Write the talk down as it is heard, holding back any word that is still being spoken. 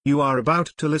You are about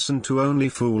to listen to Only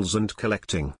Fools and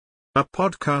Collecting, a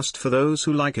podcast for those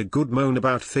who like a good moan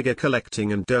about figure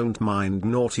collecting and don't mind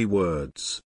naughty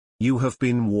words. You have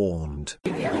been warned.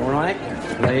 All right,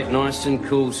 play it nice and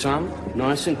cool, son.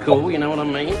 Nice and cool, you know what I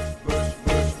mean?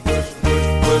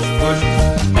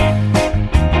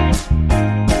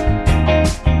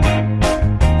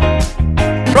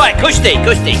 Right, cushy.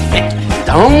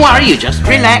 Don't worry, you just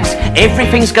relax.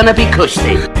 Everything's gonna be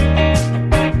cushy.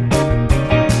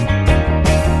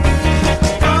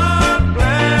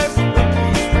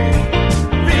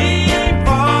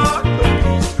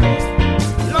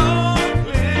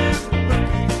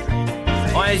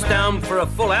 Eyes down for a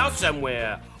full house and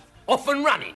we're off and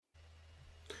running.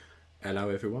 Hello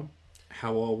everyone,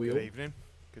 how are we all? Good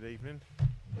evening.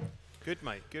 Good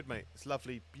mate. It's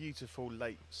lovely, beautiful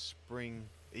late spring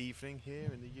evening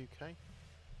here in the UK.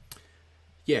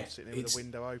 Yeah, Sitting there with the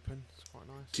window open, it's quite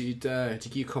nice.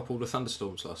 Did you cop all the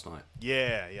thunderstorms last night?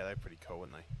 Yeah, they're pretty cool,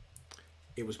 weren't they?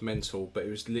 It was mental, but it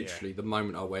was literally the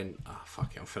moment I went,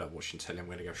 fuck it, I'm fed up watching telly, I'm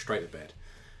going to go straight to bed.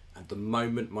 And the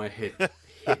moment my head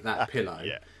hit that pillow,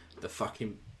 the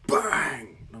fucking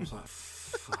bang! And I was like,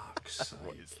 fuck's sake.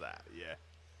 What is that? Yeah.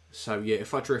 So yeah,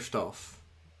 if I drift off...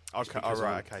 Okay,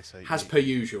 alright, okay, so... As per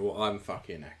usual, I'm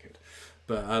fucking knackered.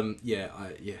 But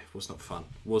it was not fun.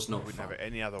 Wouldn't have it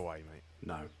any other way, mate.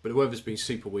 No, but the weather's been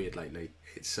super weird lately.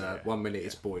 It's 1 minute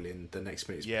it's boiling, the next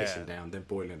minute it's pissing down, then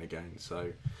boiling again.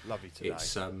 So lovely today.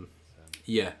 It's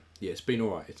it's been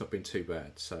all right. It's not been too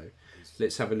bad. So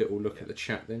let's have a little look at the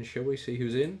chat then, shall we? See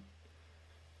who's in.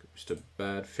 Mr.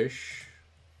 Badfish,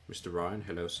 Mr. Ryan,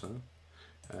 hello sir.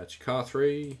 Chikar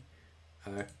 3,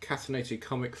 Caffeinated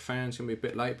Comic Fan's gonna be a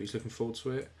bit late, but he's looking forward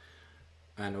to it.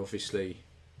 And obviously,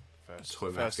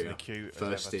 first in the queue,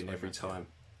 first in every time,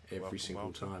 every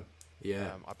single time.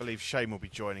 Yeah, I believe Shane will be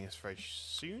joining us very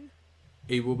soon.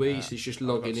 He will be. He's just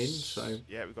logging in. So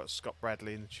yeah, we've got Scott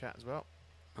Bradley in the chat as well.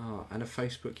 And a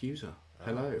Facebook user.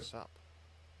 Hello.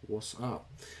 What's up?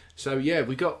 So yeah,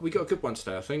 we got a good one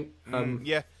today, I think.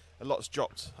 Yeah, a lot's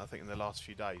dropped, I think, in the last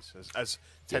few days, as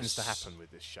tends to happen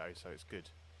with this show. So it's good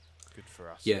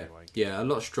for us. Yeah, anyway. Yeah, a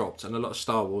lot's dropped, and a lot of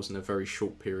Star Wars in a very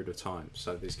short period of time.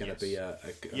 So there's going to be a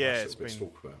nice little bit to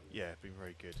talk about. Yeah, it's been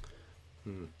very good.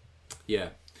 Yeah.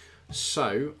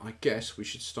 So I guess we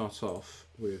should start off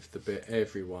with the bit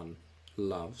everyone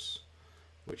loves,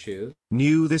 which is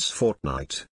New this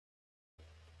fortnight.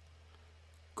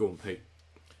 Go on, Pete.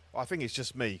 Well, I think it's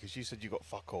just me, because you said you got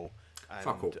fuck all. And,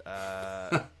 fuck all.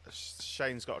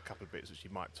 Shane's got a couple of bits which he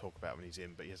might talk about when he's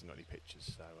in, but he hasn't got any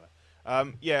pictures. So,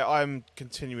 I'm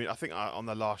continuing. I think on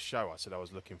the last show I said I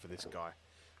was looking for this guy.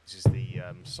 This is the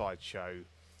Sideshow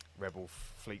Rebel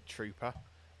Fleet Trooper,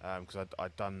 because I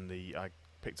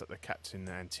picked up the Captain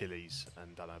Antilles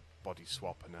and done a body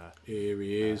swap and a... Here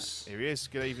he is. Here he is.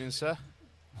 Good evening, sir.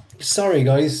 Sorry,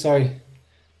 guys. I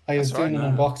was That's doing right.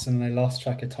 an unboxing and I lost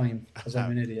track of time because I'm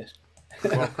an idiot.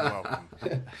 Welcome.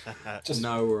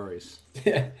 No worries.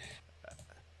 Yeah.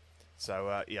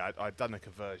 So, I'd done a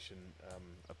conversion,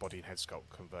 a body and head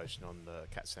sculpt conversion on the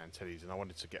Captain Antilles, and I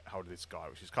wanted to get hold of this guy,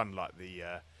 which is kind of like the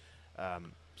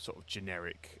sort of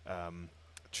generic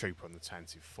trooper on the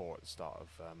Tantive 4 at the start of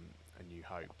A New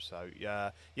Hope. So,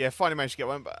 finally managed to get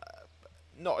one, but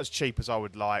not as cheap as I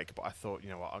would like, but I thought, you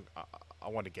know what, I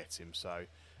want to get him. So,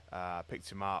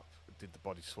 picked him up, did the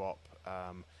body swap.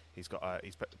 He's got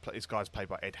this guy's played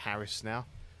by Ed Harris now,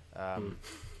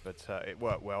 but it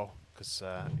worked well because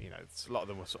a lot of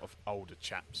them were sort of older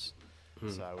chaps.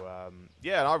 So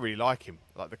and I really like him.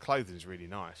 Like, the clothing's really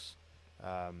nice,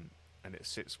 and it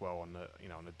sits well on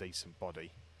on a decent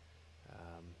body.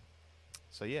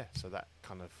 So that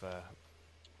kind of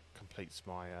completes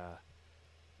my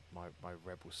my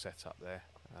Rebel setup there.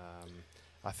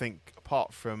 I think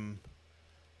apart from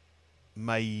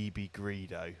maybe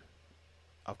Greedo,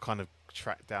 I've kind of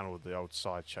tracked down all the old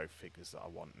Sideshow figures that I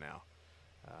want now.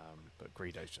 But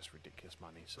Greedo's just ridiculous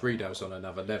money. So Greedo's on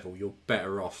another level. You're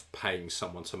better off paying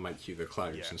someone to make you the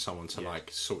clothes and someone to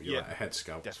sort you out a head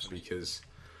sculpt, because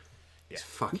it's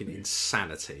fucking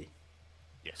insanity.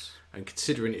 Yes. And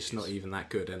considering it's not even that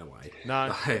good anyway.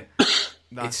 No.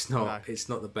 It's not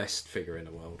the best figure in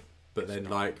the world. But then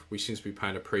we seem to be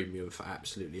paying a premium for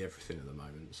absolutely everything at the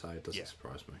moment, so it doesn't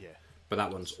surprise me. Yeah. But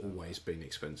that one's always been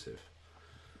expensive.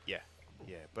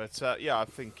 Yeah, but I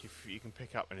think if you can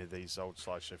pick up any of these old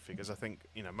Sideshow figures, I think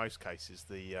most cases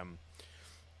the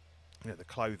the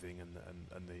clothing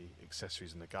and the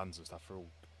accessories and the guns and stuff are all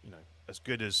as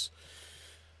good as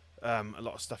a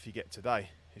lot of stuff you get today.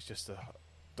 It's just the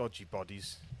dodgy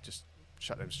bodies, just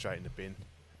chuck them straight in the bin.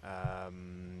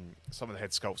 Some of the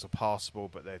head sculpts are passable,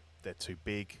 but they're too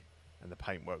big, and the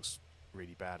paintwork's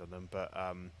really bad on them. But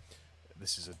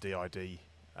this is a DID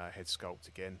head sculpt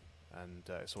again, and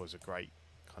it's always a great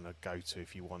kind of go-to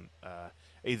if you want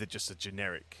either just a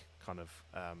generic kind of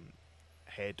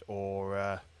head,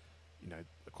 or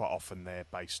quite often they're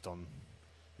based on.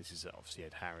 This is obviously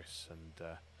Ed Harris,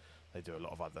 and they do a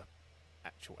lot of other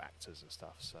actual actors and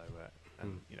stuff. So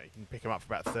you can pick them up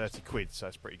for about 30 quid, so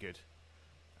it's pretty good.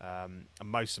 And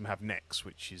most of them have necks,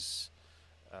 which is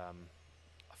I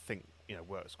think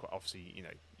works quite. Obviously,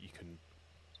 you can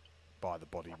buy the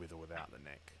body with or without the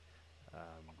neck.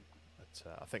 But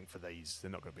I think for these,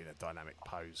 they're not going to be in a dynamic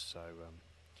pose, so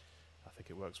I think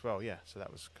it works well. Yeah, so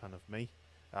that was kind of me.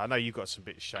 I know you've got some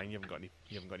bits, Shane. You haven't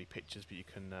got any pictures, but you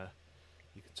can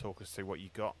talk us through what you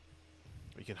got.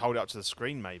 You can hold it up to the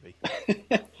screen, maybe.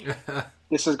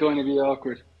 This is going to be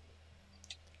awkward.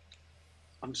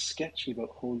 I'm sketchy about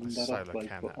holding that Solar up.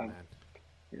 can But, that, man.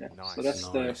 yeah. Nice. So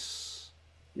that's Nice.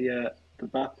 the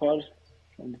Bat Pod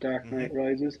from The Dark Knight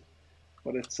Rises.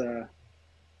 But it's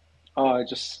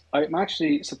I'm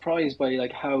actually surprised by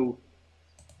like how,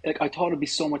 like, I thought it'd be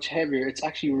so much heavier. It's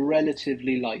actually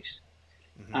relatively light,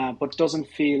 but doesn't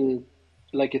feel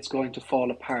like it's going to fall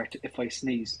apart if I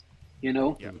sneeze.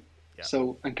 Yeah.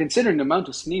 So, and considering the amount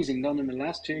of sneezing done in the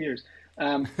last 2 years,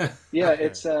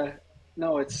 it's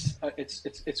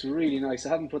it's really nice. I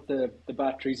haven't put the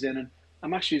batteries in, and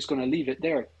I'm actually just going to leave it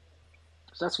there.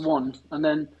 So that's one, and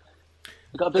then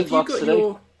I got a big box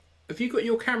today. Have you got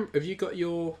your Have you got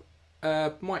your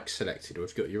mic selected, or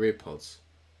have you got your earpods?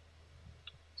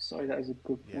 Sorry, that is a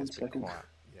good Yeah, one it's a bit second. quiet.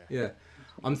 Yeah.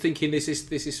 I'm thinking this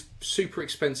is super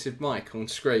expensive mic on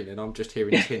screen, and I'm just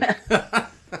hearing tin.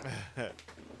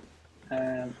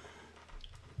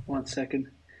 1 second.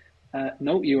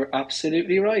 No, you were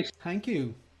absolutely right. Thank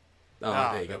you.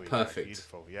 Oh, there you go. we Perfect.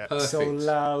 Beautiful. Yeah. Perfect. So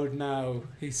loud now.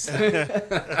 He's yeah,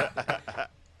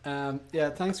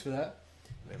 thanks for that.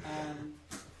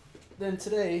 Then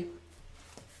today,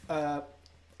 I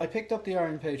picked up the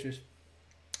Iron Patriot.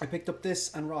 I picked up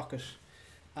this and Rocket.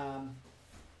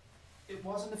 It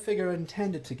wasn't a figure I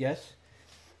intended to get,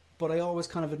 but I always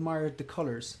kind of admired the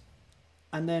colours.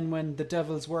 And then when the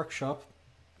Devil's Workshop,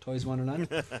 Toys Wonderland,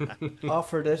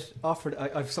 offered I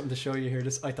have something to show you here.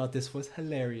 I thought this was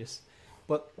hilarious,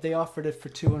 but they offered it for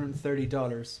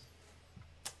 $230,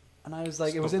 and I was like,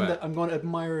 It's it was not in bad. the I'm going to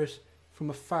admire it from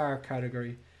afar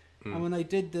category. And when I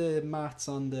did the maths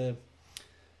on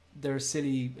their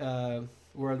silly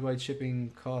worldwide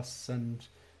shipping costs and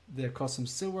the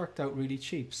customs, still worked out really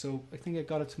cheap. So I think I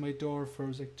got it to my door for, it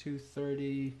was like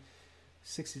 $230,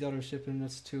 $60 shipping,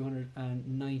 that's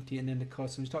 $290, and then the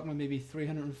customs, talking about maybe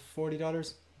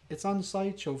 $340. It's on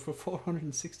Sideshow for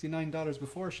 $469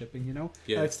 before shipping,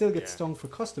 Yeah. and it still gets Yeah. stung for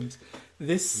customs.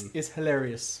 This is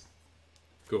hilarious.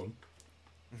 Go on.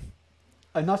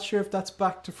 I'm not sure if that's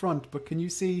back to front, but can you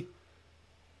see?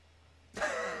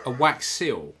 A wax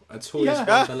seal. A Toys Yeah,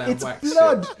 Wonderland it's wax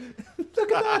blood. seal.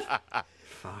 Look at that.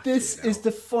 Fucking This hell. is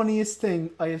the funniest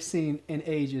thing I have seen in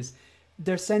ages.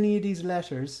 They're sending you these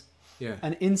letters, Yeah.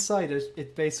 and inside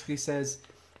it basically says,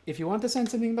 if you want to send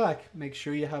something back, make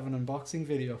sure you have an unboxing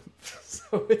video.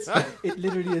 So it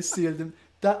literally is sealed in.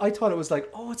 That I thought it was like,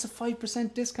 oh, it's a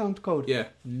 5% discount code. Yeah.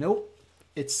 Nope,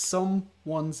 it's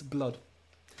someone's blood.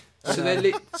 So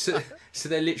so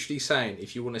they're literally saying,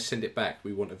 if you want to send it back,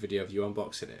 we want a video of you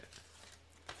unboxing it.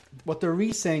 What they're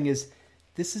really saying is,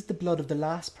 this is the blood of the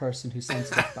last person who sent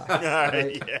stuff back.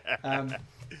 Right?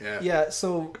 Yeah. Yeah.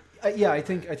 So I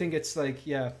think it's like,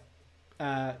 yeah.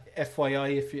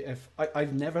 FYI,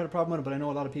 I've never had a problem with it, but I know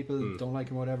a lot of people don't like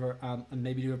it or whatever, and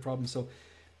maybe do have a problem. So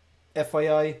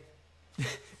FYI,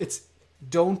 it's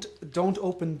don't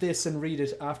open this and read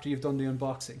it after you've done the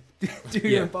unboxing. Do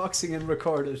your unboxing and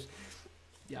record it.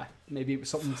 Yeah, maybe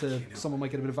something to someone might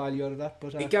get a bit of value out of that.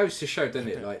 But It goes to show, doesn't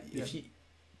it? Like Yeah.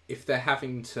 if they're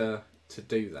having to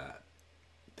do that,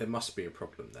 there must be a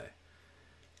problem there.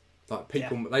 Like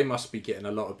people, they must be getting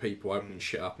a lot of people opening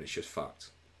shit up, and it's just fucked.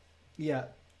 yeah,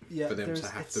 For them to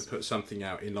have to put something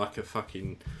out in like a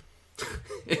fucking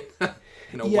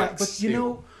in a wax but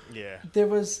seal. Yeah. there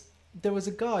was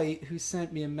a guy who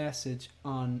sent me a message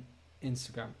on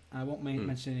Instagram. I won't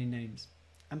mention any names,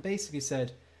 and basically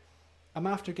said, I'm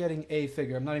after getting a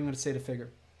figure. I'm not even going to say the figure,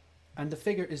 and the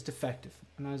figure is defective.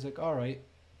 And I was like, all right.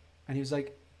 And he was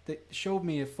like, they showed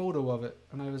me a photo of it,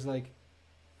 and I was like,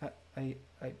 I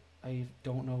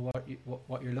don't know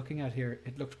what you're looking at here.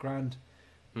 It looked grand.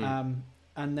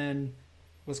 And then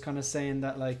was kind of saying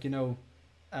that, like,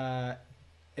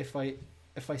 if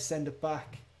I send it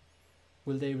back,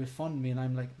 will they refund me? And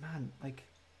I'm like, man, like,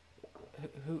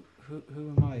 who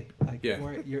am I? Like,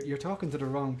 Yeah. you're talking to the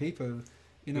wrong people.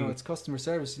 You know, it's customer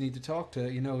service you need to talk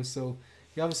to. You know, so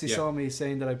he obviously saw me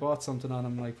saying that I bought something on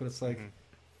him, like, but it's like,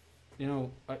 you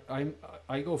know,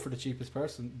 I go for the cheapest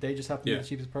person. They just happen to be the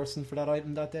cheapest person for that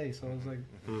item that day. So I was like,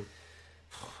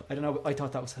 I don't know. I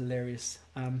thought that was hilarious.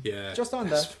 Just on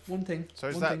that one thing. So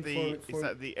is that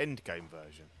the end game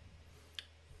version?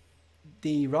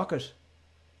 The Rocket.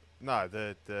 No,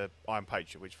 the Iron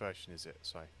Patriot. Which version is it?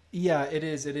 Sorry. Yeah, it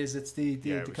is. It's the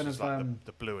kind of like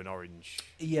the blue and orange.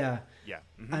 Yeah. Yeah.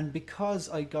 And because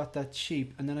I got that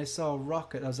cheap, and then I saw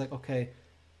Rocket, I was like, okay,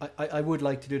 I would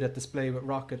like to do that display with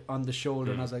Rocket on the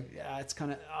shoulder, and I was like, yeah, it's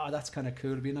kind of that's kind of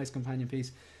cool. It'd be a nice companion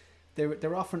piece. They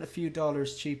were offering a few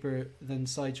dollars cheaper than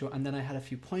Sideshow, and then I had a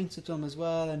few points with them as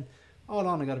well, and all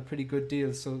on I got a pretty good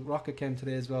deal. So Rocket came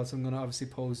today as well, so I'm going to obviously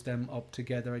pose them up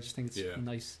together. I just think it's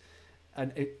nice.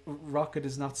 And Rocket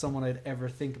is not someone I'd ever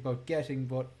think about getting,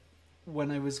 but when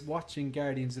I was watching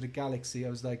Guardians of the Galaxy, I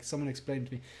was like, someone explained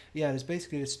to me, there's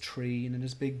basically this tree, and then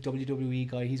this big WWE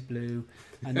guy, he's blue,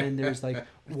 and then there's like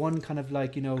one kind of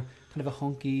like, you know, kind of a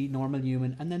hunky normal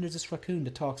human, and then there's this raccoon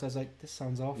that talks. I was like, this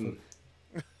sounds awful.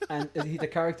 And the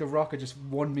character of Rocket just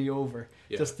won me over,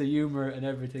 just the humor and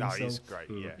everything. No, so he's great.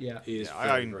 He is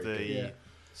I owned very the good.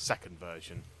 second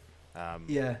version.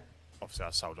 Obviously,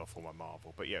 I sold off all my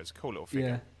Marvel, but it was a cool little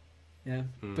figure.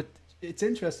 But it's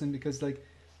interesting because like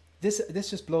this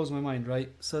just blows my mind, right?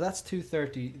 So that's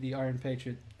 $230, the Iron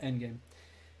Patriot Endgame.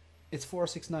 It's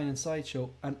 $469 in Sideshow,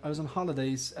 and I was on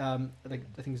holidays. Like I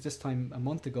think it was this time a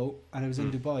month ago, and I was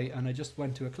in Dubai, and I just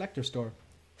went to a collector store.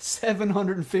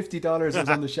 $750 was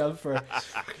on the shelf for.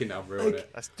 Fucking unreal.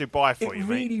 Like, that's Dubai for you,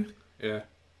 really, mate. Yeah.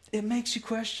 It makes you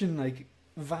question like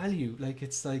value. Like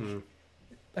it's like,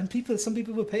 and some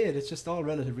people will pay it. It's just all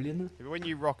relative, really, isn't it? When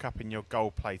you rock up in your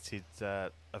gold-plated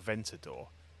Aventador,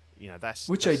 you know that's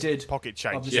I did. Pocket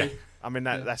change. Obviously. Yeah, I mean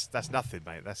that's nothing,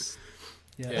 mate. That's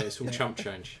it's all chump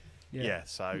change. Yeah,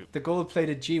 so the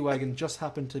gold-plated G-Wagon just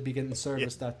happened to be getting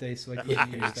serviced that day, so I could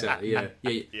use exactly. that.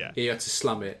 You had to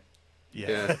slum it.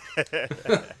 Yeah.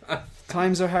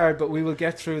 Times are hard, but we will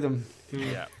get through them.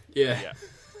 Yeah.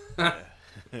 So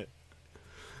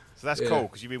that's cool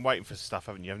because you've been waiting for stuff,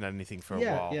 haven't you? You haven't had anything for a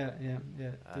while. Yeah.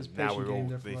 There's now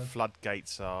the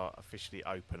floodgates are officially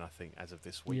open, I think, as of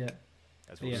this week.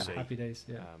 As we'll see. Happy days.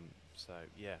 Yeah. So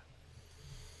yeah.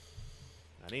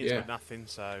 And Ian's got nothing,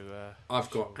 so I've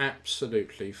got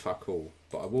absolutely fuck all.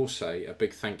 But I will say a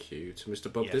big thank you to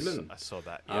Mr. Bob Dylan. I saw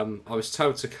that. Yeah. I was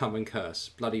told to come and curse,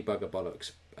 bloody bugger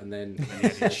bollocks, and then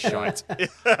shite.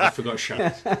 I forgot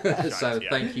shite. So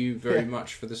thank you very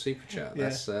much for the super chat.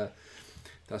 That's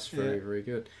very very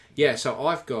good. Yeah, so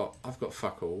I've got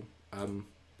fuck all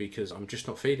because I'm just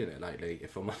not feeling it lately,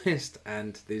 if I'm honest,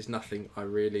 and there's nothing I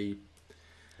really.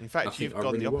 In fact, you've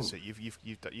gone the opposite.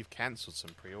 You've cancelled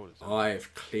some pre-orders.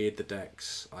 I've cleared the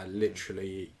decks. I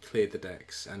literally cleared the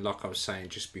decks, and like I was saying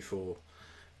just before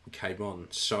we came on,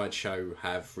 Sideshow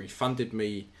have refunded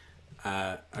me.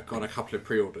 I've got a couple of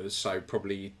pre-orders, so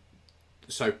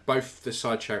both the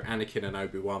Sideshow Anakin and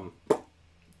Obi-Wan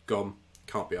gone.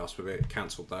 Can't be asked with it.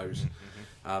 Cancelled those.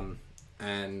 And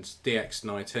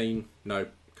DX19, no,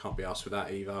 can't be asked with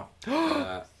that either.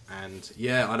 And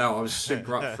yeah, I know I was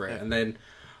super up for it, and then.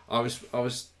 I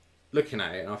was looking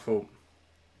at it and I thought,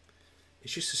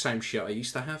 it's just the same shit I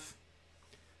used to have.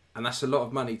 And that's a lot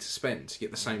of money to spend to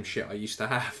get the same shit I used to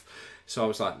have. So I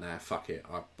was like, nah, fuck it.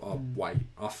 I'll wait.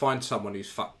 I'll find someone who's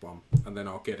fucked one and then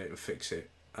I'll get it and fix it.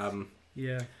 And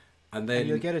then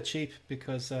you'll get it cheap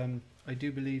because I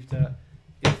do believe that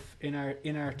if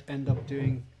InArt end up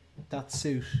doing that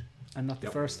suit and not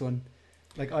the first one,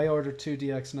 like I ordered 2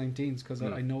 DX19s because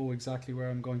I know exactly where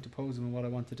I'm going to pose them and what I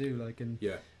want to do.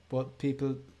 But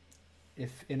people,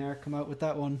 if InArt come out with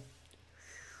that one,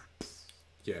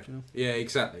 yeah,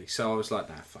 exactly. So I was like,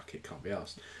 nah, fuck it, can't be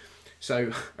asked.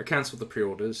 So I cancelled the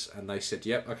pre-orders, and they said,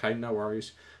 yep, okay, no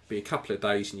worries. Be a couple of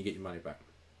days, and you get your money back.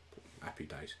 Happy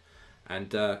days.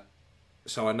 And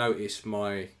so I noticed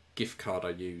my gift card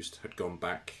I used had gone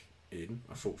back in.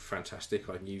 I thought, fantastic,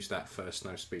 I can use that for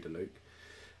Snow Speeder Luke.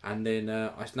 And then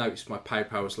I noticed my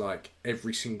PayPal was like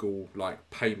every single like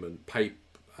payment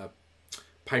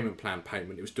plan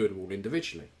payment, it was doing them all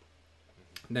individually.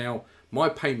 Now, my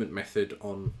payment method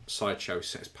on Sideshow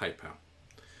says PayPal.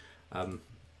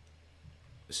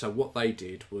 So what they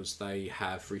did was they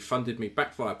have refunded me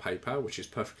back via PayPal, which is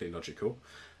perfectly logical.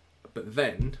 But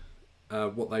then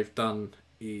what they've done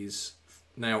is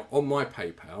now on my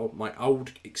PayPal, my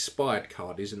old expired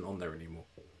card isn't on there anymore.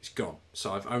 It's gone.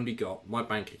 So I've only got my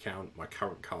bank account, my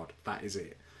current card. That is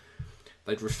it.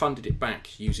 They'd refunded it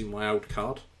back using my old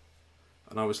card.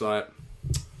 And I was like,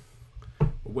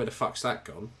 well, where the fuck's that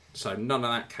gone? So none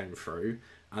of that came through.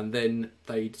 And then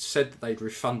they'd said that they'd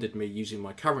refunded me using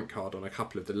my current card on a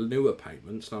couple of the newer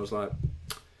payments, and I was like,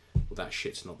 well, that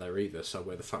shit's not there either, so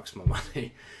where the fuck's my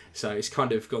money? So it's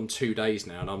kind of gone 2 days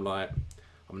now, and I'm like,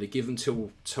 I'm going to give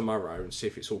until tomorrow and see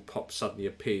if it's all suddenly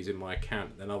appears in my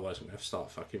account. Then otherwise I'm going to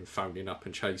start fucking phoning up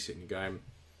and chasing and going,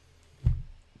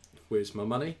 where's my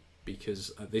money?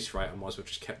 Because at this rate I might as well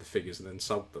just kept the figures and then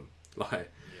sold them.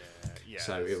 Like,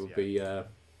 so it will be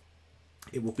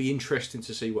it will be interesting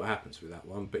to see what happens with that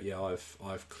one. But yeah,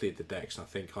 I've cleared the decks, and I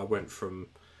think I went from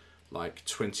like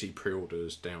 20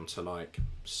 pre-orders down to like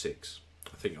 6.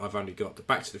 I think I've only got the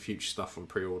Back to the Future stuff on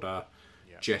pre-order,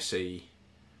 Jesse,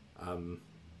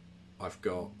 I've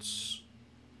got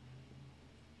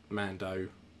Mando,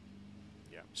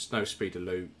 Snowspeeder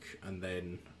Luke, and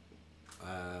then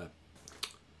the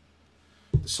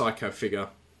Psycho figure,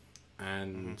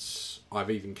 and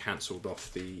I've even cancelled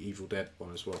off the Evil Dead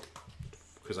one as well,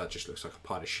 because that just looks like a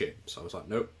pile of shit. So I was like,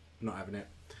 nope, not having it.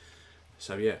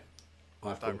 So yeah,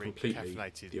 I've gone completely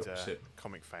the opposite.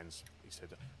 Comic fans, he said,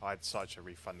 I decided to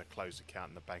refund the closed account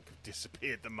and the bank have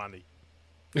disappeared the money.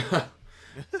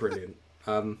 Brilliant.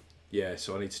 Yeah,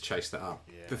 so I need to chase that up.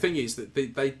 Yeah. The thing is that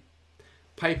they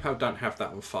PayPal don't have that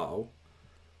on file,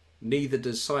 neither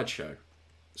does Sideshow.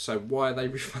 So why are they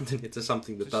refunding it to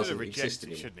something that doesn't exist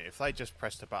anymore? Shouldn't it? If they just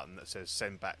pressed a button that says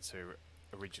send back to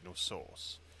original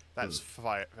source, that's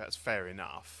fair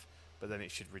enough. But then it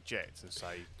should reject and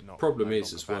say not. Problem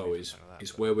is as well is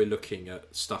where we're looking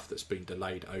at stuff that's been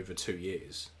delayed over 2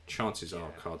 years. Chances are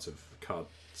cards have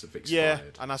expired. Yeah,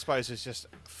 and I suppose it's just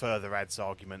further adds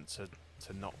argument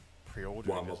to not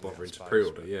pre-order. Why am I bothering to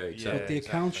pre-order? Yeah, exactly. But the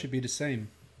account should be the same.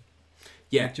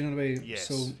 Yeah, like, do you know what I mean? Yes.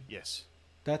 So yes.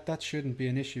 That shouldn't be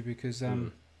an issue, because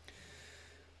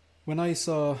when I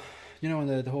saw, when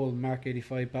the whole Mark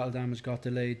 85 Battle Damage got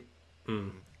delayed,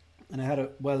 and I had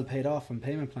it well paid off on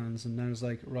payment plans, and then I was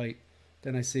like, right.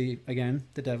 Then I see again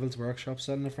the Devil's Workshop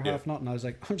selling it for half nothing. I was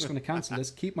like, I'm just going to cancel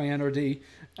this, keep my NRD,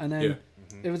 and then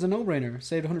it was a no-brainer.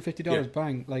 Saved $150,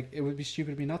 bang! Like, it would be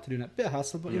stupid of me not to do that. Bit of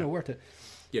hassle, but worth it.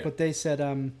 Yeah. But they said,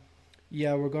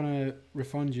 we're going to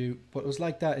refund you, but it was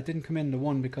like that. It didn't come in the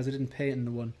one because I didn't pay it in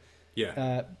the one.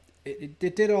 Yeah. It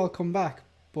did all come back,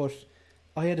 but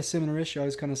I had a similar issue. I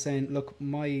was kind of saying, look,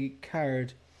 my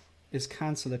card is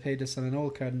cancelled. I paid this on an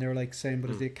old card, and they were like saying, but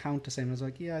is the account the same? I was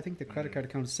like, yeah, I think the credit card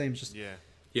account is the same. It's just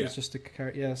it's just a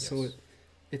card. Yeah, yes. So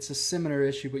it's a similar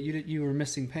issue, but you were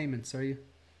missing payments, are you?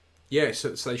 Yeah, so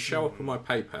they show up on my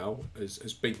PayPal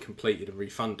as being completed and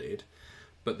refunded,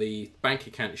 but the bank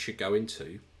account it should go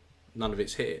into, none of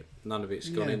it's here. None of it's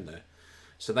gone in there.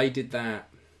 So they did that.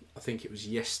 I think it was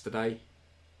yesterday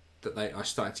that I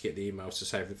started to get the emails to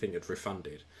say everything had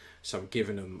refunded. So I'm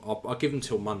giving them. I'll give them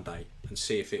till Monday and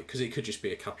see if because it could just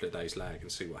be a couple of days lag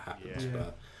and see what happens. Yeah.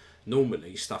 But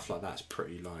normally stuff like that's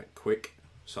pretty quick.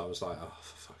 So I was like, oh,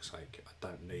 for fuck's sake, I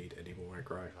don't need any more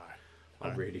aggro. No.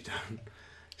 I really don't.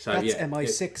 So that's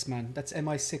MI6, man. That's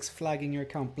MI6 flagging your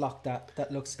account. Block that.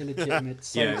 That looks illegitimate.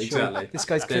 Yeah, exactly. This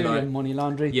guy's clearly on money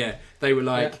laundry. Yeah, they were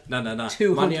like, no.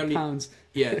 £200.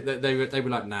 Yeah, they were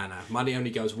like, nah. Money only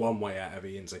goes one way out of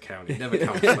Ian's account. It never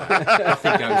comes back.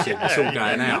 Nothing goes in. It's all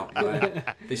going out.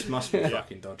 Like, this must be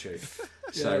fucking dodgy.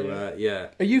 So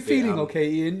Are you feeling okay,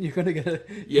 Ian? You're gonna get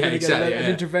an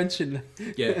intervention.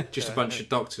 Yeah, just a bunch of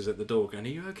doctors at the door going, "Are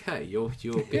you okay? You're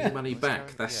getting money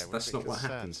back. That's not what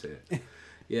happens here."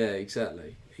 Yeah,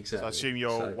 exactly. So I assume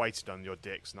you're waiting on your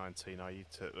DX19, are you?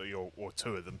 Or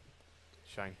two of them,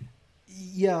 Shane?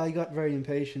 Yeah, I got very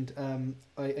impatient.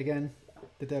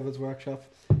 The Devil's Workshop.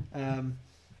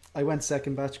 I went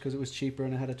second batch because it was cheaper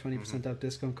and I had a 20% off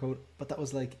discount code. But that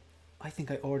was I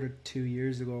think I ordered 2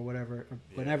 years ago or whatever.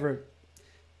 Whenever,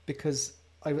 because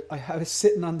I was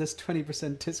sitting on this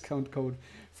 20% discount code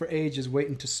for ages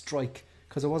waiting to strike,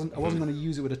 because I wasn't going to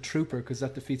use it with a trooper because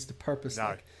that defeats the purpose.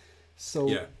 No.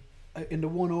 So in the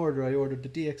one order, I ordered the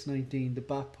DX19, the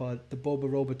Batpod, the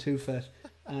Boba Roba 2-Fet,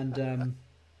 and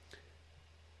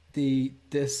the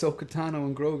Ahsoka Tano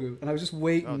and Grogu, and I was just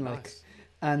waiting nice.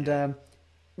 And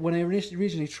when I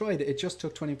originally tried it, it just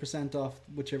took 20% off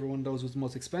whichever one of those was the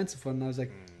most expensive one, and I was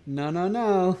like,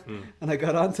 no. And I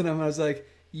got onto them and I was like,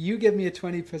 you give me a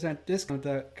 20% discount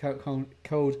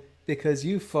code because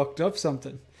you fucked up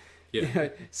something. Yeah.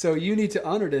 So you need to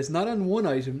honour this, not on one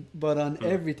item, but on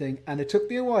everything. And it took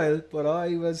me a while, but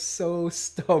I was so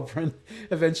stubborn.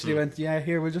 Eventually went,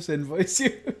 here, we'll just invoice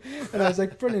you. And I was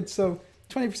like, brilliant. So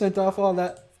 20% off all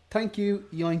that. Thank you,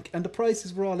 yoink. And the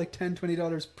prices were all like $10,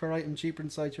 $20 per item cheaper than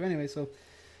Sideshow anyway. So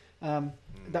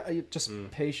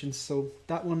patience. So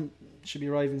that one should be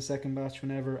arriving second batch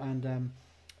whenever. And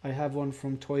I have one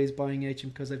from Toys Buying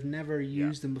HM because I've never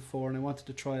used them before and I wanted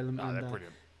to try them. They're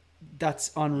brilliant.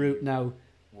 that's en route now.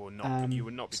 You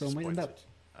will not be so might end disappointed.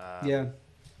 up- Yeah.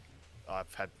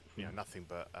 I've had nothing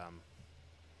but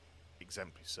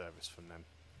exemplary service from them.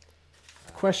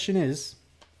 Question is,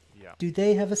 Yeah. do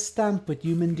they have a stamp with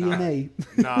human DNA?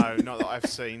 No, not that I've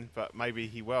seen, but maybe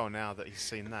he will now that he's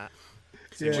seen that.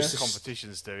 See Yeah. what the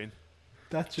competition's doing.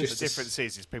 That's The just difference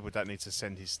is people don't need to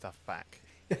send his stuff back.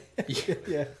 yeah.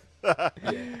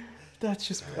 Yeah. That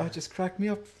just cracked me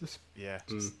up. Yeah.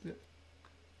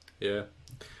 Yeah.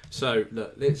 So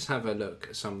look, let's have a look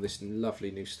at some of this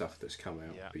lovely new stuff that's come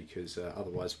out, Yeah. because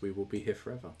otherwise we will be here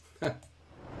forever.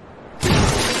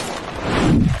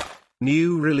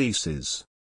 New releases.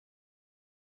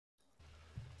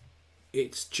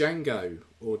 It's Django,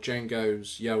 or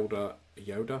Django's younger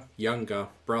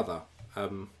brother.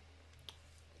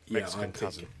 Mexican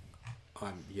cousin.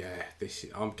 I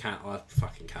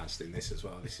fucking cancelling this as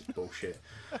well. This is bullshit.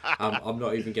 I'm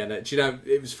not even gonna. Do you know?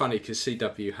 It was funny because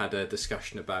CW had a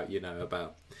discussion about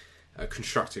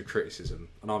constructive criticism,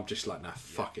 and I'm just like, nah,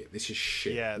 fuck it. This is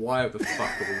shit. Yeah. Why the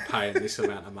fuck are we paying this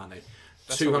amount of money?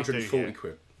 That's what we do 240 here.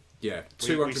 quid. Yeah, We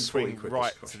 240 swing quid.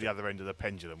 right this cost to it. the other end of the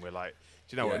pendulum. We're like,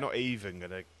 do you know what? Yeah. We're not even going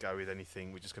to go with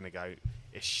anything. We're just going to go,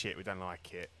 it's shit. We don't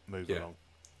like it. Move Yeah. along.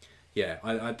 Yeah,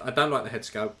 I don't like the head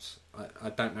sculpts. I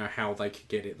don't know how they could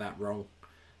get it that wrong.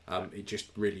 It just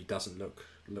really doesn't look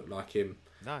like him.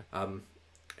 No.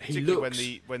 He Particularly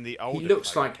looks when the older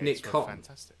looks player like Nick heads were Cotton.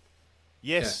 Fantastic.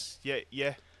 Yes.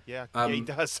 Yeah. Yeah, he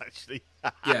does actually.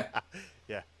 yeah,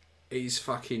 Yeah. he's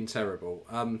fucking terrible.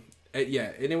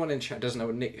 Yeah, anyone in chat doesn't know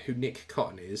who Nick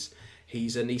Cotton is.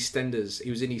 He's an EastEnders. He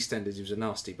was in EastEnders. He was a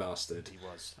nasty bastard. He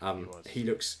was. He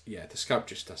looks. Yeah, the sculpt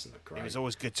just doesn't look great. He was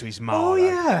always good to his mum. Oh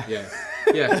yeah.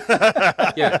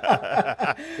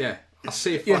 Yeah. I'll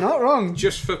see if You're not wrong.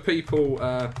 Just for people,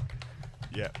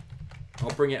 Yeah. I'll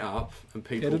bring it up and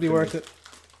people. It'll be can, worth it.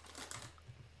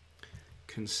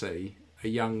 Can see a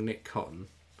young Nick Cotton.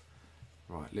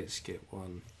 Right, let's get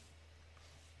one.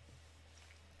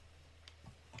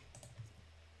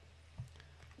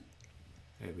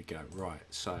 There we go. Right,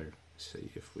 so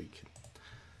see if we can.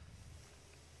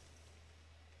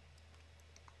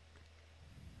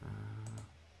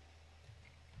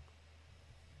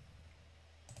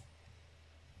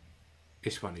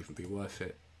 This won't even be worth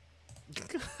it.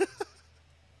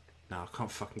 No, I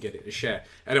can't fucking get it to share.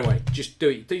 Anyway, just do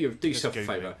yourself a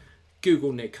Google favour. it.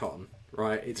 Google Nick Cotton,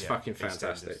 right? It's Yeah, fucking EastEnders.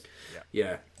 fantastic. Yeah.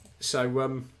 Yeah.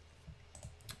 So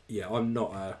yeah, I'm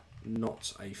not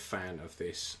a fan of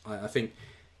this. I think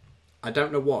I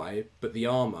don't know why, but the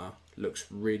armour looks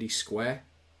really square.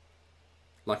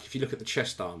 Like if you look at the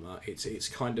chest armour, it's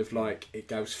kind of like it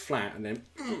goes flat and then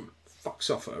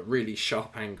fucks off at a really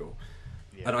sharp angle.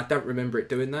 Yeah. And I don't remember it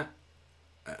doing that.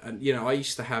 And I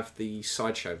used to have the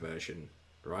Sideshow version,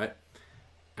 right?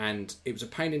 And it was a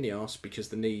pain in the arse because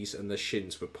the knees and the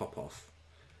shins would pop off.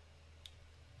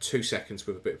 2 seconds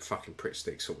with a bit of fucking Pritt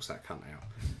stick sorts that cunt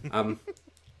out.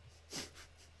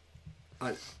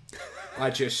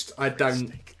 I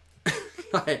don't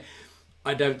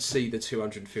I don't see the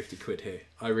 250 quid here.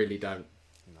 I really don't.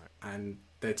 No. And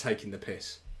they're taking the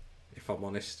piss, if I'm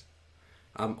honest.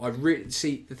 I really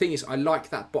see. The thing is, I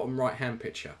like that bottom right hand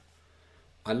picture.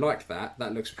 I like that.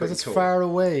 That looks pretty Because it's cool. far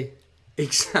away.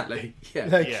 Exactly. Yeah.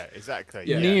 Like Yeah, exactly.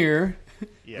 Yeah. near,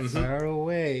 Yes. far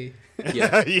away.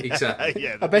 Yeah. Exactly.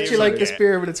 Yeah, I bet you like the this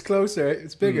beer when it's closer.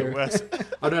 It's bigger.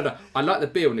 Oh no. I like the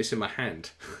beer when it's in my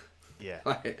hand. Yeah,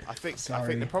 Like, I think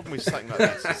Sorry. the problem with something like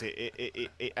this is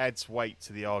it adds weight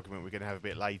to the argument we're going to have a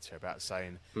bit later about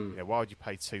saying, why would you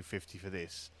pay $250 for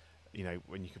this,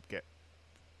 when you could get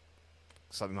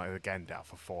something like the Gandalf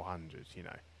for 400,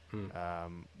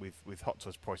 with Hot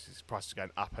Toys prices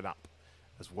going up and up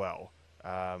as well.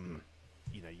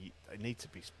 They need to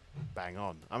be bang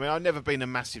on. I mean, I've never been a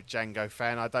massive Django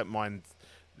fan. I don't mind,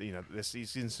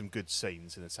 he's in some good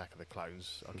scenes in Attack of the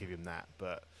Clones. I'll give him that,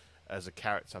 but as a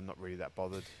character, I'm not really that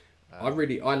bothered. I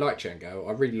like Django.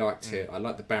 I really liked it. I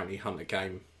like the Bounty Hunter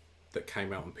game that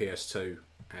came out on PS2,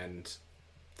 and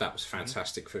that was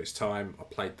fantastic for its time. I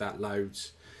played that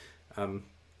loads.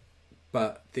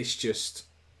 But this just,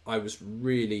 I was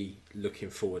really looking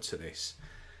forward to this,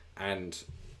 and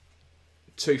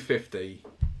 250,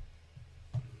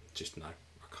 just no,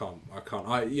 I can't.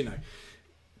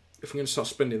 If I'm going to start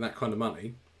spending that kind of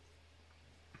money,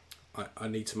 I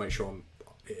need to make sure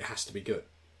it has to be good.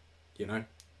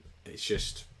 It's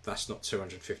just, that's not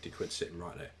 250 quid sitting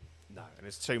right there. No, and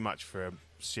it's too much for a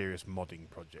serious modding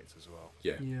project as well.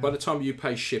 Yeah. Yeah. By the time you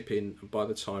pay shipping, and by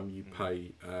the time you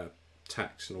pay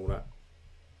tax and all that,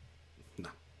 no,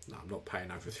 I'm not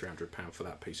paying over £300 for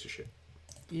that piece of shit.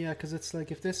 Yeah, because it's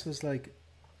like if this was like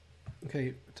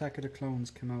okay, Attack of the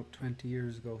Clones came out 20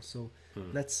 years ago, so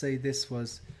let's say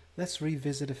let's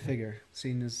revisit a figure,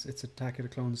 seeing as it's Attack of the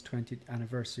Clones 20th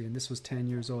anniversary, and this was 10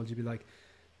 years old, you'd be like,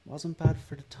 wasn't bad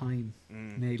for the time,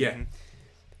 maybe. Yeah.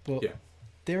 But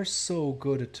they're so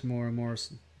good at Tamora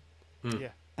Morrison. Yeah.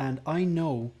 And I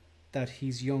know that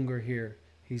he's younger here.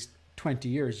 He's 20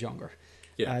 years younger.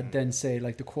 Than say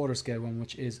like the quarter scale one,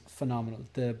 which is phenomenal.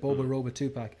 The Boba Roba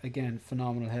 2-pack, again,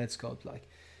 phenomenal head sculpt. Like,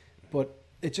 but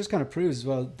it just kind of proves as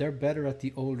well they're better at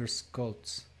the older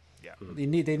sculpts. Yeah. They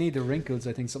need the wrinkles.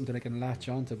 I think something they can latch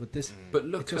onto. But this, But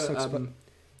look at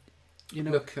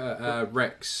look at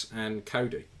Rex and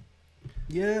Cody.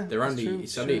 Yeah, They're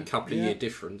it's only a couple of year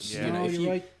difference. Yeah. You know, No, if you're you,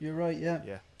 right. You're right.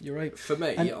 Yeah. You're right. For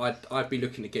me, And- I'd be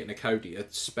looking at getting a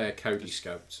spare Cody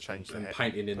sculpt change the and hair.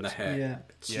 painting in the hair. Yeah.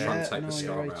 To try and take the no,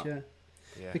 scar you're right. out. Yeah.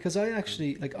 Yeah. Because I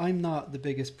actually like I'm not the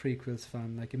biggest prequels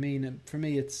fan. Like I mean, for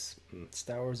me, it's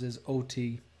Star Wars is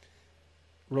OT,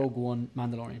 Rogue One,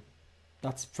 Mandalorian.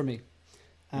 That's for me.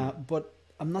 But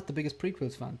I'm not the biggest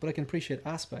prequels fan. But I can appreciate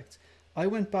aspects. I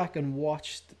went back and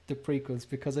watched the prequels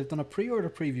because I've done a pre-order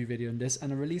preview video on this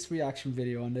and a release reaction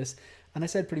video on this, and I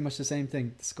said pretty much the same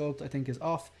thing. The sculpt I think is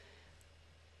off,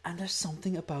 and there's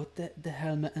something about the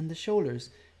helmet and the shoulders.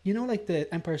 You know, like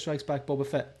the Empire Strikes Back Boba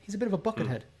Fett. He's a bit of a bucket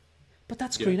head. But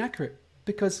that's screen accurate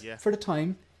because for the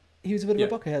time he was a bit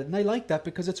of a buckethead, and I like that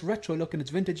because it's retro looking, it's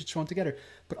vintage, it's thrown together.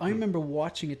 But I remember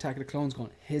watching Attack of the Clones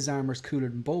going, his armor's cooler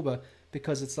than Boba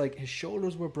because it's like his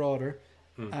shoulders were broader,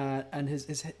 and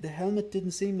the helmet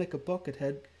didn't seem like a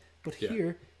buckethead, but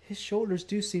here his shoulders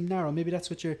do seem narrow. Maybe that's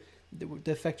what the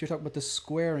effect you're talking about, the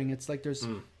squaring. It's like there's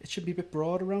it should be a bit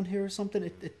broad around here or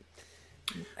something.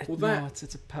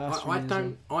 It's a pass.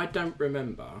 I don't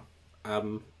remember.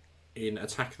 In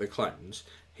Attack of the Clones,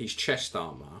 his chest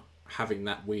armor having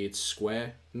that weird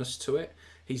squareness to it.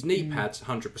 His knee pads,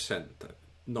 100%,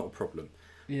 not a problem.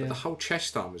 Yeah. But the whole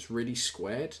chest armor is really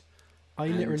squared. I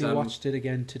literally watched it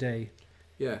again today.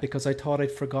 Yeah. Because I thought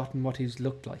I'd forgotten what he's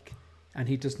looked like, and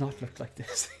he does not look like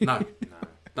this. No,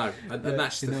 and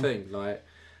that's the thing. Like,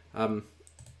 I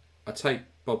take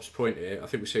Bob's point here. I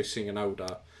think we're seeing an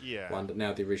older one, that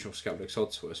now the original sculpt looks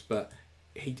odd to us, but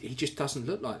he just doesn't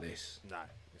look like this. No.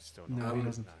 Still No, not. he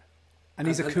doesn't. And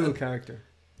he's a cool character.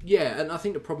 Yeah, and I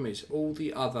think the problem is all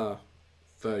the other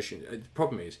versions. The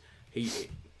problem is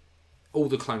all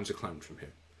the clones are cloned from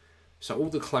him. So all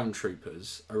the clone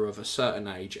troopers are of a certain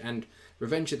age, and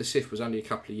Revenge of the Sith was only a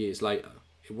couple of years later.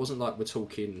 It wasn't like we're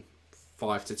talking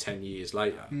 5 to 10 years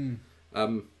later.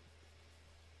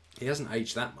 He hasn't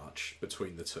aged that much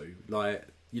between the two. Like,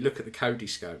 you look at the Cody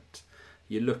sculpt,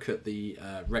 you look at the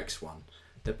Rex one,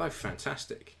 they're both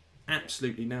fantastic.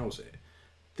 Absolutely nails it.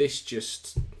 This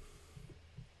just,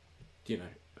 you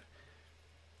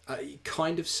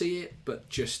kind of see it, but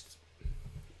just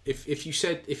if you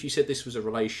said this was a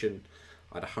relation,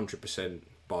 I'd 100%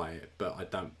 buy it, but I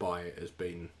don't buy it as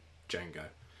being Jango.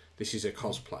 This is a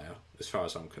cosplayer, as far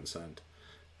as I'm concerned.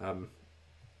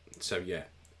 So yeah,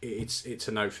 it's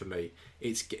a no for me.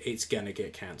 It's gonna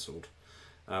get cancelled,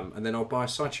 and then I'll buy a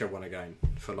Sideshow one again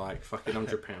for like fucking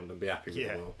 £100 and be happy with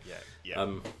the world. Yeah.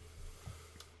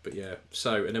 But yeah,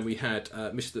 so and then we had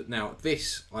Mr. Now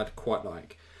this I'd quite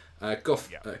like Goff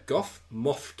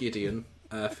Moff Gideon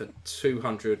for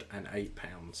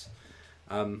 £208.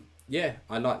 Yeah,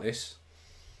 I like this.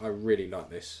 I really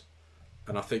like this,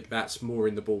 and I think that's more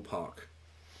in the ballpark.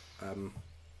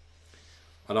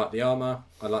 I like the armor.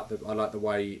 I like the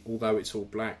way, although it's all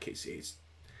black, it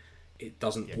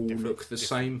doesn't all look the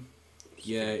same.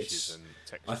 Yeah,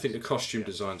 I think the costume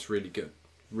design's really good,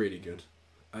 really good.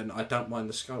 And I don't mind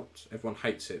the sculpt. Everyone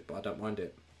hates it, but I don't mind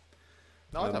it.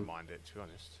 No, I don't mind it, to be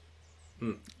honest.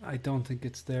 I don't think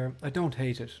it's there. I don't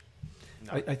hate it.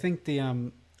 No. I think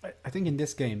I think in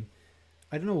this game,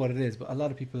 I don't know what it is, but a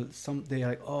lot of people they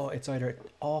like, oh, it's either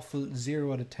awful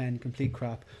 0 out of 10 complete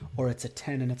crap, or it's a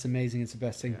 10 and it's amazing, it's the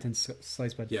best thing since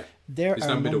sliced bread. Yeah. There There's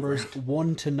are no middle numbers ground.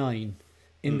 1 to 9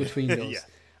 in between those.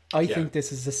 I think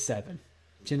this is a 7.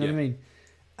 Do you know what I mean?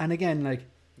 And again, like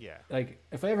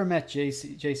if I ever met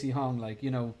JC Hong, like,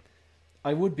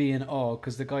 I would be in awe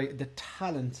because the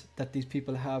talent that these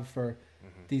people have for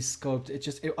these sculpts,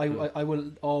 I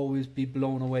will always be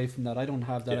blown away from that. I don't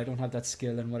have that. I don't have that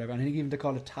skill and whatever. And I think even to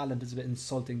call it talent is a bit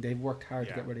insulting. They've worked hard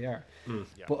to get where they are.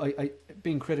 But I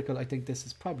being critical, I think this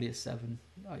is probably a 7.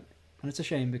 And it's a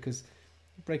shame because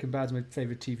Breaking Bad's my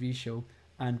favorite TV show,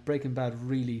 and Breaking Bad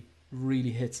really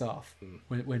hits off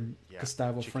when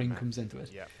Gustavo Fring comes into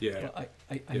it. But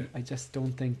I just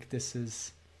don't think this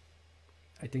is.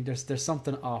 I think there's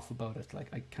something off about it.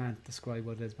 Like, I can't describe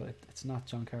what it is, but it's not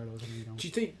Giancarlo's. Do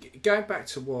you think, going back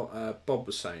to what Bob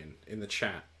was saying in the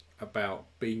chat, about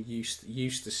being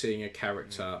used to seeing a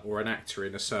character or an actor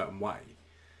in a certain way.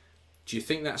 Do you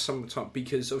think that's some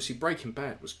because obviously Breaking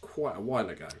Bad was quite a while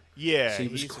ago. Yeah, so he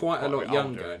was quite a lot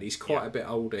younger, and he's quite a bit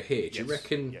older here. Do you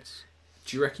reckon? Yes.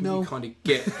 Do you reckon No. you kind of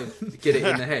get it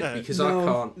in the head? Because I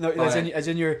can't. No, as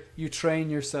in you train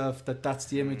yourself that's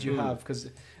the image you have. Because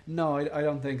no, I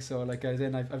don't think so. Like as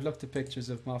in I've looked at pictures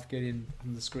of Moff Gideon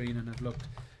on the screen, and I've looked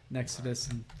next to this,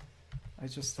 and I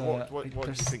just What do you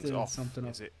there's think's still off? something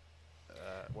Is off. it?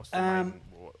 What's the main,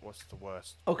 what's the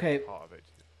worst Okay, part of it?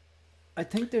 I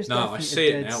think there's No, definitely I see a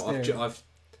it dead now. stare. I've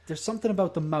There's something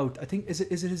about the mouth. I think is it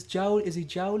his jowl? Is he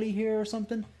jowly here or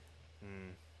something?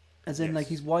 As in, like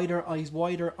Yes. he's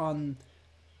wider on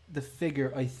the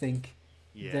figure, I think.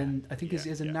 Yeah. Then I think yeah, he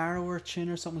has a narrower chin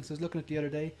or something. 'Cause I was looking at it the other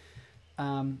day.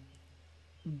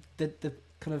 The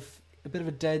kind of a bit of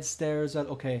a dead stare as well.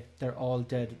 Okay, they're all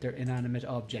dead. They're inanimate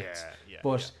objects.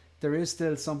 But there is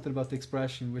still something about the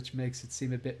expression which makes it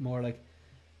seem a bit more like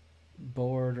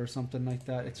bored or something like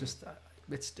that. It's just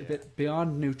it's a bit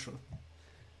beyond neutral.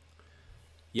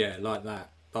 Yeah, like that.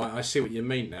 I see what you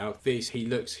mean now. His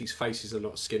face is a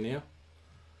lot skinnier.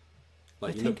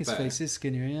 Like I you think look his better. face is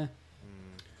skinnier.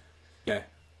 Yeah,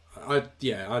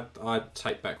 I'd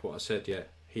take back what I said. Yeah,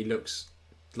 he looks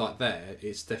like there.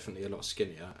 It's definitely a lot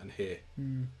skinnier, and here.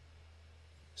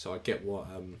 So I get what.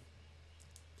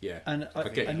 Yeah, And I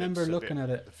get it. remember looking at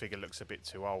it. The figure looks a bit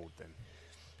too old then,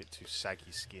 a bit too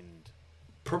saggy skinned.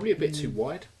 probably a bit too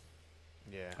wide.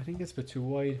 Yeah. I think it's a bit too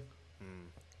wide.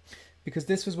 Because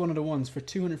this was one of the ones for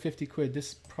 250 quid.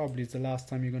 This probably is the last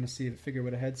time you're going to see a figure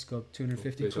with a head sculpt.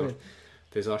 250 There's quid.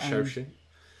 There's our Shoshi.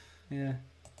 Yeah.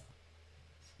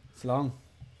 It's long.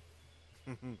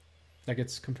 Like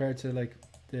it's compared to like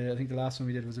I think the last one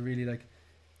we did was a really like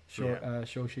short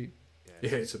show sheet. Yeah,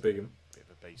 it's a big one. Bit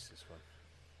of a beast, this one.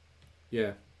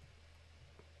 Yeah.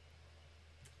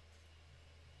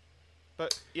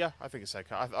 But yeah, I think it's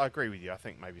okay. I agree with you. I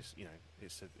think maybe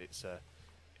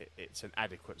it's an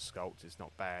adequate sculpt. It's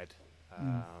not bad.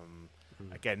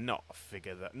 Again, not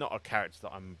a character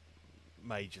that I'm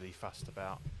majorly fussed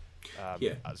about.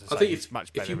 Yeah, as I say, think it's much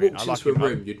if better. you written. walked I into a him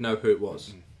room, you'd know who it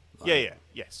was. Like,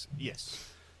 Yes. Yeah.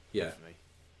 Definitely.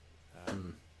 I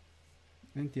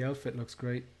think the outfit looks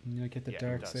great. And you get the Yeah, it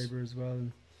dark does. saber as well,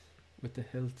 and with the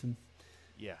hilt, and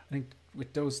Yeah. I think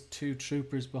with those two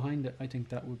troopers behind it, I think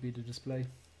that would be the display.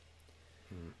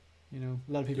 You know,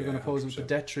 a lot of people are Yeah, going to pose with the 100%.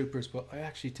 death troopers, but I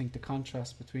actually think the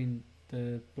contrast between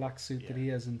the black suit that he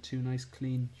has and two nice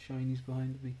clean shinies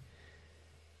behind would be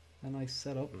a nice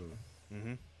setup.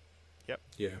 Mm-hmm.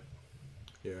 Yeah.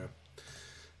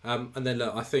 And then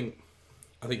look, I think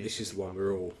this is the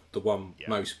one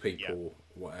most people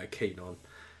are keen on.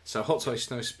 So Hot Toy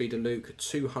Snow Speeder Luke,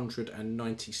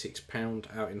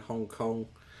 £296 out in Hong Kong.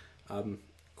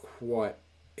 Quite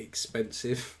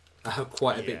expensive.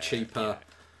 Quite a bit cheaper.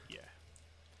 Yeah.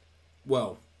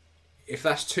 Well, if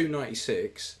that's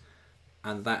 $296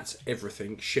 and that's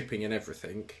everything, shipping and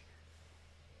everything,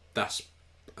 that's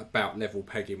about level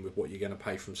pegging with what you're going to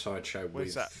pay from Sideshow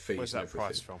with fees Where's and that everything.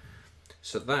 price from?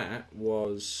 So that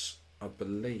was, I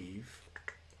believe,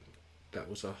 that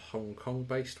was a Hong Kong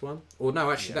based one. Or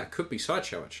no, actually, that could be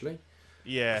Sideshow. Actually,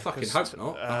 Yeah. I fucking 'cause, hope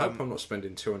not. I hope I'm not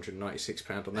spending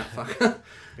 £296 on that fucker.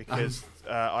 Because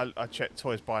I checked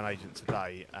Toys by an Agent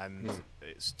today, and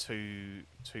it's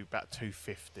about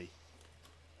 $250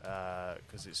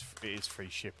 because it is free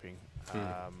shipping,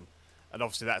 and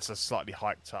obviously that's a slightly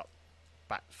hiked up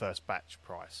first batch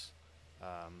price,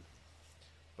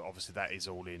 but obviously that is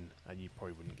all in, and you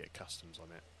probably wouldn't get customs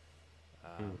on it.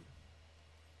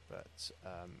 But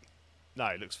no,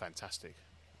 it looks fantastic.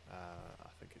 I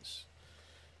think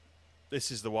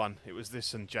this is the one. It was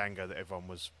this and Django that everyone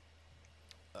was,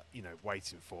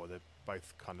 waiting for. They're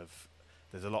both kind of.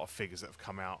 There's a lot of figures that have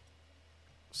come out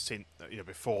since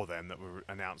before them that were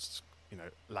announced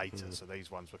later. So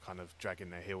these ones were kind of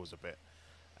dragging their heels a bit.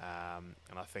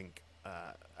 And I think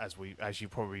as you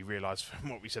probably realise from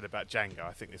what we said about Django,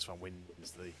 I think this one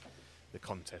wins the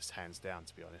contest hands down.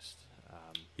 To be honest.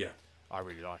 Yeah. I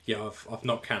really like it. Yeah, I've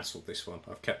not cancelled this one.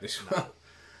 I've kept this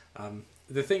one.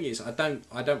 The thing is, I don't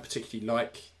particularly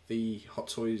like the Hot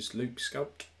Toys Luke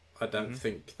sculpt. I don't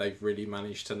think they've really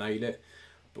managed to nail it.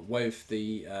 But with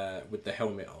the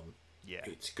helmet on,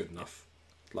 it's good enough.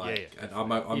 And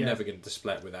I'm never going to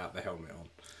display it without the helmet on.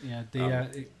 Yeah,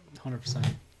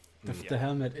 100%. The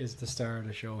helmet is the star of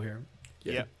the show here.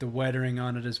 Yeah. The weathering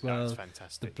on it as well. That's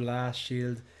fantastic. The blast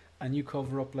shield, and you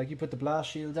cover up you put the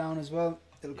blast shield down as well.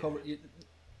 It'll cover you.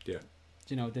 Yeah.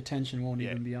 The tension won't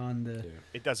even be on the.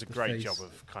 It does a the great face. job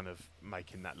of kind of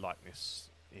making that likeness,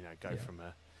 go from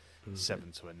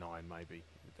 7 to a 9 maybe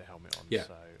with the helmet on. Yeah,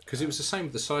 So because it was the same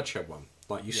with the Sideshow one.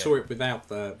 Like you saw it without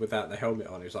the helmet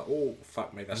on. It was like, oh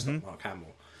fuck me, that's not Mark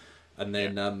Hamill. And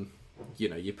then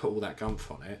you put all that gumph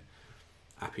on it.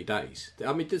 Happy days.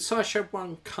 I mean, did Sideshow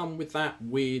one come with that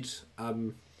weird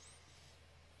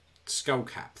skull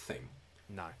cap thing?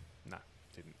 No,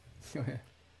 didn't. Oh, yeah.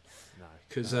 No,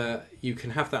 Because you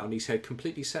can have that on his head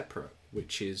completely separate,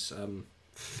 which is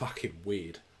fucking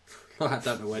weird. I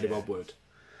don't know anyone would.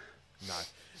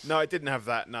 no, it didn't have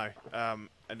that. No,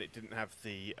 and it didn't have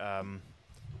the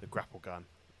grapple gun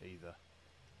either,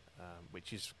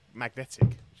 which is magnetic,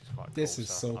 which is quite. This cool. is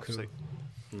so I've cool.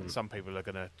 seen- Some people are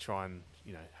going to try and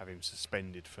have him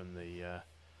suspended from the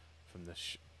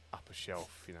upper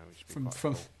shelf. Which would be quite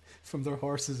cool. From their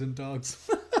horses and dogs.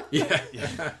 Yeah.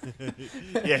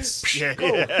 Yes.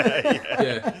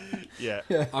 Yeah.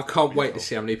 I can't wait to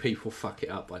see how many people fuck it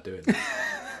up by doing that.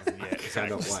 Yeah.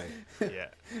 Cannot Exactly. wait.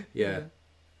 Yeah.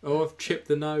 Oh, I've chipped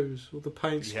the nose or the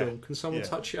paint's Yeah. gone. Can someone Yeah.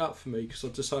 touch it up for me? Because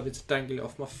I've decided to dangle it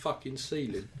off my fucking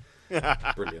ceiling.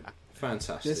 Brilliant.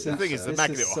 Fantastic. This The is- thing is, the This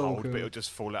magnet is will so hold, cool. but it'll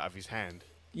just fall out of his hand.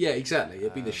 Yeah, exactly.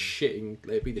 It'd be the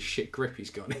shit grip he's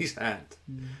got in his hand.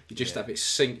 You just have it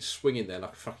swinging there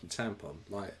like a fucking tampon,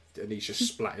 and he's just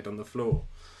splattered on the floor.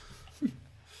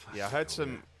 Yeah, I heard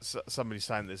somebody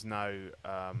saying there's no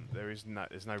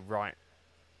right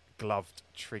gloved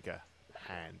trigger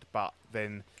hand, but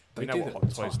then They you know do what that Hot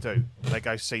all the Toys do? They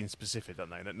go scene specific, don't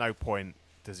they? And at no point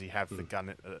does he have the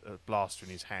gun, a blaster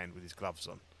in his hand with his gloves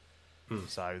on.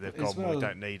 So they've As gone, well, we well,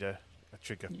 don't need a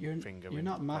trigger You're finger. you're in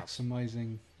not gloves.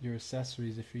 maximizing your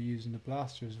accessories if you're using the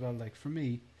blaster as well. Like for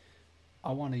me,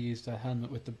 I want to use the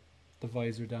helmet with the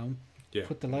visor down, Yeah.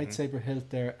 put the lightsaber hilt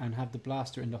there, and have the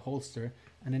blaster in the holster,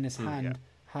 and in his hand yeah.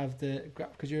 have the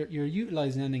because you're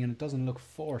utilizing anything and it doesn't look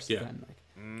forced. Yeah. Then like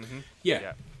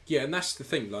Yeah. And that's the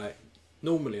thing. Like,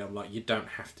 normally I'm like, you don't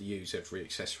have to use every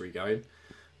accessory going,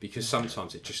 because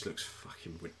sometimes it just looks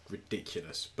fucking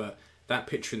ridiculous. But that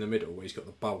picture in the middle where he's got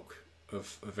the bulk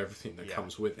of everything that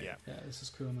comes with it. Yeah. this is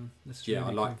cool, man. This is Yeah,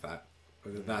 really I like cool. that.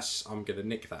 I'm going to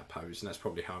nick that pose, and that's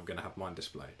probably how I'm going to have mine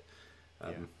displayed.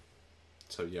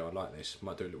 So yeah, I like this.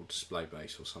 Might do a little display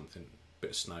base or something.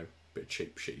 Bit of snow, bit of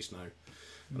cheap shitty snow,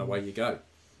 and away you go.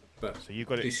 But So you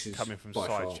got it this is coming from by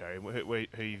far- Sideshow. Who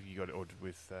have you got it ordered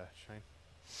with, Shane?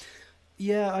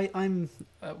 Yeah, I'm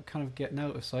kind of getting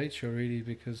out of Sideshow really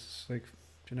because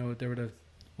they were the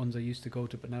ones I used to go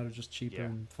to, but now they're just cheaper Yeah.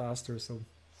 and faster. So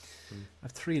I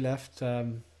have 3 left.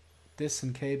 This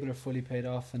and Cable are fully paid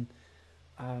off, and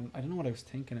I don't know what I was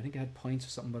thinking. I think I had points or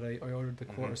something, but I ordered the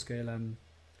quarter scale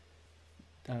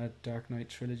Dark Knight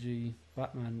trilogy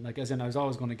Batman. Like, as in, I was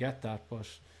always going to get that, but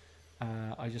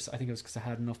I think it was because I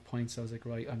had enough points. I was like,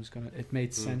 right, I'm just gonna. It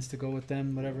made sense to go with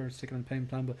them, whatever, sticking on the payment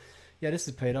plan. But yeah, this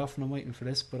is paid off, and I'm waiting for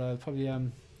this. But I'll probably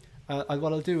what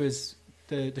I'll do is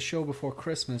the show before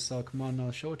Christmas. I'll come on and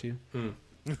I'll show it to you.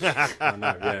 I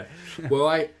know, yeah. Well,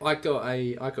 I got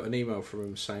an email from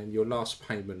him saying your last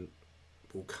payment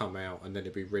will come out and then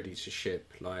it'll be ready to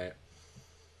ship like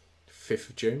 5th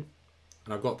of June,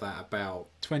 and I got that about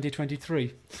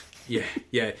 2023.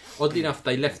 yeah. Oddly enough,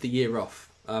 they left the year off.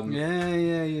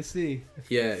 Yeah, you see.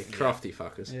 Yeah, crafty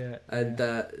fuckers. Yeah.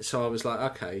 And so I was like,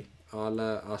 okay,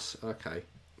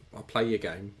 I'll play your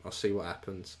game. I'll see what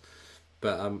happens.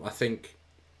 But I think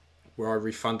where I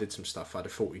refunded some stuff, I had a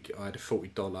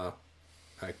 $40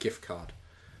 gift card,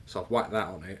 so I've whacked that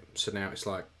on it. So now it's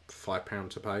like £5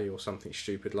 to pay or something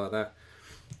stupid like that.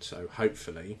 So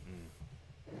hopefully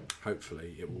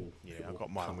it will. Yeah, it I've will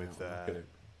got mine come with out and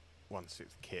I'll 1/6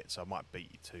 kit, so I might beat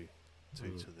you to the.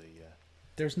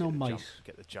 There's no get the might. jump-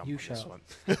 Get the jump You on this shall. one.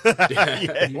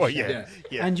 get it. Well, Yeah.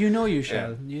 yeah. And you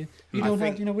shall. You I don't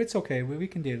think- have. It's okay. We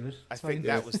can deal with it. I It's think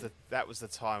fine. that was the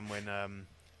time when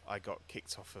I got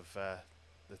kicked off of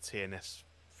the TNS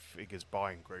figures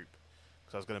buying group,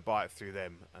 because I was going to buy it through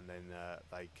them, and then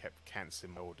they kept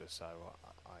cancelling my order, so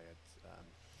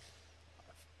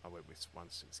I went with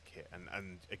 1/6 kit,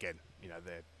 and again,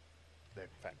 they're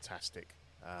fantastic.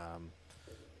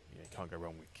 You can't go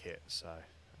wrong with kit, so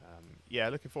yeah,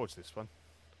 looking forward to this one.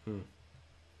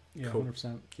 Yeah, Cool.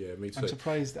 100%. Yeah, me too. I'm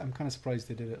surprised. I'm kind of surprised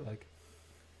they did it. Like,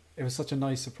 it was such a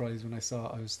nice surprise when I saw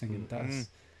it. I was thinking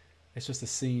it's just a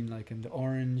scene, like in the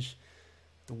orange,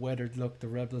 the weathered look, the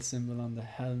rebel symbol on the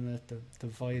helmet, the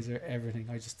visor, everything.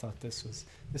 I just thought this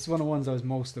is one of the ones I was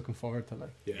most looking forward to.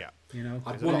 Like, Yeah. you know,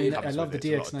 I'd There's a want lot it- comes I with love the it,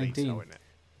 there's a lot of DX19, detail in it.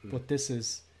 but this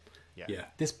is Yeah.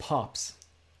 this pops.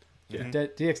 Yeah. The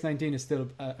DX19 is still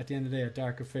at the end of the day a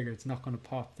darker figure. It's not going to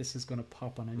pop. This is going to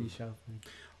pop on any shelf.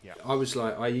 Yeah. I was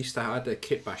like, I had a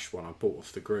Kit Bash one I bought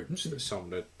off the groups that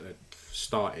someone had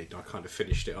started. I kind of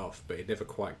finished it off, but it never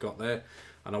quite got there.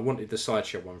 And I wanted the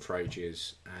Sideshow one for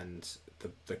ages, and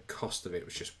the cost of it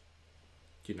was just,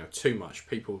 too much.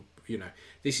 People,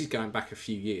 this is going back a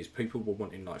few years. People were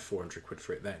wanting like 400 quid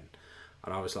for it then.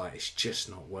 And I was like, it's just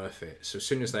not worth it. So as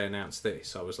soon as they announced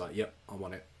this, I was like, yep, I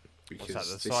want it. Because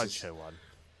what's that, the Sideshow one?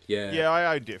 Yeah. Yeah,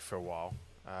 I owned it for a while.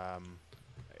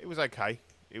 It was okay.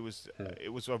 It was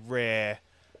a rare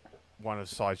one of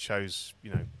Sideshow's,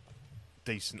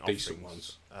 decent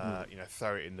ones.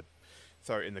 Throw it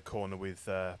in the corner with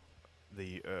the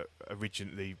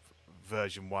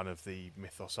version 1 of the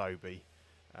Mythos Obi.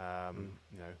 Can't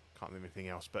think of anything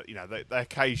else, but they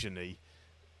occasionally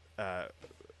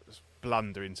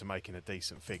blunder into making a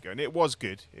decent figure, and it was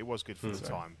good. It was good for the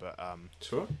time, but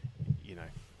sure.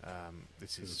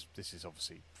 This is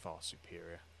obviously far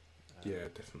superior. Yeah,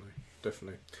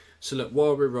 definitely. So look,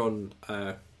 while we're on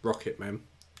Rocket Man,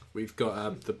 we've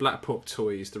got the Black Pop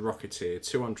Toys, the Rocketeer,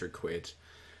 200 quid.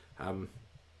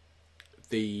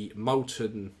 The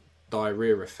Molten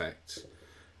Diarrhea Effect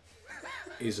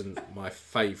isn't my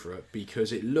favourite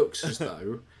because it looks as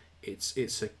though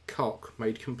it's a cock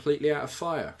made completely out of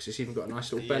fire, because it's even got a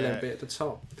nice little bell end bit at the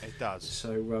top. It does.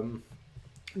 So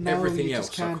now everything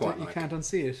else I quite you like. can't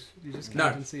unsee it. You just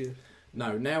can't unsee it.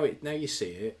 No, now you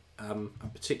see it, and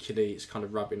particularly it's kind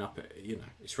of rubbing up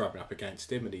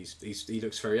against him, and he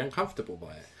looks very uncomfortable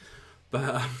by it.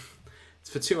 But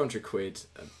for 200 quid,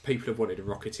 people have wanted a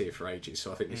Rocketeer for ages,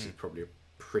 so I think this is probably a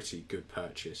pretty good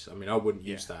purchase. I mean, I wouldn't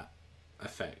use that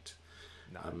effect,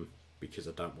 because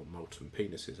I don't want molten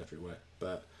penises everywhere.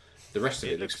 But the rest of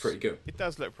it looks pretty good. It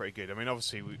does look pretty good. I mean,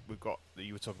 obviously we've got,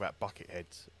 you were talking about bucket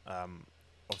heads.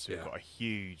 Obviously we've got a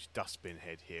huge dustbin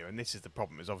head here, and this is the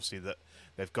problem. Is obviously that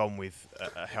they've gone with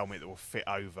a helmet that will fit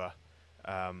over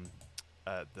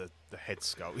the head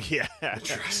sculpt. Yeah, the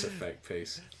dress effect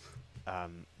piece.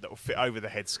 That will fit over the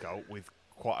head sculpt with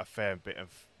quite a fair bit of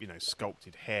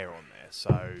sculpted hair on there.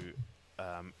 So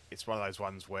it's one of those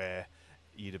ones where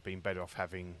you'd have been better off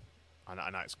having. I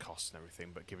know it's cost and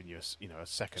everything, but giving you a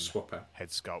second swap out head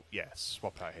sculpt,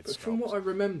 swap out head but sculpt. From what I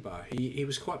remember, he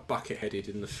was quite bucket headed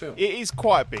in the film. It is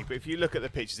quite big, but if you look at the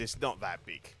pictures, it's not that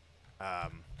big.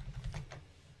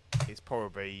 It's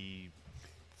probably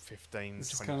 15,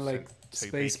 It's 20% kind of like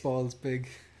Spaceballs big.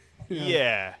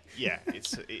 Yeah,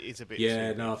 it's a bit.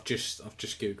 Yeah, no, I've just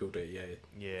googled it.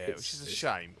 Yeah, which is a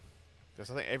shame, because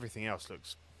I think everything else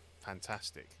looks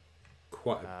fantastic.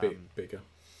 Quite a bit bigger.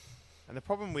 And the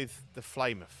problem with the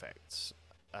flame effects,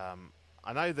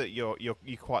 I know that you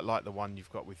quite like the one you've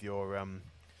got with your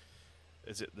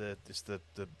is it the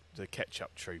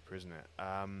ketchup trooper, isn't it?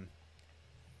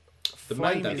 The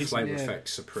flame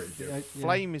effects are pretty good.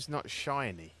 Flame is not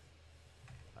shiny.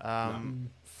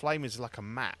 Flame is like a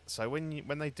matte. So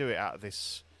when they do it out of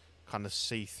this kind of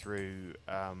see-through,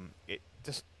 it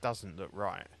just doesn't look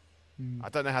right. I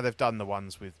don't know how they've done the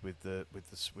ones with the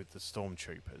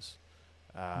stormtroopers.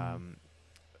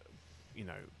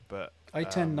 But I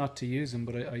tend not to use them,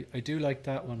 but I do like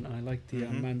that one, and I like the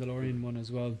Mandalorian one as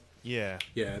well. Yeah,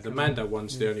 the Mando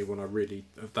one's the only one I really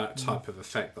of that type of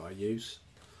effect that I use.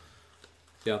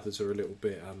 The others are a little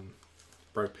bit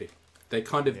ropey. They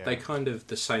kind of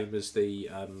the same as the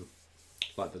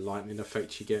like the lightning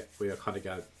effect you get, where you kind of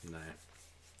go, nah.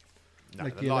 No,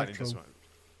 like the lightning doesn't.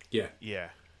 Yeah.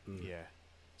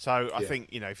 So I think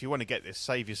if you want to get this,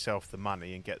 save yourself the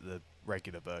money and get the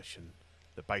regular version.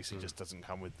 That basically just doesn't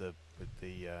come with the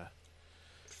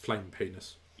flame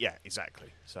penis. Yeah,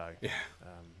 exactly. So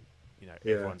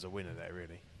everyone's a winner there,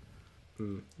 really.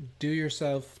 Do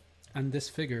yourself and this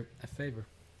figure a favour.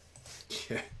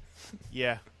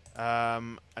 Yeah.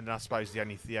 And I suppose the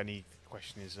only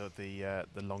question is the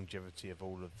longevity of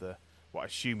all of the what I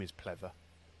assume is pleather.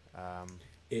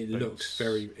 It looks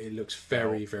very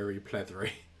very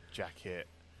pleathery. Jacket.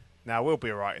 Now we'll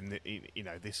be alright in the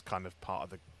this kind of part of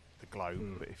the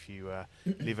globe, but if you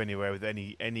live anywhere with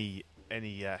any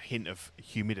hint of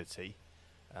humidity,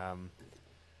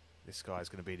 this guy's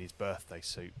going to be in his birthday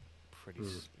suit pretty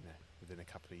within a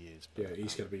couple of years. But,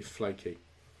 he's going to be flaky.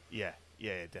 Yeah,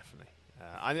 definitely.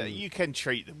 You can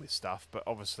treat them with stuff, but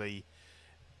obviously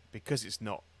because it's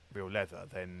not real leather,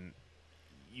 then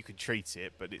you can treat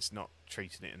it, but it's not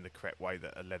treating it in the correct way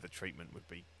that a leather treatment would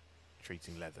be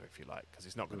treating leather, if you like, because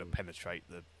it's not going to penetrate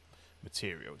the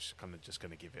material. It's kind of just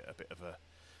going to give it a bit of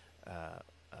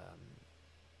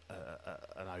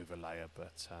an overlayer,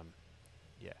 but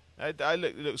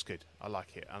it looks good. I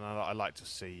like it, and I like to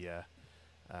see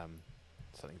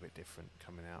something a bit different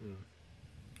coming out.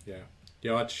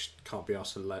 Yeah, I just can't be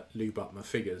asked to lube up my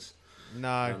figures.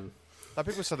 No, Like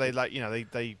people say they like,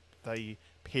 they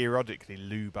periodically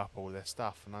lube up all their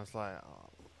stuff, and I was like, oh,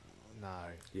 no.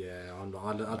 Yeah,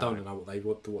 I don't know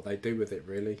what they do with it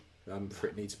really. For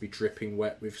it needs to be dripping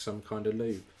wet with some kind of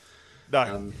lube.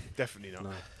 No, definitely not.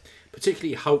 No.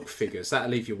 Particularly Hulk figures. That'll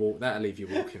leave you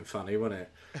walking funny, won't it?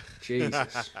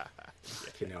 Jesus.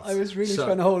 I was really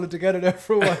trying to hold it together there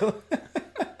for a while.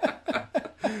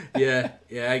 Yeah,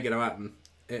 ain't gonna happen.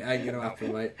 It ain't gonna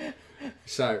happen, mate.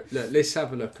 So look, let's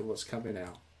have a look at what's coming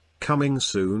out. Coming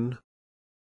soon.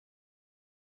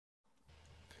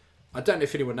 I don't know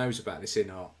if anyone knows about this in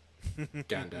art,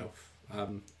 Gandalf,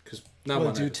 because no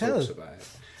one ever talks about it.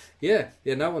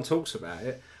 Yeah, no one talks about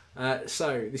it.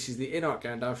 So this is the in-art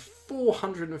Gandalf,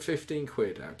 415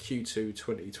 quid out Q2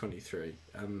 2023.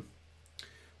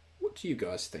 What do you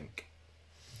guys think?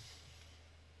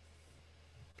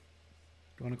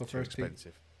 Do you want to go first?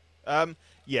 Expensive.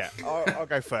 Yeah, I'll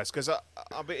go first because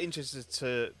I'll be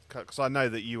interested because I know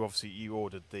that you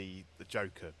ordered the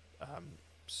Joker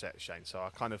set, Shane. So I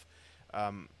kind of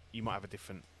you might have a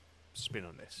different spin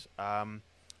on this.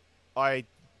 I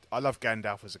love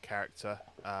Gandalf as a character.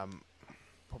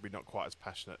 Probably not quite as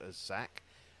passionate as Zach,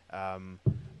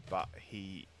 but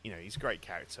he's a great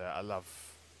character. I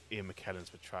love Ian McKellen's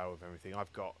portrayal of everything.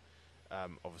 I've got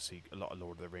obviously a lot of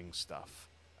Lord of the Rings stuff.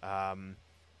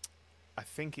 I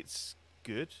think it's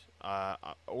good.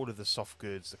 All of the soft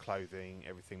goods, the clothing,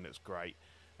 everything looks great.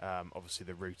 Obviously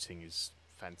the routing is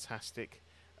fantastic.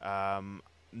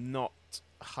 Not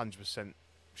 100%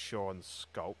 sure on the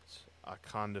sculpt. I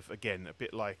kind of, again, a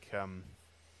bit like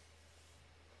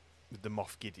with the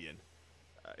Moff Gideon.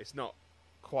 It's not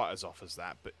quite as off as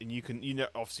that, but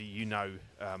obviously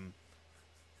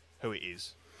who it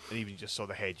is, and even you just saw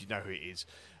the head, you know who it is.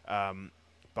 But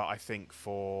I think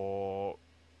for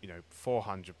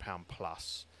 £400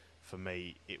 plus, for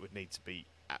me, it would need to be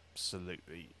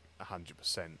absolutely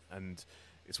 100%. And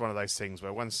it's one of those things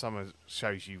where when someone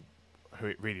shows you who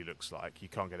it really looks like, you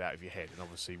can't get it out of your head. And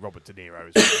obviously Robert De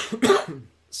Niro is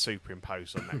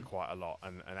superimposed on that quite a lot,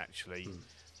 and actually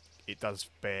it does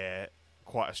bear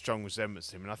quite a strong resemblance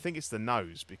to him. And I think it's the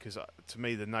nose, because to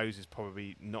me the nose is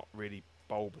probably not really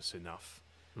bulbous enough.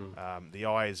 The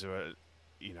eyes are,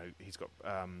 he's got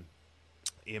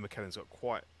Ian McKellen's got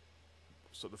quite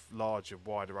sort of larger,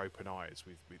 wider open eyes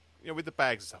with the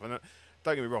bags and stuff. And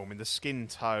don't get me wrong, I mean the skin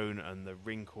tone and the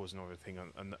wrinkles and everything,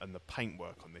 and the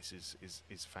paintwork on this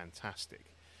is fantastic.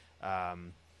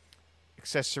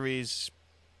 Accessories,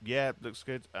 yeah, looks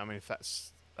good. I mean, if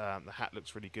that's the hat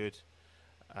looks really good.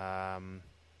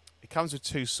 It comes with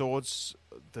two swords.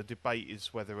 The debate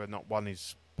is whether or not one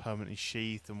is permanently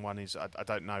sheathed and one is. I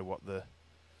don't know what the.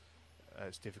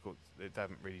 It's difficult. They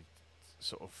haven't really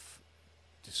sort of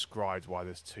described why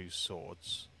there's two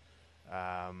swords.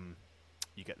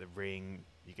 You get the ring.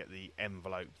 You get the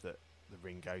envelope that the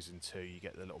ring goes into. You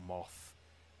get the little moth.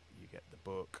 You get the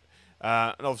book.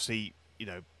 And obviously,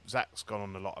 Zach's gone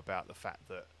on a lot about the fact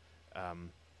that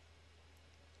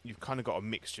you've kind of got a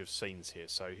mixture of scenes here.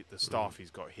 So the staff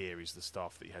he's got here is the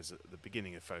staff that he has at the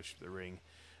beginning of Fellowship of the Ring,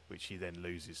 which he then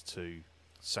loses to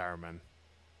Saruman,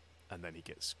 and then he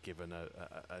gets given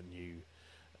a new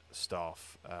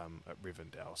staff at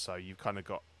Rivendell. So you've kind of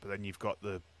got, but then you've got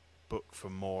the book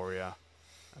from Moria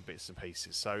and bits and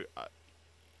pieces. So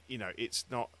it's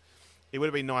not. It would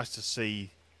have been nice to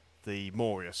see the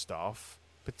Moria staff,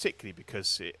 particularly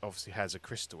because it obviously has a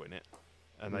crystal in it,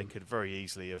 and they could very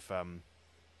easily have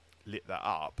lit that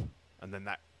up, and then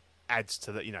that adds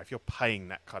to that. If you're paying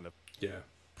that kind of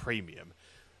premium,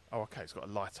 okay, it's got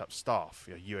a light up staff,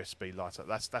 USB light up.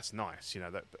 That's nice,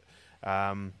 that. But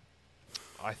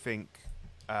I think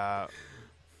Bob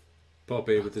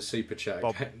here with the super chat.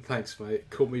 Bob. Thanks, mate.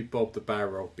 Call me Bob the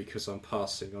Barrel because I'm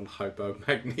passing on Hobo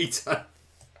Magneto.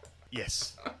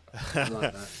 yes. I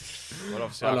like that. Well,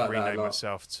 obviously I've renamed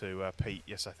myself to Pete.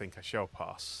 Yes, I think I shall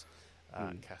pass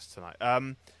cast tonight.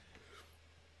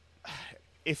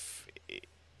 If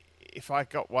I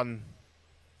got one,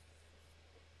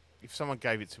 if someone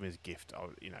gave it to me as a gift, I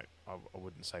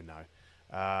wouldn't say no.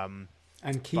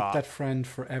 And keep that friend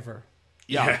forever.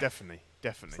 Yeah, definitely.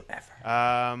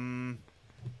 Forever.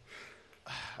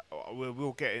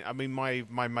 We'll get in. I mean,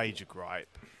 my major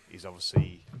gripe is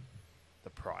obviously the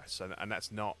price, and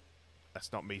that's not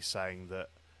me saying that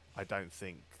I don't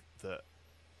think that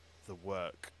the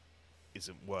work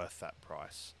isn't worth that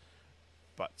price.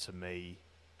 But to me,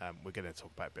 we're going to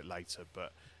talk about it a bit later.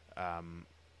 But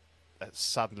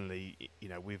suddenly,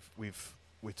 we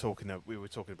were talking about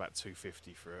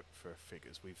 250 for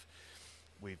figures.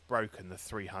 We've broken the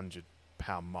 £300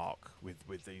 £300 mark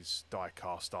with these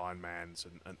die-cast Iron Mans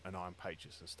and Iron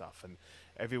Patriots and stuff, and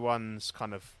everyone's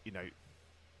kind of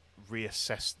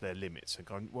reassessed their limits and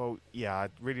gone, well, yeah, I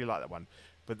really like that one,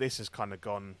 but this has kind of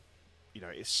gone,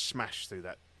 it's smashed through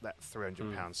that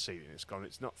 £300 ceiling. It's gone.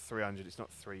 It's not 300. It's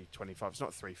not 325. It's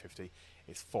not 350.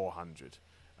 It's 400.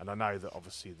 And I know that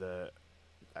obviously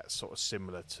that's sort of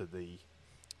similar to the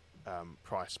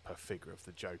price per figure of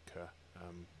the Joker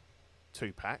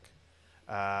 2-pack.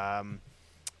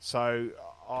 So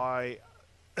I,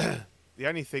 the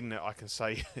only thing that I can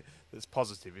say that's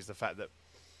positive is the fact that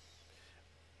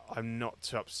I'm not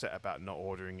too upset about not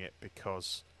ordering it,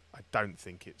 because I don't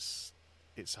think it's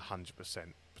 100%,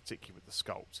 particularly with the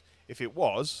sculpt. If it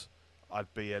was,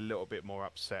 I'd be a little bit more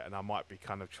upset, and I might be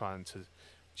kind of trying to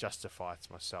justify it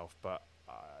to myself, but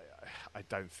I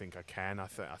don't think I can. I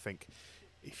think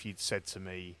if you'd said to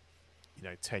me,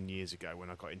 10 years ago when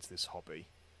I got into this hobby,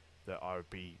 that I would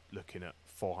be looking at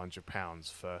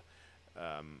 £400 for,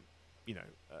 a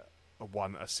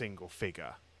single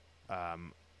figure,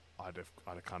 I'd have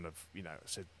kind of,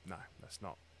 said no, that's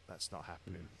not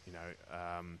happening.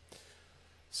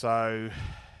 So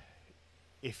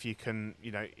if you can,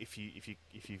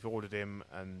 if you've ordered him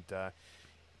and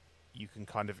you can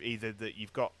kind of either that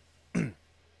you've got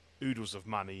oodles of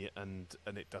money and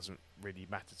it doesn't really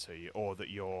matter to you, or that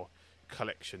your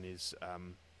collection is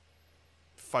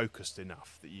focused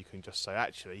enough that you can just say,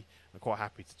 actually, I'm quite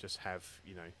happy to just have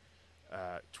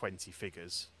 20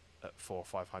 figures at £400 or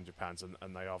 £500,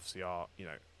 and they obviously are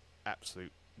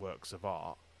absolute works of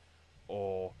art.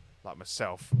 Or like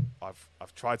myself,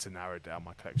 I've tried to narrow down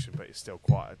my collection, but it's still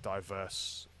quite a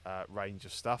diverse range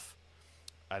of stuff,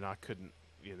 and I couldn't.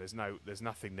 There's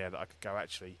nothing there that I could go,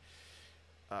 actually,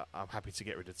 I'm happy to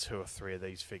get rid of 2 or 3 of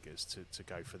these figures to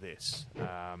go for this.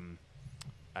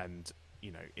 And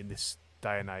in this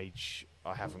day and age,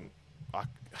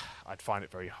 I'd find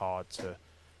it very hard to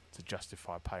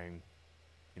justify paying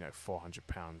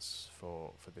 £400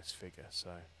 for this figure.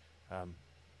 So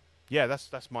yeah,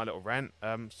 that's my little rant.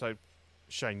 So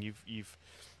Shane, you've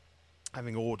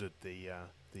having ordered the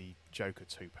Joker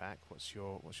 2-pack, what's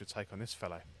your take on this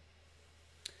fellow?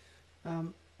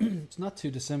 It's not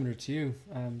too dissimilar to you.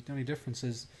 The only difference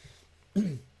is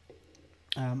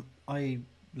I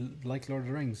like Lord of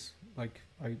the Rings. Like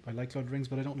I like Lord of the Rings,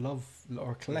 but I don't love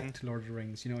or collect Lord of the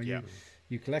Rings.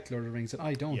 You collect Lord of the Rings, and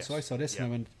I don't. Yes. So I saw this and I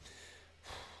went,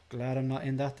 glad I'm not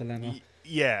in that dilemma.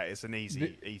 Yeah, it's an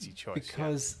easy choice.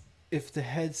 Because if the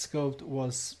head sculpt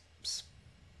was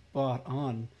spot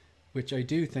on, which I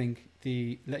do think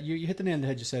you hit the nail on the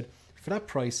head. You said for that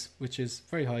price, which is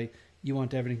very high, you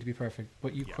want everything to be perfect,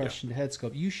 but you question the head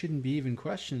sculpt. You shouldn't be even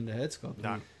questioning the head sculpt.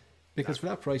 No. Because for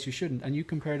that price, you shouldn't. And you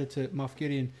compared it to Moff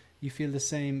Gideon, you feel the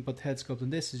same, but the head sculpt on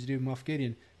this as you do Moff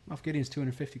Gideon. Moff Gideon's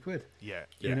 £250. Yeah.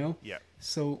 You know? Yeah.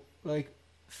 So, like,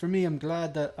 for me, I'm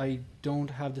glad that I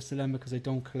don't have this dilemma because I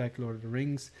don't collect Lord of the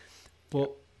Rings.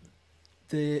 But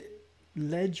the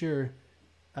Ledger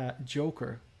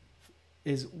Joker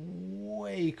is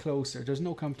way closer. There's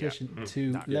no competition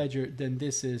to Ledger than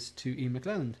this is to Ian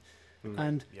McClelland.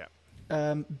 And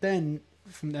Ben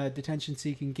from Detention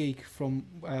Seeking Geek, from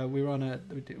we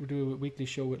do a weekly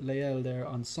show with Lael there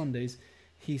on Sundays.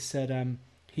 He said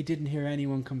he didn't hear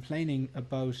anyone complaining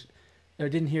about, or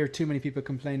didn't hear too many people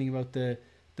complaining about the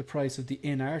price of the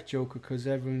in-art Joker, because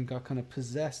everyone got kind of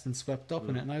possessed and swept up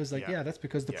in it. And I was like, yeah, that's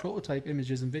because the prototype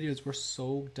images and videos were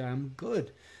so damn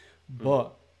good.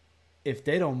 But if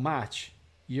they don't match,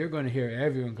 you're going to hear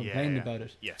everyone complaining about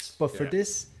it. Yes. But for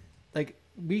this, like,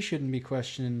 we shouldn't be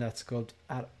questioning that sculpt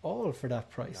at all for that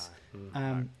price.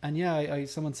 No. And I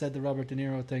someone said the Robert De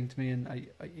Niro thing to me, and I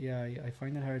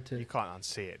find it hard to. You can't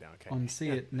unsee it now, can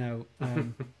you? It now.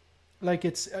 Like,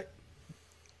 it's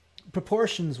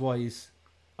proportions wise,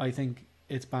 I think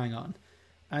it's bang on.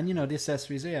 And the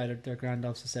accessories, they're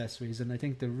Gandalf's accessories, and I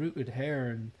think the rooted hair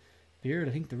and beard,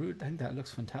 I think that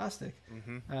looks fantastic.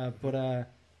 But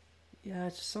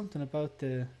it's just something about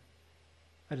the,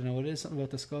 I don't know, it is something about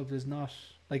the sculpt is not,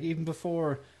 like, even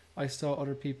before I saw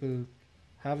other people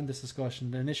having this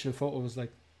discussion, the initial photo was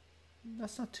like,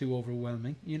 that's not too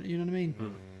overwhelming. You know what I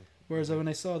mean? Whereas when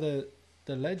I saw the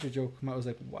Ledger Joker come out, I was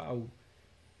like, wow,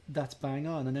 that's bang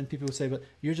on. And then people would say, but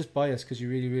you're just biased because you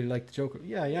really, really like the Joker.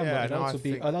 Yeah, I am, but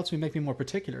it'll also make me more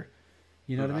particular.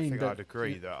 You know what I mean? I think I'd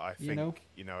agree that I think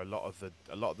a lot of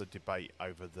the debate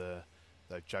over the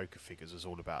Joker figures was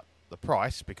all about the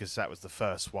price, because that was the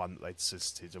first one that they'd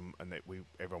solicited, and that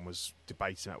everyone was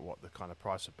debating about what the kind of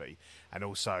price would be, and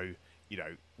also,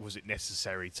 was it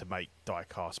necessary to make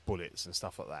die-cast bullets and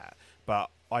stuff like that? But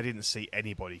I didn't see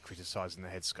anybody criticising the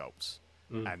head sculpts,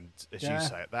 and as you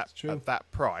say, at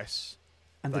that price,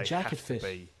 And the they jacket have to fit,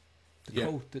 be, the Yeah.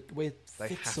 coat, the way it they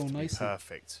fits have so to be nicely.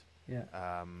 perfect. Yeah.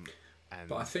 And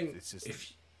But I think this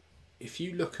is if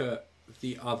you look at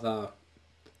the other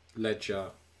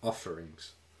Ledger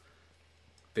offerings,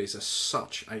 there's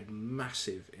such a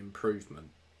massive improvement.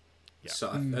 Yeah. So,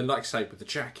 and like I say, with the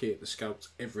jacket, the sculpt,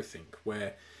 everything,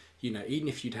 where, you know, even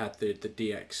if you'd had the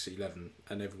DX11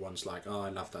 and everyone's like, oh, I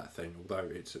love that thing, although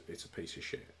it's a piece of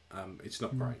shit, it's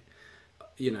not great.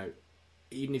 You know,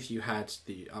 even if you had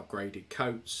the upgraded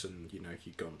coats and, you know,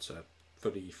 you'd gone to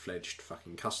fully fledged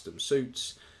fucking custom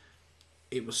suits,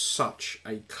 it was such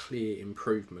a clear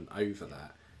improvement over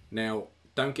that. Now,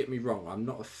 don't get me wrong, I'm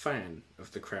not a fan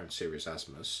of the Crown Series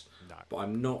Asmus, No. but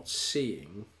I'm not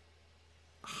seeing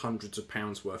hundreds of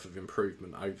pounds worth of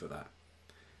improvement over that.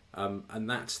 And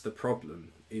that's the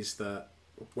problem, is that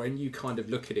when you kind of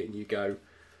look at it and you go,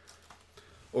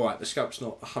 all right, the sculpt's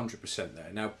not 100% there.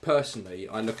 Now, personally,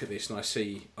 I look at this and I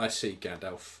see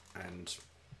Gandalf, and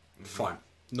fine,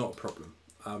 not a problem.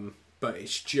 But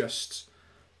it's just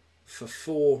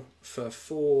for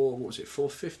what was it,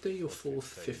 450 or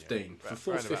 415? Yeah. For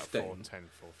 415. 410,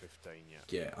 415, yeah.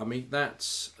 Yeah, I mean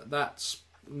that's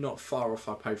not far off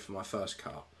I paid for my first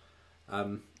car.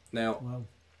 Now Wow.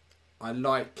 I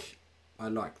like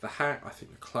the hat. I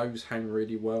think the clothes hang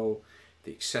really well.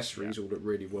 The accessories all look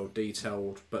really well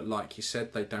detailed, but like you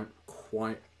said, they don't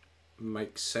quite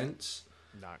make sense.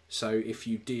 No. So if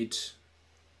you did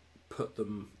put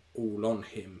them all on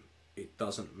him, it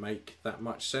doesn't make that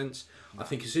much sense. I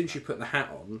think as soon as you put the hat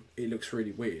on, it looks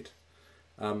really weird.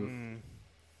 And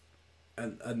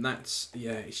that's,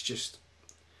 yeah, it's just,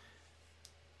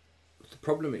 the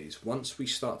problem is once we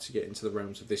start to get into the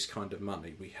realms of this kind of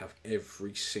money, we have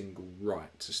every single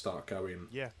right to start going,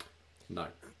 Yeah. no.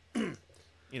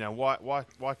 You know,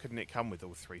 why couldn't it come with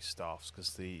all three staffs?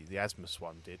 Because the Asmus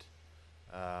one did.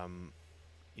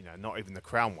 You know, not even the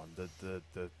Crown one. The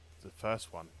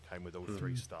first one came with all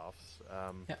three staffs.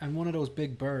 Yeah, and one of those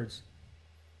big birds.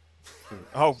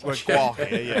 Oh, well,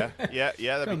 yeah,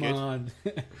 that'd Come be good. on.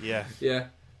 Yeah, Yeah.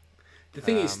 The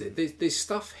thing is, there's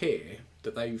stuff here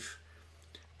that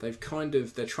they're trying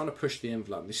to push the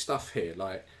envelope. This stuff here,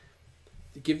 like,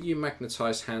 giving you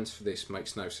magnetised hands for this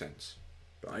makes no sense.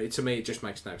 Right? To me, it just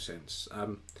makes no sense.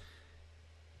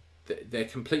 They're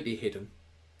completely hidden.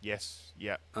 yes,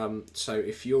 yeah, So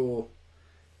if you're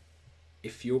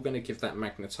going to give that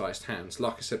magnetised hands,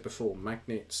 like I said before,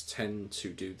 magnets tend to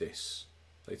do this.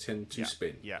 They tend to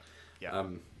spin. yeah.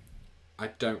 I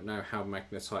don't know how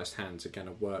magnetised hands are going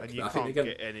to work. And you I can't think they're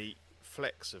get any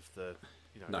flex of the,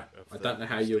 you know. No, of I the don't know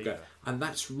how you'll go, sleever. and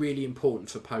that's really important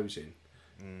for posing.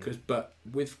 But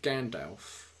with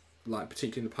Gandalf, like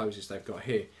particularly in the poses they've got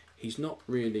here, he's not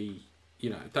really,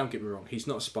 you know, don't get me wrong, he's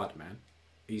not Spider-Man.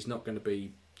 He's not going to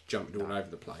be jumping all over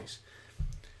the place.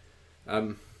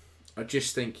 I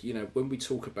just think, you know, when we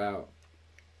talk about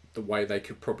the way they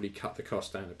could probably cut the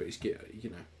cost down a bit, is you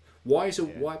know, why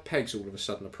pegs all of a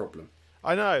sudden a problem?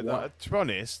 I know. Why? That, to be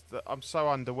honest, that I'm so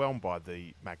underwhelmed by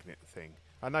the magnet thing.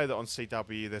 I know that on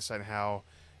CW they're saying how,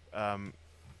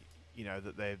 you know,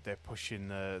 that they're pushing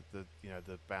the you know,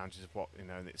 the boundaries of what, you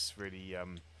know, and it's really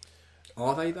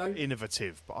Are they though?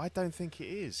 innovative, but I don't think it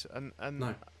is. And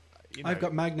No. you know, I've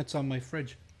got magnets on my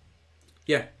fridge.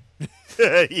 Yeah,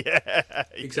 yeah,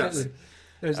 exactly.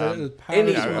 There's a little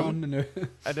any- powers one and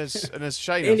And as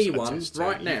Shane Anyone attests to,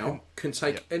 right you now can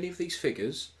take any of these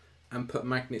figures and put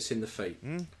magnets in the feet.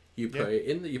 You put it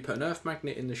in you put an earth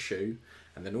magnet in the shoe,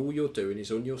 and then all you're doing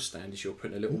is on your stand is you're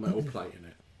putting a little metal plate in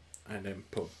it, and then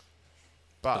boom.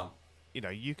 But Done. you know,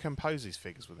 you can pose these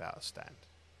figures without a stand.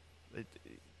 It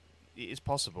is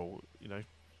possible. You know,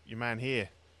 your man here,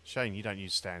 Shane, you don't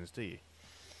use stands, do you?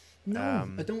 no,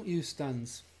 I don't use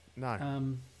stands.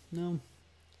 No. No.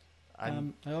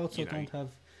 And, I also you know, don't have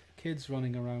kids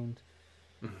running around.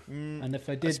 Mm, And if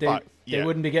I did, That's they yeah.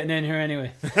 wouldn't be getting in here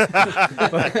anyway.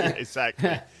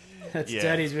 exactly. That's Yeah.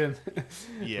 Daddy's room.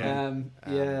 Yeah.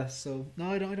 Yeah. So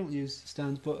no, I don't use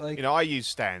stands, but like You know, I use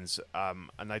stands, and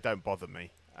they don't bother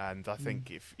me. And I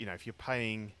think if you're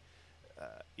paying,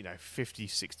 50,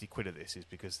 60 quid of this is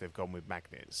because they've gone with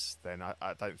magnets, then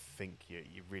I don't think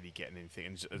you're really getting anything.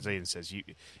 And as Ian says,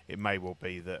 it may well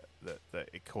be that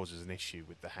it causes an issue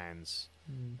with the hands.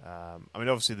 I mean,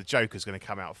 obviously the Joker's going to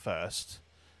come out first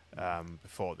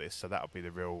before this, so that'll be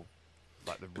the real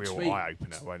eye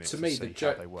opener, won't it? To me, see the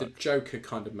how they work. Joker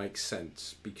kind of makes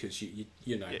sense because you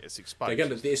know Yeah, it's exposed.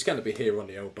 it's going to be here on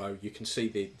the elbow. You can see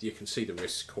the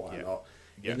wrist quite a lot.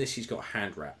 Yeah. And this, he's got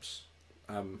hand wraps.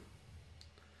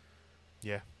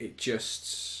 Yeah. It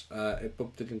just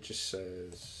Bob Dylan just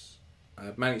says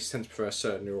Magnets tend to prefer a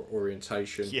certain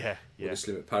orientation. Yeah, With its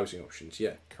limit posing options.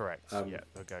 Yeah. correct. Um,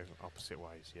 They'll go opposite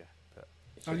ways. Yeah, but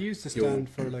I'll use the stand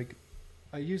for like,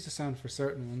 I use the stand for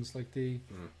certain ones like this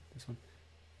one,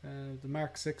 the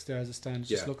Mark 6 there as a stand. It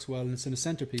just looks well and it's in a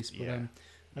centerpiece. But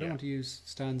I don't want to use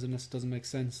stands unless it doesn't make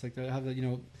sense. Like I have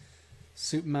a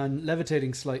Superman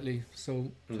levitating slightly,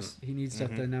 so just he needs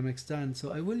that dynamic stand.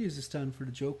 So I will use a stand for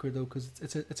the Joker though, because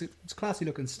it's a classy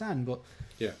looking stand. But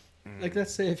like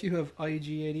let's say if you have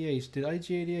IG88, did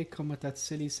IG88 come with that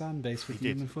silly sand base with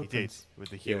human footprints? He did with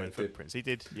the human footprints. He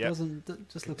did. Yeah, That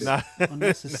just looks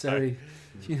unnecessary.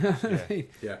 You know what I mean?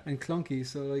 Yeah. And clunky.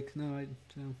 So like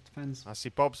depends. I see.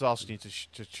 Bob's asking you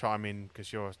to chime in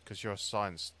because you're a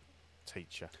science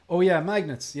teacher. Oh yeah,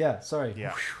 magnets. Yeah, sorry.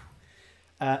 Yeah.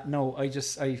 No, I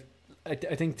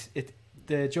think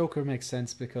the Joker makes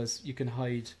sense because you can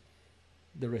hide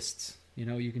the wrists.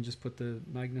 You can just put the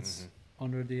magnets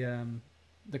under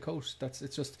the coat.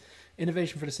 It's just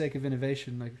innovation for the sake of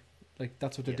innovation. Like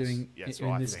that's what they're doing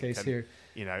in this case here.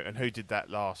 And who did that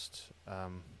last?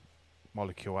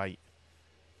 Molecule 8.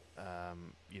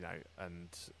 And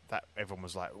that everyone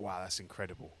was like, "Wow, that's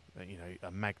incredible." A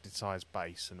magnetized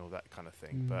base and all that kind of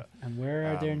thing. But and where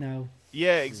are they now?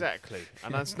 Yeah, exactly.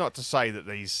 And that's not to say that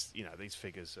these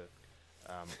figures are.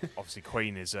 Obviously,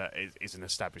 Queen is an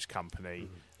established company,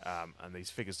 and these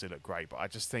figures do look great. But I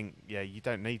just think, you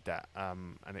don't need that,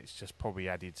 and it's just probably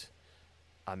added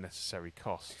unnecessary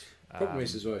cost. Problem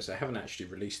is as well is they haven't actually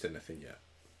released anything yet.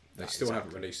 They still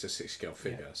haven't released a 6-scale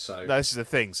figure. So no, this is the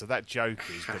thing. So that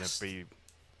Joker is going to be,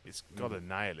 it's got to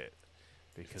nail it.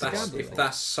 Because if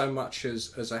that's so much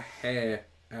as a hair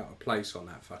out of place on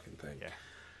that fucking thing,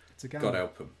 it's a gamble.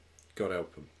 God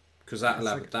help them, because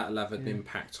that'll have an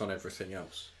impact on everything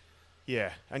else.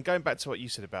 Yeah, and going back to what you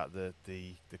said about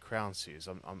the crown series,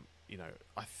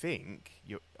 I think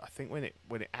when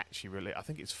it actually released, I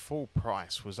think its full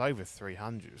price was over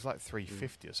 300. It was like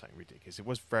 350 or something ridiculous. It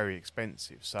was very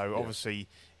expensive. So obviously,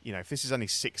 if this is only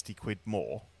 60 quid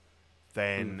more,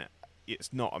 then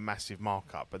it's not a massive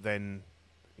markup. But then,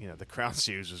 the crown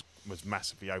series was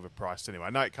massively overpriced anyway. I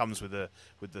know it comes with the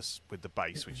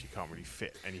base, which you can't really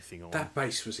fit anything on. That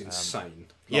base was insane.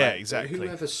 Exactly.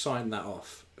 Whoever signed that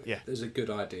off, there's a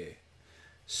good idea.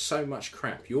 So much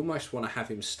crap. You almost want to have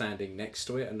him standing next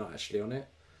to it and not actually on it.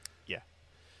 Yeah,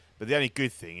 but the only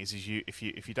good thing is if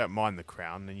you don't mind the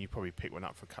crown, then you probably pick one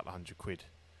up for a couple of £100,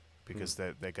 because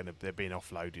they're being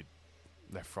offloaded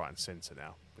left, right, and centre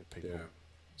now with people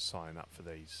signing up for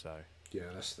these. So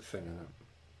that's the thing.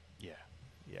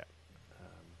 Yeah.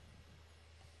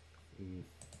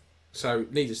 So,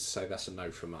 needless to say, that's a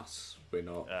no from us. We're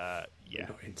not. We're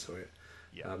not into it.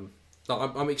 Yeah.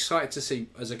 I'm excited to see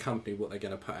as a company what they're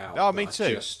going to put out. Oh, me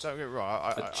too. Don't get me wrong.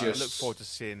 I look just forward to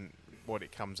seeing what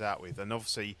it comes out with, and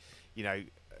obviously,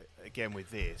 again with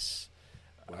this.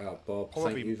 Wow, Bob!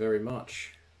 Thank you very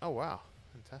much. Oh wow,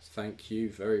 fantastic! Thank you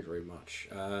very, very much.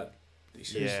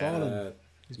 He's fallen.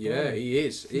 He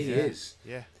is. He is.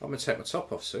 Yeah. I'm going to take my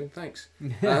top off soon, thanks.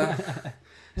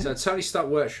 So Tony Stark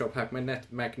Workshop have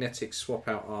magnetic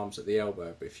swap-out arms at the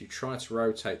elbow, but if you try to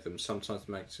rotate them, sometimes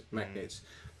magnets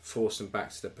force them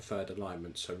back to their preferred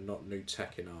alignment, so not new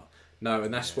tech in art. No,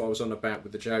 and that's what I was on about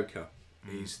with the Joker,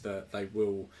 is that they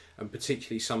will, and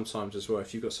particularly sometimes as well,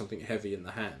 if you've got something heavy in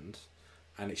the hand,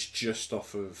 and it's just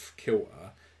off of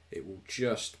kilter, it will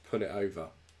just pull it over.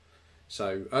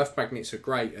 So earth magnets are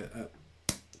great at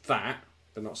that,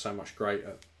 but not so much great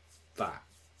at that.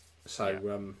 So it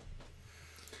will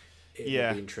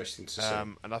be interesting to see.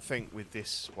 And I think with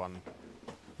this one,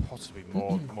 possibly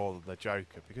more than the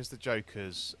Joker, because the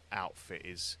Joker's outfit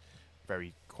is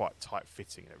quite tight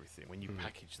fitting and everything. When you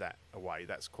package that away,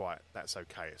 that's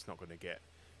okay. It's not going to get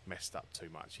messed up too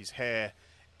much. His hair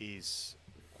is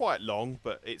quite long,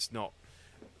 but it's not.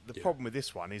 The problem with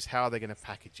this one is how they're going to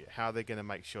package it. How they're going to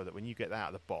make sure that when you get that out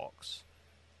of the box,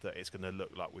 that it's going to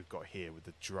look like we've got here with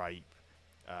the drape,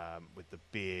 with the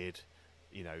beard.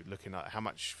 Looking at how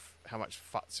much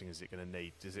futzing is it going to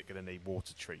need? Is it going to need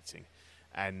water treating?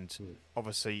 And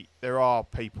obviously there are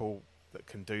people that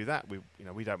can do that.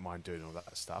 We don't mind doing all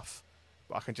that stuff,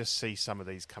 but I can just see some of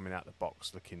these coming out the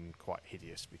box looking quite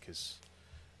hideous because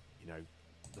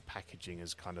the packaging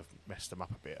has kind of messed them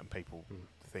up a bit, and people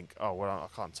think, oh well, I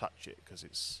can't touch it because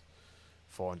it's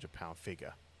 £400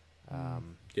 figure.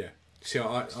 See,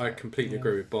 I completely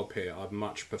agree with Bob here. I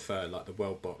much prefer like the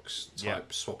World Box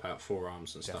type swap out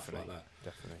forearms and stuff like that.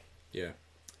 Definitely. Yeah.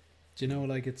 Do you know,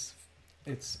 like it's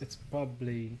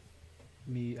probably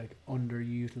me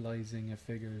underutilizing a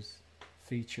figure's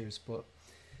features, but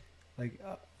like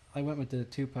I went with the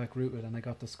 2-pack rooted and I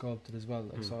got the sculpted as well.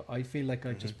 Like, so I feel like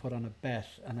I just put on a bet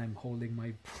and I'm holding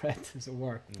my breath as it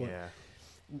work. But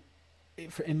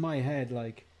in my head,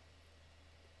 like,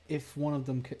 if one of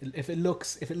them, if it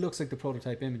looks like the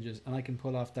prototype images and I can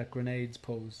pull off that grenades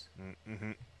pose,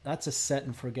 that's a set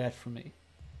and forget for me.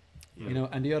 You know,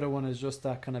 and the other one is just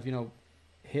that kind of, you know,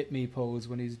 hit me pose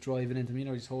when he's driving into me, you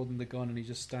know, he's holding the gun and he's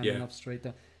just standing up straight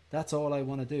down. That's all I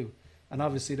want to do. And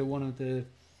obviously the one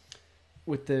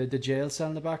with the jail cell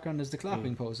in the background is the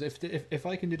clapping pose. If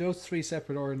I can do those 3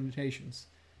 separate orientations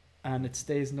and it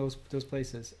stays in those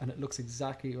places and it looks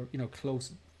exactly, or, you know,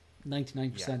 close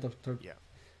 99% of the,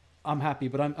 I'm happy.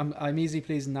 But I'm easy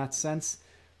pleased in that sense.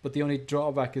 But the only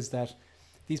drawback is that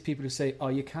these people who say, "Oh,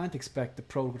 you can't expect the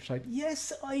prototype."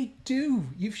 Yes, I do.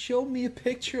 You've shown me a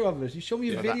picture of it. You showed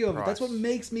me a video of it. That's what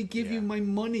makes me give you my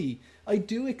money. I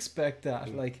do expect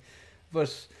that. Like,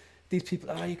 but these people,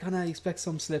 you kind of expect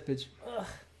some slippage.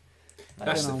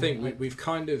 That's the thing. We've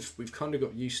kind of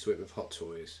got used to it with Hot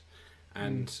Toys,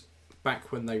 and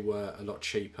back when they were a lot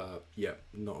cheaper,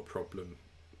 not a problem.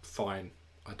 Fine,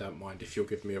 I don't mind if you'll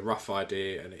give me a rough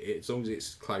idea, and as long as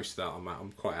it's close to that,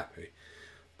 I'm quite happy.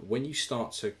 But when you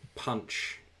start to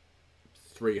punch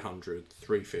 300,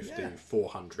 350,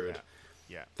 400,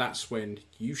 that's when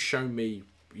you show me,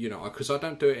 you know, because I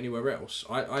don't do it anywhere else.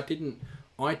 I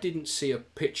didn't see a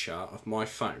picture of my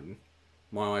iPhone,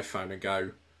 and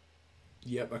go,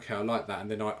 yep, okay, I like that,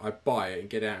 and then I buy it and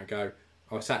get out and go,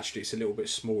 oh, it's a little bit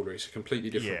smaller, it's a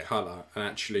completely different colour, and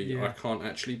actually I can't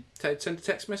actually send a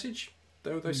text message.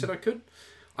 They said I could.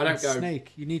 I don't go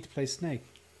Snake. You need to play Snake.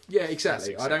 Yeah,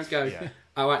 exactly. I don't go.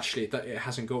 Oh, actually, it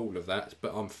hasn't got all of that,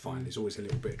 but I'm fine. There's always a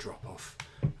little bit of drop off.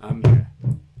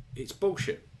 It's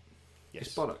bullshit. Yes.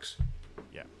 It's bollocks.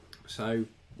 Yeah. So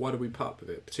why do we put up with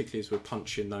it, particularly as we're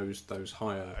punching those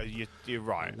higher? You're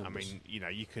right. numbers? I mean, you know,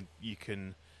 you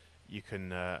can.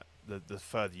 The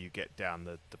further you get down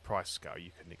the price scale,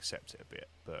 you can accept it a bit.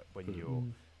 But when you're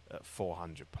at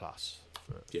 400 plus,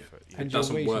 it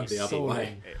doesn't work the other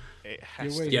way. It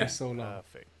has to be so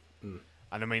perfect. And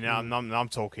I mean, I'm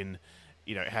talking.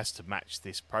 You know, it has to match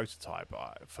this prototype.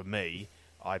 For me,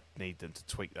 I'd need them to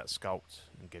tweak that sculpt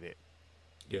and get it.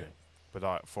 Yeah.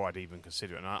 But before I'd even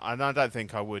consider it, and I don't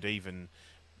think I would even.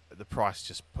 The price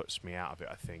just puts me out of it.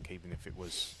 I think even if it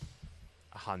was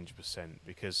 100%,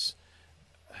 because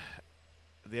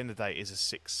at the end of the day, it is a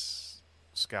 6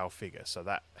 scale figure. So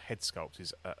that head sculpt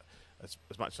is as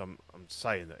much as I'm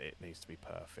saying that it needs to be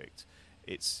perfect.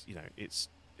 It's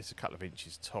a couple of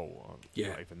inches tall.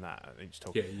 Not even that, an inch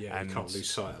tall. Yeah, and you can't lose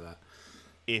sight of that.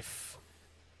 If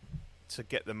to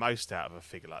get the most out of a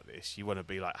figure like this, you want to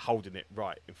be like holding it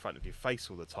right in front of your face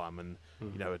all the time and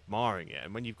you know, admiring it.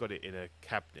 And when you've got it in a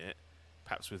cabinet,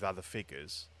 perhaps with other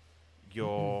figures,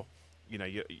 you're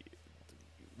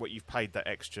what you've paid that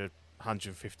extra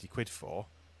 150 quid for,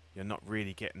 you're not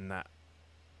really getting that.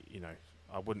 You know,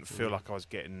 I wouldn't feel like I was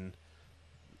getting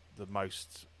the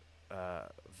most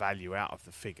value out of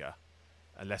the figure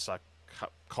unless I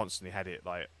constantly had it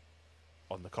like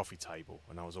on the coffee table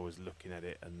and I was always looking at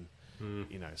it, and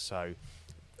you know, so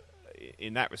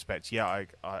in that respect,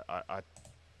 I'd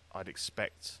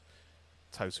expect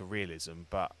total realism,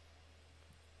 but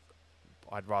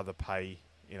I'd rather pay,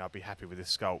 you know, I'd be happy with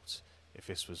this sculpt if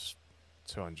this was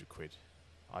 200 quid.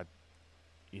 I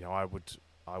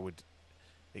would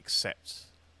accept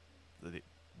that it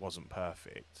wasn't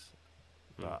perfect,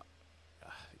 but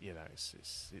you know, it's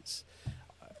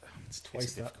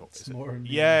twice that. It's more.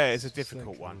 It's a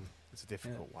difficult one. It's a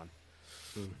difficult one.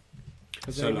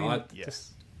 Because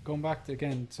just going back to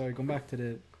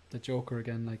the Joker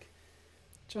again, like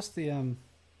just the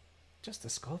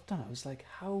sculpt on it. I was like,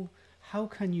 how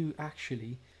can you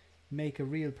actually make a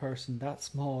real person that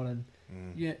small? And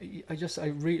it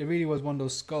really was one of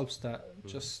those sculpts that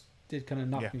just did kind of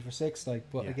knock me for six. Like,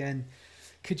 but again,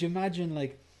 could you imagine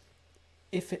like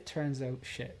if it turns out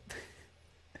shit?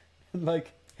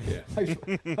 Like,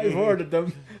 I've ordered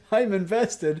them, I'm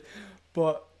invested,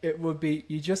 but it would be,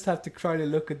 you just have to try to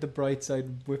look at the bright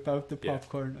side, whip out the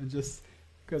popcorn, and just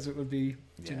because it would be,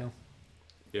 you know.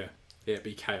 It'd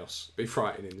be chaos, be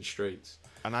frightening in the streets.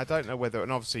 And I don't know whether,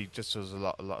 and obviously, just as a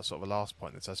lot sort of a last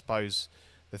point, I suppose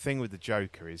the thing with the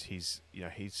Joker is he's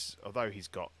although he's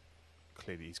got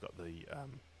the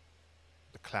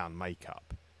clown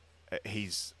makeup,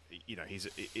 it's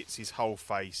his whole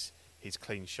face, he's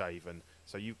clean shaven,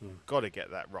 so you've got to get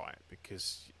that right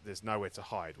because there's nowhere to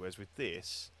hide. Whereas with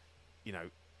this, you know,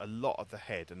 a lot of the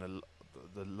head and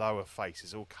the lower face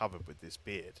is all covered with this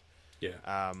beard.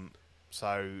 Yeah.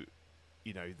 So,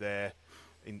 you know,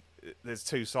 there's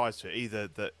two sides to it. Either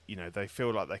that they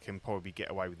feel like they can probably get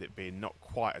away with it being not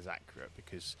quite as accurate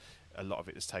because a lot of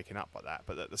it is taken up by that,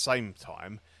 but at the same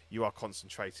time you are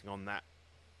concentrating on that,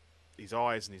 his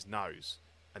eyes and his nose,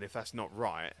 and if that's not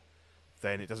right,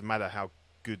 then it doesn't matter how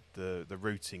good the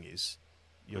routing is.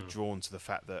 You're drawn to the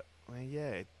fact that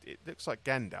it looks like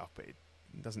Gandalf, but it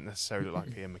doesn't necessarily look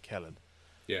like Ian McKellen.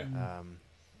 Yeah.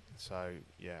 So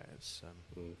yeah, it's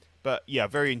but yeah,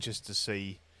 very interested to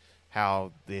see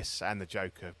how this and the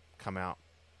Joker come out,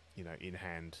 in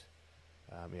hand.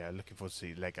 Looking forward to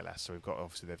see Legolas. So we've got,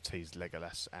 obviously they've teased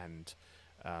Legolas and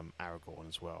Aragorn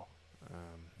as well.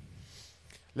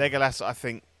 Legolas, I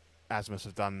think Asmus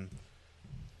have done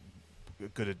a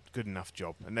good enough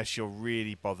job, unless you're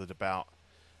really bothered about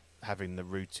having the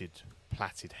rooted,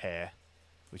 plaited hair,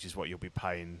 which is what you'll be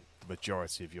paying the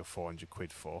majority of your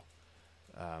 £400 for.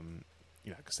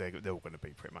 Because they're all going to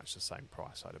be pretty much the same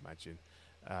price, I'd imagine.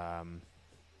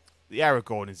 The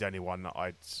Aragorn is the only one that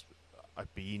I'd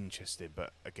be interested,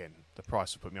 but again, the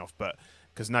price will put me off. But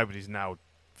because nobody's nailed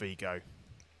Vigo,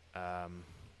 that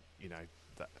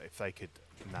if they could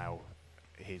nail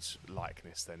his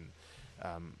likeness, then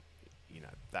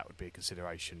that would be a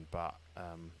consideration. But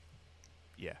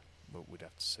we'd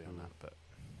have to see on that. But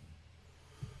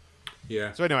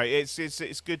yeah. So anyway,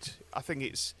 it's good. I think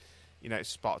it's it's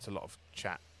sparked a lot of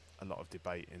chat, a lot of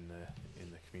debate in the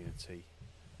community.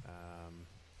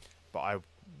 But I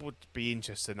would be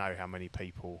interested to know how many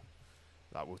people,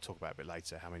 like we'll talk about it a bit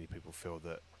later, how many people feel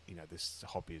that this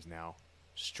hobby is now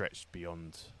stretched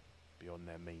beyond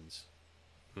their means.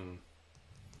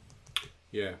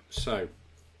 Yeah. So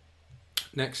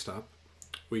next up,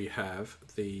 we have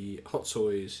the Hot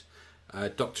Toys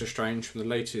Doctor Strange from the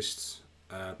latest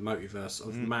multiverse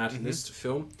of Madness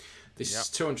film. This is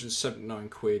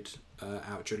 £279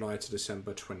 out July to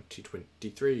December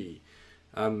 2023.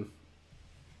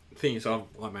 Thing is, I'm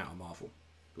out of Marvel.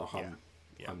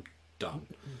 I'm done.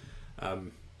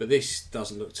 But this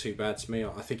doesn't look too bad to me.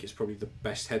 I think it's probably the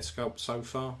best head sculpt so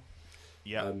far.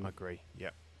 Yeah, I agree.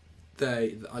 Yeah.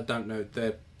 I don't know,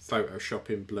 their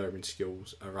photoshopping, blurring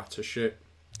skills are utter shit.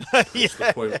 What's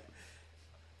the point?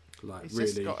 Like, He's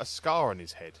really, just got a scar on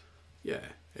his head. Yeah.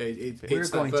 We're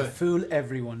going to fool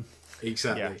everyone.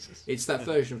 Exactly. Yeah. It's that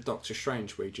version of Doctor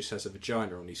Strange where he just has a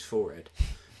vagina on his forehead.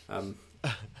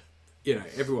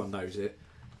 Everyone knows it.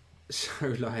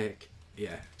 So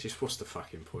just what's the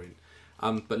fucking point?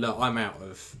 But look, I'm out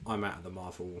of the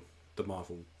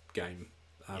Marvel game.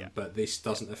 But this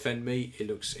doesn't offend me. It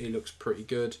looks pretty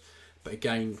good. But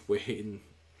again, we're hitting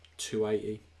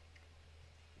 280.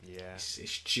 Yeah.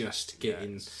 It's just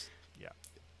getting.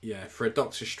 Yeah. For a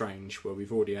Doctor Strange, where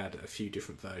we've already had a few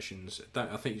different versions,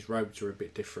 I think his robes are a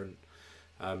bit different.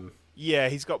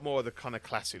 He's got more of the kind of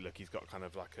classic look. He's got kind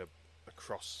of like a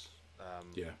cross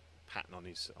pattern on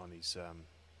his sort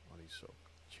of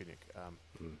tunic.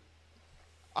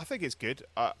 I think it's good.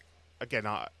 Again,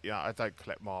 I don't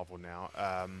collect Marvel now.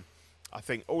 I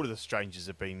think all of the Strangers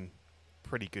have been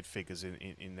pretty good figures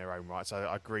in their own right. So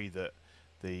I agree that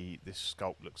this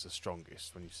sculpt looks the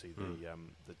strongest when you see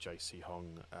the JC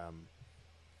Hong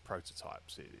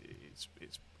prototypes.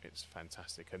 It's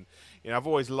fantastic, and I've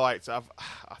always liked. I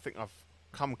think I've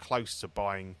come close to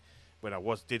buying when I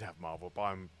did have Marvel,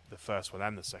 buying the first one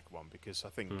and the second one, because I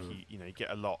think you get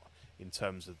a lot in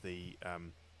terms of the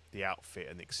outfit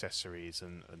and accessories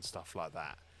and stuff like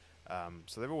that.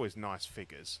 So they're always nice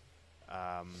figures,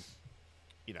 and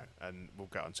we'll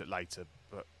get onto it later.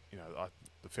 But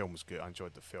the film was good. I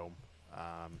enjoyed the film.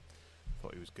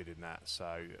 Thought he was good in that.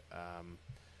 So,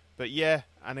 but yeah,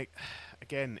 and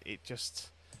it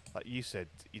just, like you said,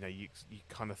 you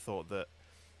kind of thought that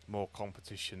more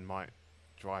competition might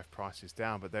drive prices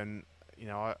down, but then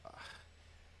I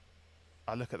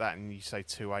look at that and you say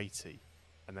 280,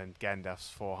 and then Gandalf's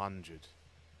 400.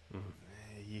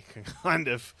 You can kind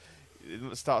of,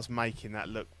 it starts making that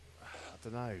look, I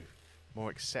don't know, more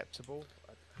acceptable.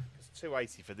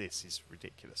 280 for this is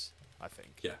ridiculous, I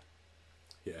think.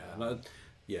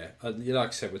 Like I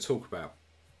said, we'll talk about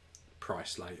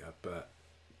price later, but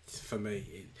for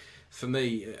me,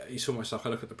 it's almost like I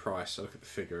look at the price, I look at the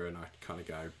figure, and I kind of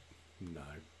go, no,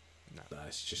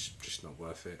 it's just not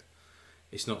worth it.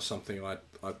 It's not something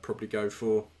I'd probably go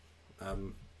for.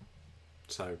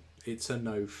 So it's a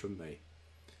no from me.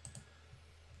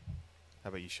 How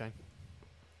about you, Shane?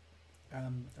 Are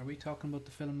we talking about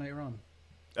the film later on?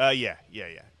 Yeah.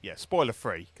 Spoiler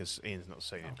free, because Ian's not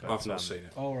seen it. Okay. But, I've not seen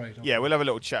it. All right. Okay. Yeah, we'll have a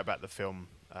little chat about the film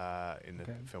in the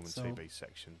film and so, TV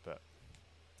section. But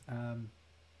I'm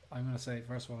going to say,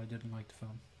 first of all, I didn't like the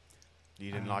film.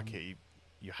 you didn't like it.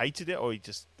 You hated it, or you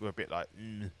just were a bit like,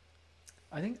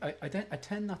 I think I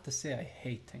tend not to say I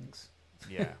hate things.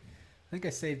 Yeah. I think I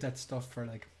saved that stuff for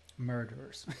like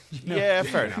murderers. you know? Yeah,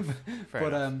 fair enough.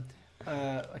 But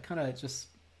I kind of just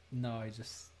I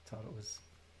just thought it was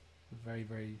very,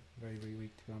 very, very, very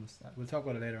weak, to be honest. We'll talk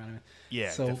about it later anyway.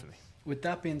 Yeah, So, definitely. with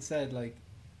that being said, like,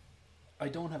 I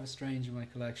don't have a Strange in my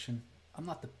collection. I'm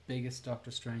not the biggest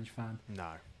Doctor Strange fan,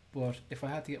 No. but if I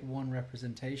had to get one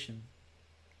representation,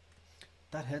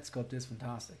 that head sculpt is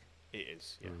fantastic. It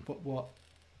is, yeah. But what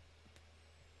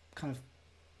kind of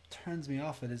turns me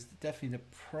off it is definitely the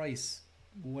price,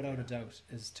 without a doubt,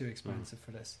 is too expensive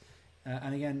for this.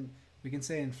 And again, we can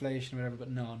say inflation or whatever, but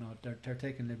no, they're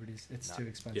taking liberties. It's too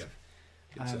expensive.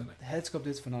 Yeah, exactly. The head sculpt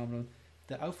is phenomenal.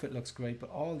 The outfit looks great, but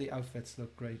all the outfits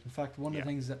look great. In fact, one of the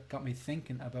things that got me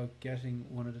thinking about getting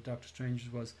one of the Doctor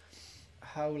Stranges was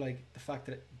how, like, the fact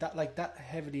that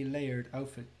heavily layered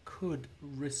outfit could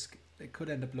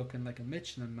end up looking like a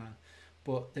Michelin Man,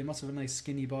 but they must have a nice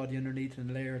skinny body underneath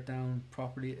and layer it down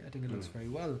properly. I think it looks very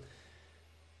well.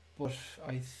 But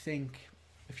I think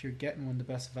if you're getting one, the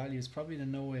best value is probably the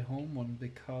No Way Home one,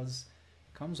 because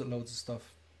it comes with loads of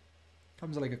stuff. It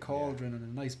comes with like a cauldron and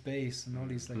a nice base and all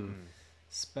these like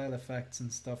spell effects and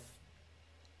stuff.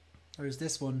 Whereas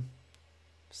this one,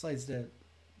 besides the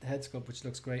head sculpt, which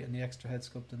looks great, and the extra head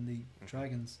sculpt and the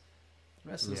dragons,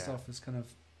 the rest of the stuff is kind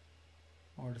of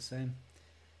more the same.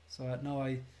 So no,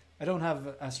 I don't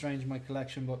have a Strange in my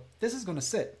collection, but this is going to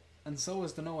sit, and so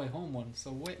is the No Way Home one.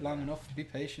 So wait long enough, be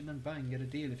patient, and bang, get a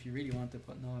deal if you really want it.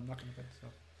 But no, I'm not going to pick this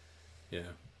up.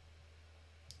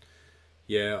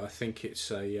 Yeah, I think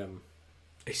it's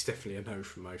it's definitely a no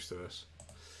from most of us.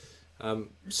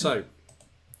 So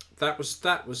that was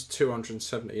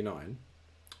 $279.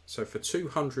 So for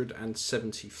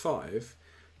 $275,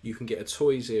 you can get a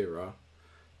Toys Era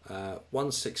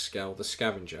 1/6 scale, the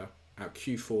Scavenger, out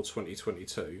Q4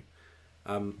 2022.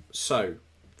 So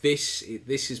this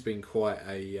has been quite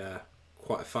a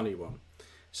funny one.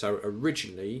 So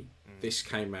originally this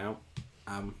came out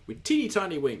with teeny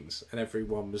tiny wings, and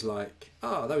everyone was like,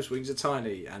 "Oh, those wings are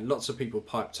tiny," and lots of people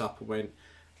piped up and went,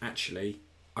 "Actually,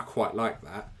 I quite like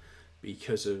that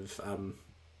because of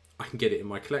I can get it in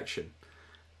my collection."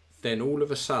 Then all of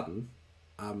a sudden,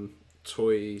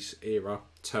 Toys Era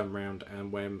turned around and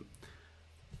went,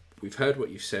 "We've heard what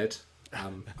you've said,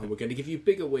 and we're going to give you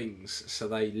bigger wings." So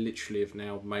they literally have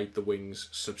now made the wings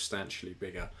substantially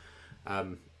bigger.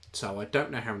 So I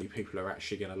don't know how many people are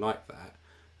actually going to like that,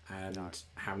 and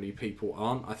how many people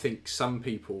aren't. I think some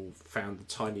people found the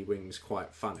tiny wings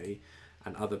quite funny,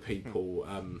 and other people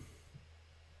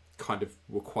kind of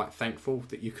were quite thankful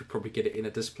that you could probably get it in a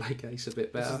display case a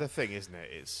bit better. This is the thing, isn't it?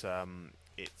 It's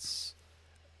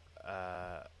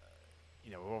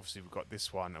obviously we've got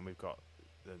this one, and we've got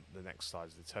the next slide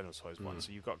is the Eternal Toys one.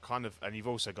 So you've got kind of, and you've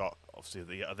also got obviously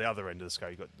the other end of the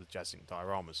scale. You've got the Jazzink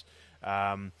dioramas.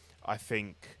 I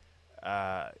think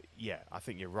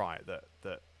you're right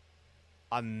that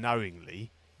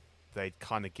unknowingly they'd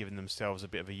kind of given themselves a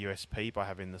bit of a USP by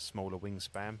having the smaller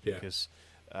wingspan, because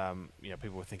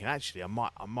people were thinking, actually I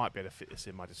might be able to fit this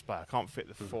in my display. I can't fit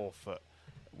the 4 foot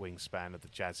wingspan of the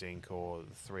Jazzink or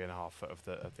the 3.5 foot of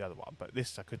the other one, but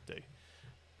this I could do.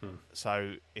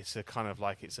 So it's a kind of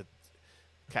like it's a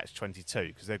catch-22,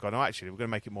 because they've gone, actually we're going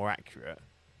to make it more accurate,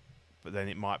 but then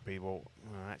it might be,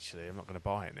 actually I'm not going to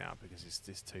buy it now because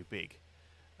it's too big.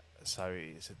 So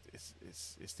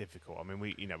it's difficult. I mean,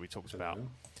 we talked about,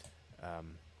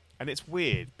 and it's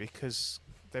weird because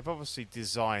they've obviously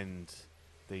designed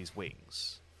these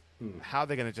wings. How are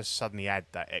they going to just suddenly add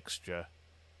that extra?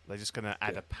 They're just going to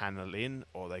add a panel in,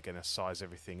 or they're going to size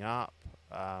everything up.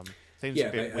 Seems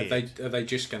a bit weird. Are they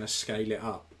just going to scale it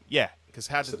up? Yeah, because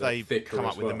how did they come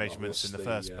up with the well? measurements in the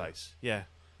first place? Yeah.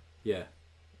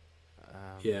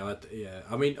 I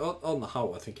mean, on the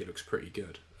whole, I think it looks pretty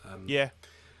good.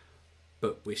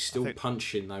 But we're still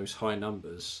punching those high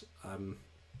numbers.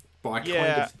 But I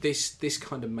kind of this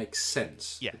kind of makes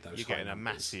sense. Yeah, with those you're getting a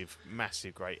numbers.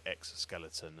 massive, great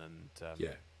exoskeleton, and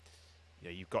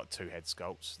you've got 2 head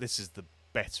sculpts. This is the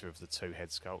better of the 2 head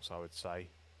sculpts, I would say,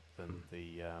 than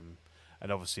the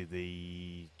and obviously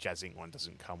the Jazzink one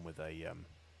doesn't come with an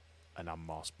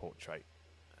unmasked portrait.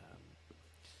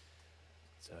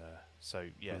 So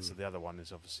the other one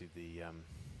is obviously the.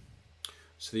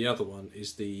 So the other one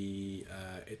is the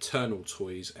Eternal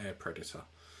Toys Air Predator.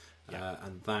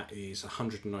 And that is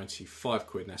 195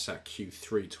 quid, and that's at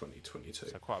Q3 2022.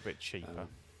 So quite a bit cheaper.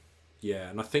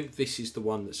 And I think this is the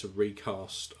one that's a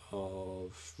recast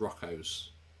of Rocco's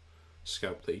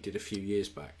sculpt that he did a few years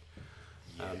back.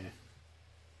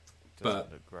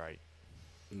 Doesn't look great.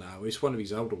 No, it's one of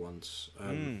his older ones.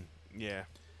 And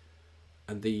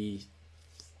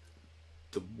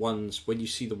the ones when you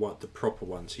see the proper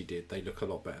ones he did, they look a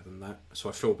lot better than that. So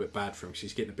I feel a bit bad for him because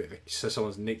he's getting a bit of so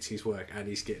someone's nicked his work and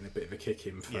he's getting a bit of a kick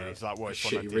in for it's like a what I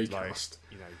shitty did, recast.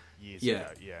 Years ago.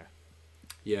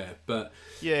 Yeah, but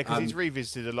because he's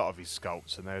revisited a lot of his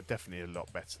sculpts, and they're definitely a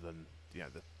lot better than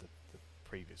the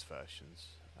previous versions.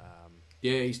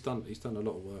 he's done a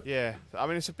lot of work. Yeah, I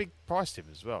mean it's a big price to him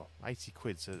as well. 80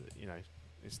 quid, so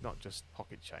it's not just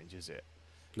pocket change, is it?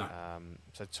 No.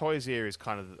 So Toys here is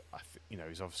kind of,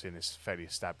 he's obviously in this fairly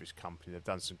established company. They've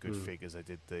done some good figures. They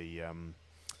did the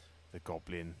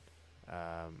Goblin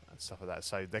and stuff like that.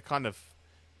 So they're kind of,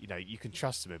 you can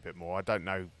trust them a bit more. I don't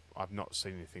know. I've not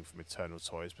seen anything from Eternal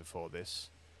Toys before this.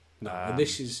 No, and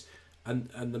this is, and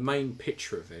the main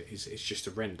picture of it is it's just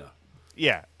a render.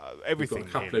 Yeah, everything We've got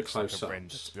a couple here of looks like a close-ups.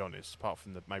 render, to be honest. Apart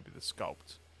from maybe the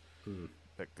sculpt,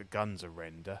 the guns are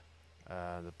render,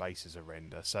 the bases are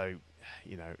render. So,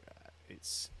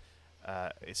 it's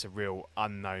a real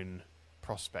unknown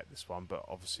prospect, this one. But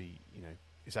obviously,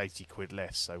 it's 80 quid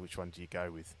less. So which one do you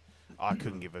go with? I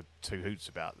couldn't give a two hoots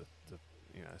about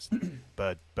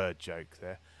the bird joke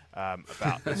there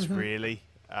about this really.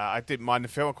 I didn't mind the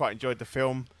film. I quite enjoyed the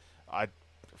film. I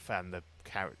found the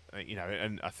character,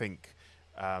 and I think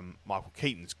Michael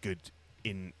Keaton's good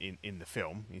in the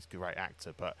film. He's a great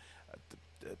actor, but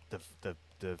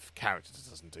the character just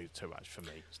doesn't do too much for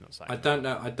me. It's not saying. I don't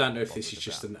know if this is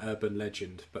just an urban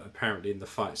legend, but apparently in the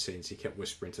fight scenes he kept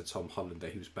whispering to Tom Holland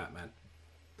that he was Batman.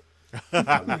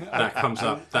 That comes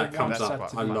up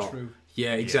a lot. True.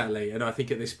 Yeah, exactly. And I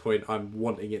think at this point I'm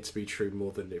wanting it to be true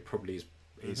more than it probably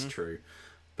is true.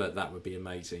 But that would be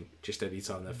amazing. Just any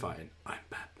time they're fighting, I'm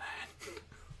Batman.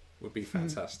 Would be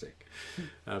fantastic.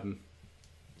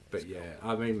 But yeah,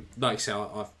 I mean, like I say,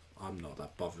 I'm not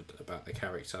that bothered about the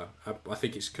character. I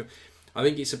think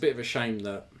it's a bit of a shame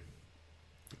that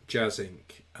Jazz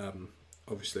Inc.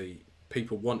 Obviously,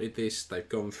 people wanted this, they've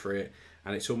gone for it,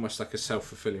 and it's almost like a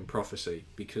self-fulfilling prophecy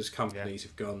because companies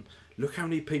have gone, look how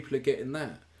many people are getting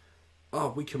that. Oh,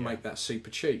 we can make that super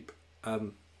cheap.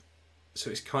 So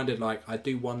it's kind of like, I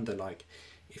do wonder, like,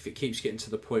 if it keeps getting to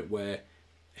the point where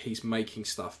he's making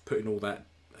stuff, putting all that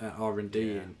R&D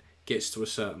in, gets to a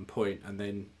certain point, and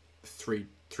then three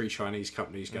Chinese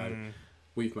companies go,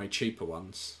 we've made cheaper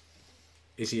ones.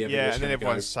 Is he ever and then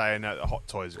everyone's saying that the Hot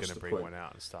Toys are What's going to the bring point? one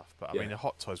out and stuff. But I mean, the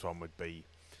Hot Toys one would be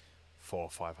 400 or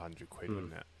 500 quid,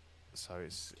 wouldn't it? So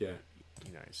it's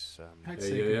it's I'd Yeah,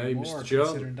 say yeah, it'd be Mr. more John.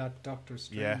 considering that Doctor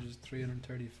Strange is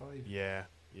 335. yeah.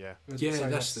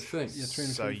 that's the thing. Yeah, So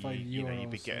 335 you'd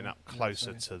be euros, getting so- up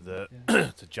closer yeah, to the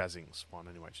yeah. to Jazzing's one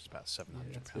anyway, which is about £700.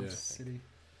 That's I think. silly.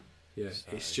 Yeah, So,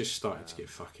 it's just starting to get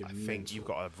fucking I think mental. you've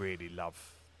got to really love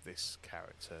this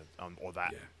character or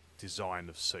that design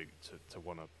of suit to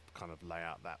want to kind of lay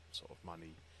out that sort of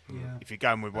money. Yeah. If you're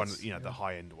going with one, That's- the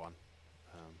high end one.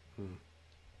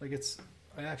 Like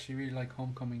I actually really like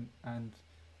Homecoming, and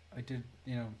I did,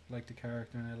 like the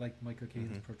character, and I like Michael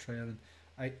Keaton's portrayal,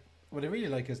 and what I really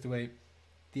like is the way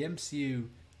the MCU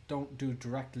don't do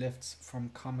direct lifts from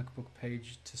comic book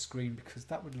page to screen, because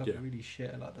that would look really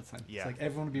shit a lot of the time. Yeah. It's like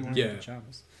everyone would be wearing Yeah.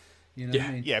 pajamas. You know what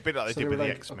I mean? Yeah, a bit like they So did they with were the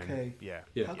like, X-Men. okay,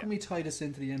 Yeah. how can we tie this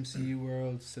into the MCU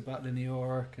world? So Battle in New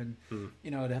York, and they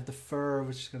have the fur,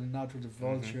 which is going to nod to the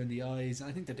vulture and the eyes, and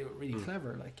I think they do it really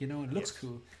clever. Like, and it looks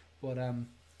cool. But I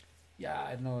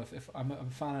don't know if I'm a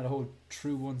fan of the whole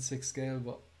true 1/6 scale,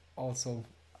 but also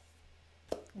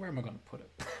where am I going to put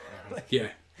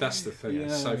it? That's the thing. Yeah,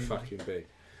 It's so I mean, fucking big.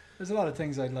 There's a lot of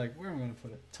things I'd like. Where am I going to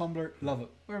put it? Tumblr, love it.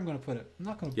 Where am I going to put it? I'm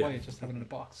not going to buy it. Just have it in a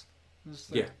box. I'm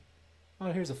just like,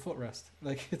 oh, here's a footrest.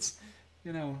 Like, it's,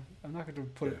 I'm not going to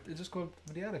put it. It just go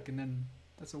in the attic, and then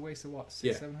that's a waste of what,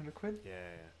 600-700 quid? Yeah.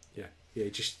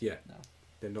 No.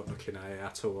 They're not looking at it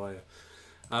at all, are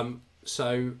you?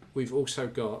 So we've also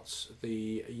got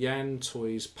the Yan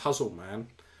Toys Puzzle Man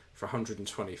for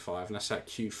 125, and that's at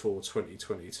Q4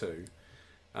 2022.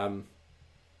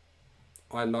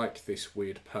 I like this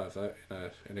weird pervert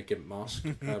in a gimp mask.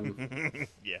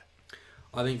 Yeah.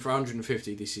 I think for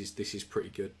 150, this is pretty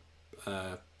good.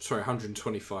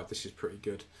 125, this is pretty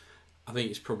good. I think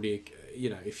it's probably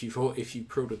if you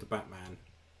pre-ordered the Batman,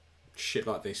 shit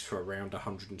like this for around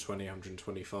 120,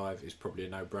 125 is probably a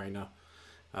no-brainer.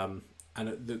 And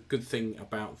the good thing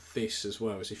about this as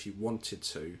well is if you wanted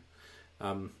to,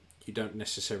 you don't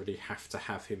necessarily have to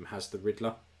have him as the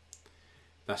Riddler.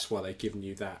 That's why they've given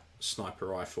you that sniper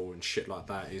rifle and shit like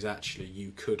that. Is actually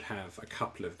you could have a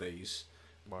couple of these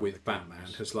with Batman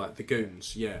as like the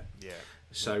goons. Yeah.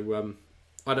 So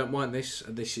I don't mind this.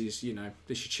 This is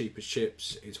this is cheap as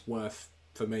chips. It's worth,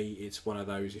 for me. It's one of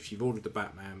those. If you've ordered the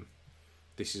Batman,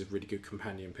 this is a really good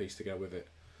companion piece to go with it.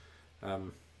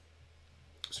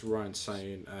 So Ryan's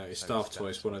saying it's Same Daft as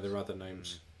Toys, Daft one of Toys. their other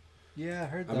names. Yeah, I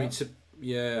heard that. I mean,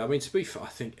 to be fair, I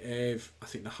think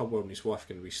the whole world and his wife are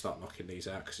going to be start knocking these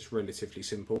out because it's relatively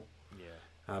simple.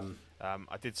 Yeah.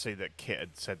 I did see that Kit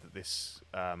had said that this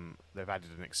they've added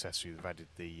an accessory. They've added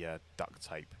the duct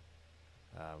tape,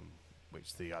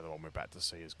 which the other one we're about to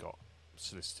see has got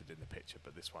solicited in the picture,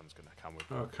 but this one's going to come with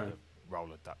the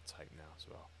roller duct tape now as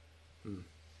well.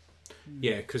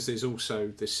 Yeah, because there's also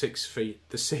the 6 feet,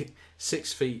 the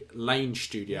 6 feet Lane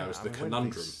Studio as the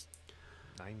conundrum.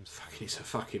 Names. Fucking, it's a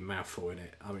fucking mouthful, in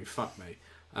it. I mean, fuck me.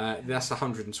 That's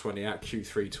 120 out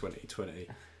Q3 2020.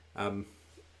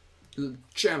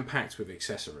 Jam packed with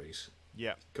accessories.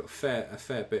 Yeah, got a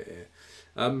fair bit here.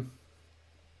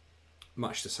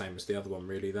 Much the same as the other one,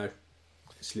 really, though.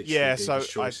 It's literally so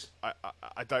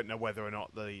I don't know whether or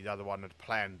not the other one had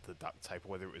planned the duct tape or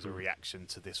whether it was a reaction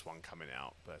to this one coming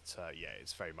out. But yeah,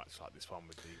 it's very much like this one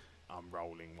with the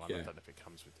unrolling one. Yeah. I don't know if it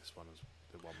comes with this one as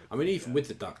the one. With I mean, even with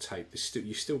the duct tape,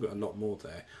 you've still got a lot more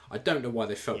there. I don't know why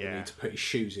they felt the need to put his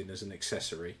shoes in as an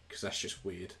accessory, because that's just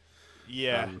weird.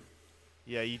 Yeah,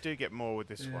 yeah, you do get more with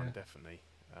this one, definitely.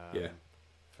 I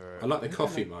like the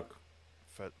coffee mug.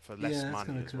 For less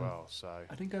money as well. So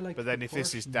I think I like. But then if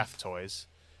this is Daft Toys,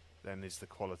 then is the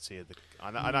quality of the.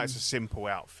 I know it's a simple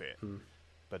outfit,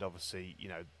 but obviously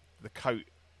the coat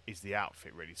is the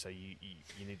outfit really. So you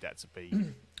need that to be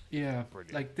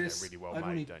brilliant, like this really well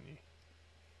made, don't you?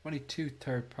 Only 2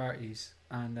 third parties,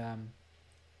 and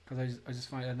because I just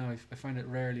find I find it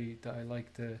rarely that I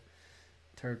like the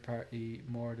third party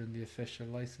more than the official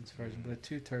licensed version. But the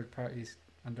 2 third parties,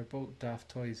 and they're both Daft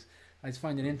Toys. I just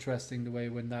find it interesting the way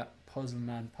when that Puzzle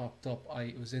Man popped up,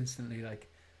 I was instantly like,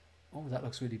 "Oh, that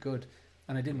looks really good,"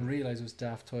 and I didn't realize it was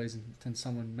Daft Toys until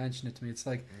someone mentioned it to me. It's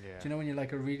like, do you know when you're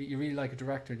like you really like a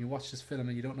director and you watch this film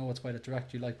and you don't know what's by the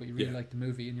director you like, but you really like the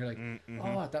movie and you're like,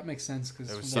 "Oh, that makes sense," because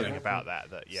there was something about that.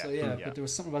 So but there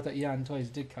was something about that Yan Toys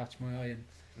did catch my eye,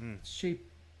 and it's cheap.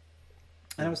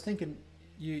 And I was thinking,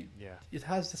 it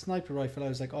has the sniper rifle. I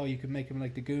was like, oh, you could make him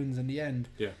like the Goons in the end.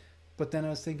 Yeah. But then I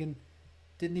was thinking,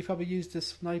 didn't he probably use the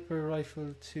sniper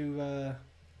rifle to?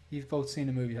 You've both seen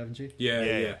the movie, haven't you?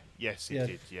 Yeah. Yes, he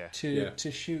did. Yeah.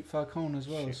 To shoot Falcone as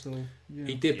well. So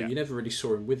he did, but you never really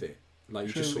saw him with it. Like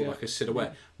you just saw like a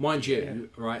silhouette. Mind you,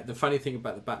 right? The funny thing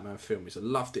about the Batman film is I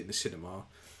loved it in the cinema.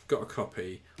 Got a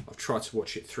copy. I've tried to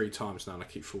watch it 3 times now, and I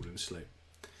keep falling asleep.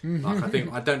 Like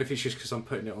I don't know if it's just because I'm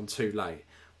putting it on too late.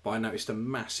 But I noticed a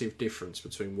massive difference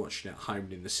between watching it at home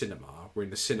and in the cinema, where in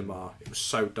the cinema it was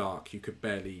so dark you could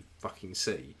barely fucking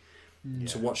see,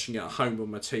 to watching it at home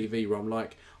on my TV where I'm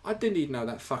like, I didn't even know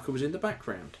that fucker was in the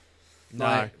background. No.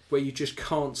 Like, where you just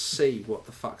can't see what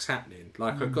the fuck's happening.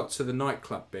 Like I got to the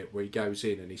nightclub bit where he goes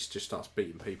in and he just starts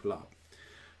beating people up.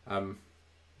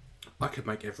 I could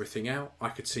make everything out. I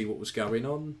could see what was going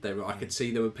on. I could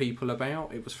see there were people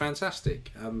about. It was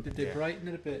fantastic. Did they brighten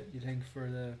it a bit, you think, for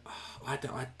the... I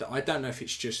don't know if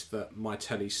it's just that my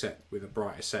telly's set with a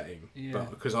brighter setting, but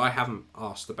because I haven't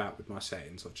asked about with my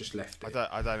settings, I've just left it.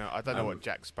 I don't know what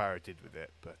Jack Sparrow did with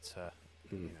it, but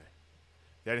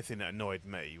the only thing that annoyed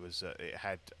me was that it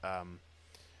had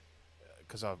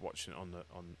because I was watching it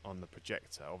on the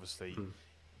projector. Obviously,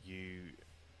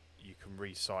 you can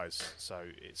resize, so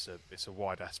it's a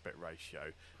wide aspect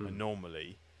ratio, and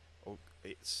normally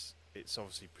it's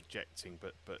obviously projecting,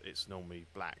 but it's normally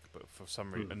black. But for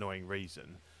some annoying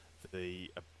reason,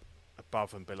 the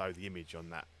above and below the image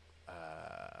on that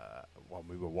one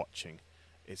we were watching,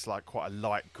 it's like quite a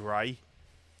light grey.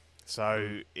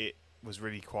 So it was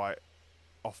really quite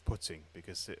off-putting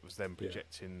because it was then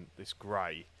projecting this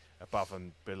grey above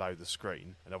and below the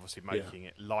screen, and obviously making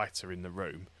it lighter in the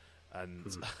room.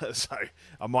 And so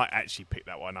I might actually pick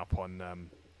that one up on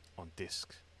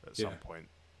disc at some point.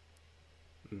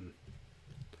 But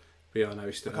yeah, I know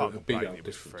it's I can't a big complain, it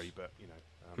was difference. free, but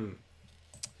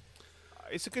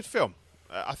it's a good film.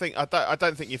 I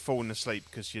don't think you're falling asleep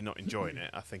because you're not enjoying it.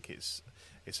 I think it's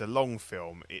a long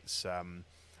film. It's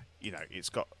it's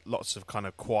got lots of kind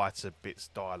of quieter bits,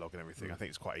 dialogue and everything. I think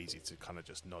it's quite easy to kind of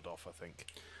just nod off. I think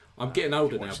I'm getting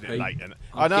older now, Pete.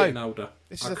 I know. Getting older.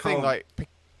 This is the thing, like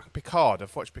Picard.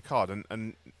 I've watched Picard,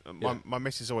 and my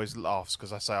missus always laughs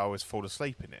because I say I always fall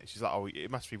asleep in it. She's like, "Oh,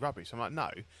 it must be rubbish." I'm like, "No,"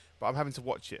 but I'm having to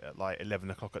watch it at like 11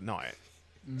 o'clock at night,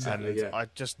 and I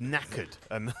just knackered,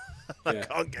 and I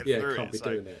can't get through can't it. Be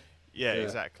doing it. Yeah,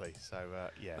 exactly. So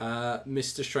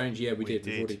Mr. Strange, we did.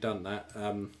 We've already done that.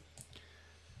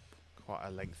 Quite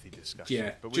a lengthy discussion.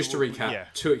 Yeah, but just to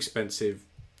recap, too expensive,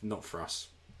 not for us.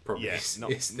 Probably. Yeah,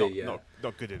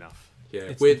 not good enough. Yeah,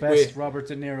 it's the best Robert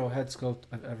De Niro head sculpt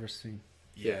I've ever seen.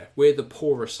 Yeah, we're the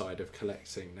poorer side of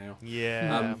collecting now.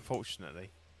 Yeah, unfortunately.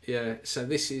 Yeah. So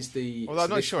this is the. Although I'm so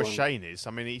not this sure one- Shane is.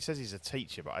 I mean, he says he's a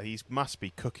teacher, but he must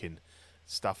be cooking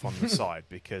stuff on the side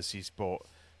because he's bought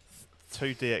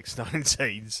 2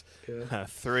 DX19s, Yeah.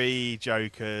 3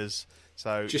 Jokers.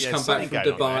 So Just yeah, come something back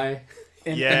from going on there.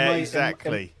 Dubai. Yeah,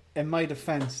 exactly. In my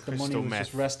defense, the money Crystal was meth.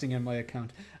 just resting in my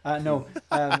account. No,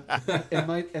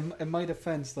 in my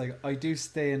defense, like I do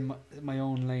stay in my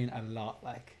own lane a lot.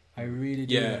 Like I really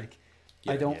do. Yeah. Like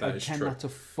Yeah, I don't. that I is tend true. not to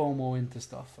FOMO into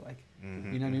stuff. Like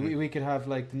Mhm, you know, what I mean, mhm. we could have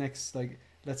like the next like.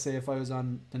 Let's say if I was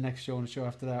on the next show and the show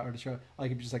after that or the show, I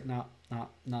could be just like nah.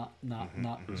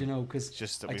 Mhm, Do you know? Because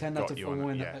Just that I we've tend not got to you on FOMO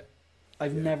it, in. yeah.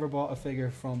 I've Yeah. never bought a figure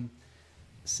from,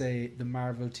 say, the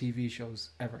Marvel TV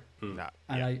shows ever. No,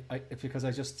 And yeah. I because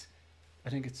I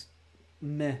think it's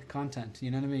meh content. You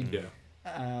know what I mean?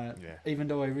 Yeah. Yeah. Even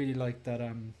though I really like that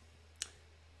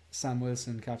Sam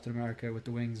Wilson Captain America with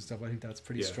the wings and stuff, I think that's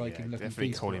pretty Yeah. striking Yeah, looking definitely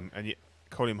piece.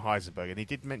 call him Heisenberg, and he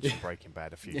did mention Breaking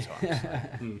Bad a few times. So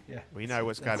Mm. Yeah, we know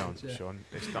what's going on, yeah. Sean.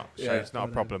 It's not. Yeah. Shane, it's not a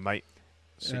But, problem, mate.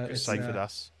 Secret's it's, safe with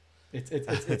us.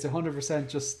 it's 100%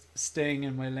 just staying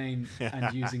in my lane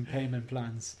and using payment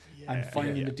plans and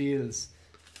finding yeah. the deals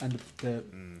and the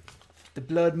Mm. the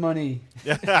blood money.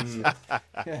 Mm.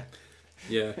 Yeah.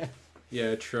 Yeah.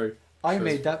 Yeah. True. I True.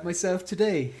 made that myself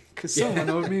today because someone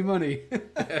owed me money.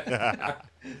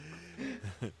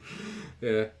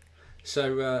 Yeah.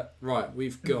 So right,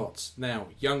 we've got now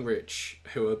Young Rich,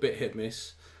 who are a bit hit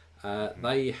miss.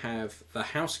 They have the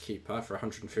Housekeeper for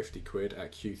 150 quid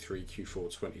at Q3, Q4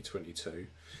 2022.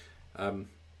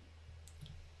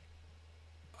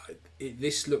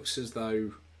 This looks as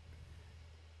though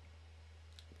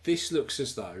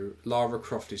Lara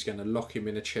Croft is going to lock him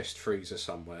in a chest freezer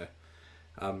somewhere.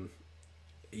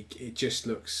 It just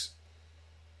looks.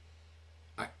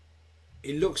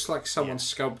 It looks like someone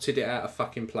sculpted it out of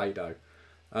fucking Play-Doh.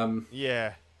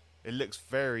 Yeah, it looks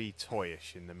very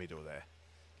toyish in the middle there,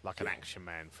 like an Action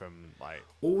Man from like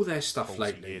All their stuff 40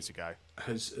 lately years ago.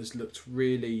 has looked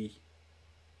really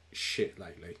shit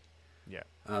lately. Yeah,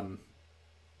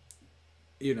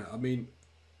 You know, I mean,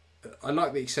 I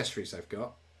like the accessories they've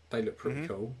got. They look pretty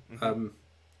cool.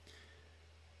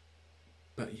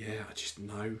 But yeah, I just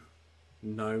no.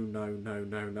 no,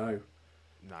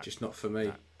 Just not for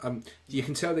me. No. You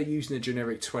can tell they're using a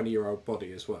generic 20-year-old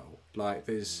body as well. Like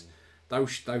there's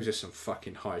those are some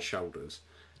fucking high shoulders.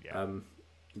 yeah,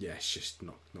 Yeah, it's just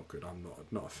not good. I'm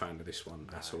not a fan of this one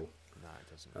at all. no, it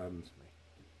doesn't. To me.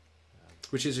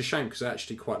 Which is a shame because I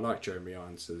actually quite like Jeremy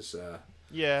Irons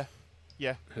Yeah,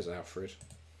 as Alfred.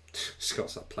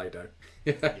 Scott's like Play-Doh.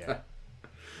 yeah. No,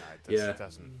 it Yeah.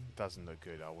 doesn't look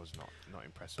good. I was not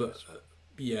impressed with But this one.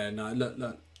 yeah, no,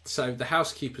 look. So the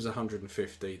Housekeeper's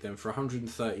 150. Then for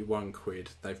 131 quid,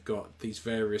 they've got these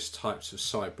various types of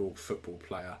cyborg football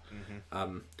player.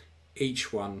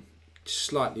 Each one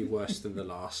slightly worse than the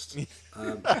last.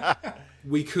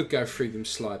 We could go through them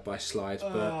slide by slide,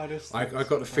 but I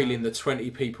got the feeling the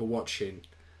 20 people watching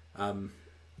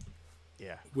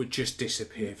Yeah, would just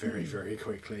disappear very, very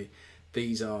quickly.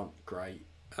 These aren't great.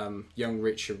 Young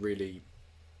Rich are really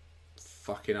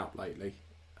fucking up lately.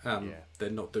 They're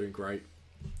not doing great.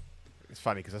 it's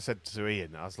funny because I said to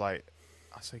Ian, I was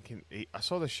thinking, I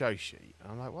saw the show sheet,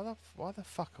 and I'm like, why the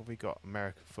fuck have we got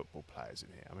American football players in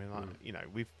here? I mean, like, you know,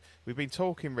 we've been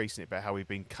talking recently about how we've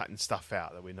been cutting stuff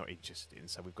out that we're not interested in.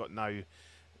 So we've got no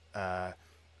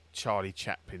Charlie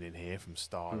Chaplin in here from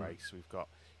Star Race. We've got,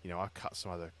 you know, I cut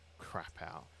some other crap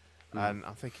out, and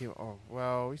I'm thinking, oh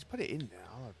well, he's put it in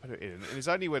now. I'll put it in, and it's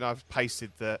only when I've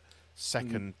pasted the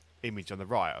second image on the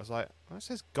right, I was like, oh, it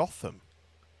says Gotham.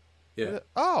 Yeah.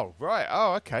 Oh, right.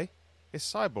 Oh, okay. It's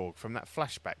Cyborg from that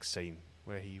flashback scene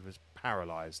where he was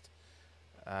paralysed.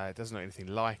 It doesn't look anything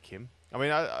like him. I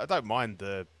mean, I don't mind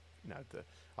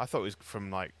I thought it was from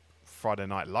like Friday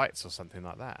Night Lights or something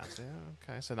like that. I said, oh,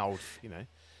 okay, it's an old, you know.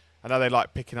 I know they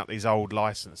like picking up these old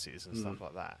licenses and stuff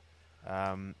like that.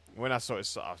 When I saw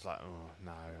it, I was like, oh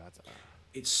no.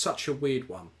 It's such a weird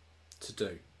one to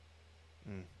do.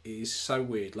 It is so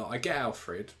weird. Like I get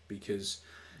Alfred because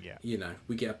you know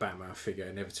we get a Batman figure.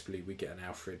 Inevitably, we get an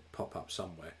Alfred pop up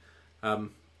somewhere.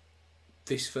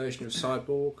 This version of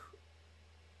Cyborg,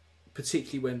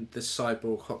 particularly when the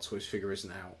Cyborg Hot Toys figure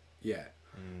isn't out yet,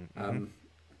 and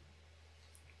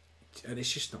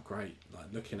it's just not great. Like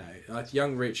looking at it, like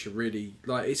Young Rich are really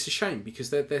like. It's a shame because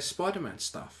their Spider-Man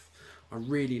stuff I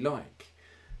really like.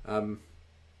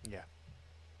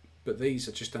 But these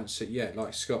I just don't see. Yeah,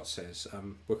 like Scott says,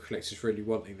 were collectors really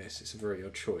wanting this? It's a very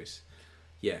odd choice.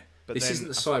 Yeah, But this then- isn't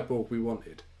the Cyborg we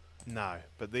wanted. No,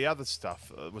 but the other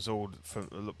stuff was all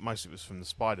from most of it was from the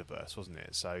Spider-Verse, wasn't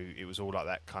it? So it was all like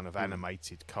that kind of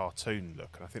animated cartoon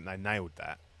look, and I think they nailed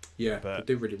that. Yeah, but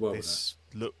they do really well with that. this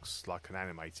looks like an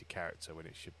animated character when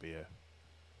it should be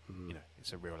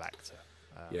it's a real actor.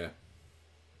 Yeah.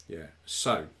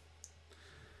 So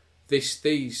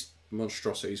these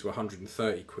monstrosities were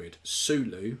 130 quid.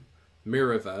 Sulu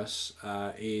Mirrorverse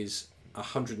is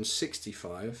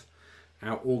 165,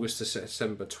 out August to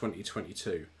September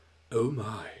 2022. Oh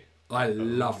my! I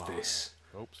love this.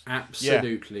 Oops.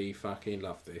 Absolutely fucking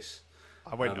love this.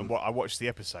 I went and I watched the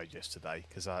episode yesterday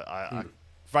because I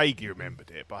vaguely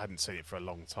remembered it, but I hadn't seen it for a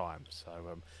long time. So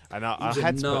and I He was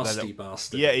had a to put that nasty little,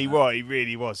 bastard. yeah, he was, he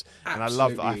really was, and I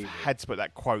love that. I Absolutely had to put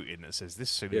that quote in that says, "This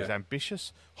Sulu is Yeah.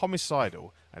 ambitious,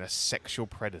 homicidal, and a sexual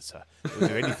predator. He'll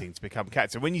do anything to become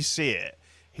captain." When you see it,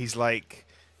 he's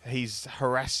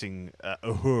harassing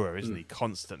Uhura, isn't he,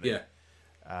 constantly? Yeah.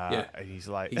 And he's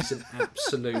like, He's an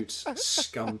absolute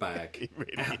scumbag. He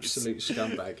really absolute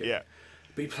scumbag. yeah,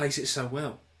 But he plays it so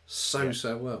well. So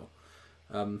well.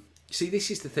 See, this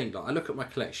is the thing. Like, I look at my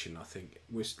collection, I think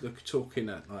we're talking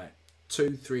at like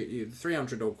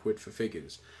 300 odd quid for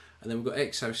figures. And then we've got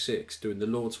X06 doing the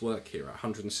Lord's work here at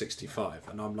 165.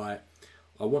 And I'm like,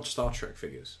 I want Star Trek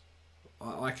figures.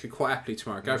 I could quite happily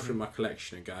tomorrow go through my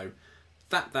collection and go,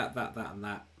 that, and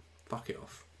that. Fuck it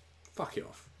off.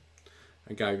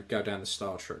 And go down the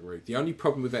Star Trek route. The only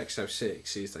problem with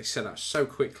X06 is they sell out so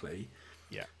quickly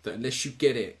that unless you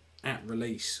get it at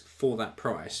release for that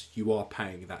price, you are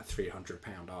paying that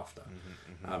 £300 after.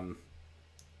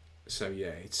 So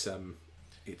yeah,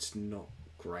 it's not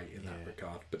great in that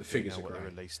regard, but the figures are what great. the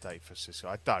release date for Cisco?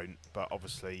 I don't, but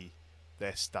obviously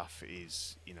their stuff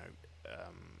is,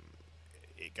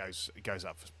 it goes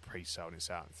up for pre-sale and it's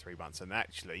out in 3 months. And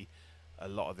actually, a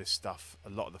lot of this stuff, a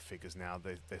lot of the figures now,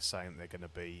 they're saying they're going to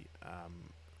be,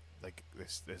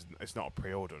 it's not a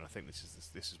pre-order, and I think this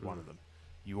is one of them.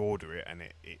 You order it and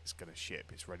it's going to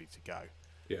ship. It's ready to go.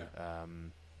 Yeah.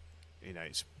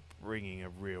 It's bringing a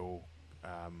real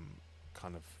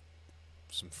kind of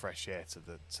some fresh air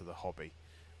to the hobby,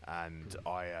 and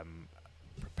I am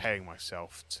preparing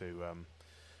myself to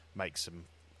make some.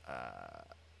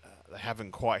 They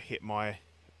haven't quite hit my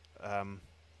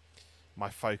my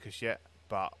focus yet,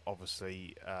 but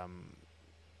obviously,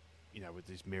 with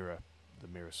this the mirror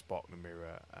Spock, the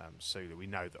mirror Sulu, we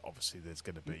know that obviously there's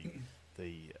going to be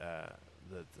the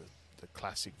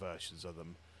classic versions of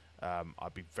them.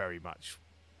 I'd be very much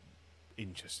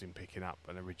interested in picking up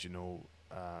an original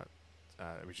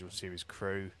series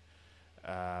crew,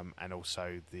 and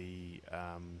also the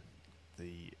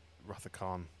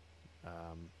Rutherkan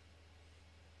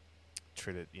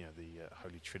Trinity, the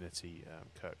Holy Trinity,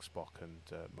 Kirk, Spock, and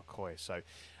McCoy. So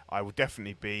I will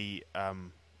definitely be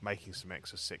making some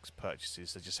X06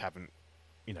 purchases. I just haven't,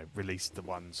 released the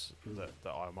ones that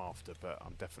I'm after, but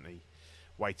I'm definitely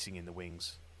waiting in the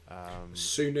wings. As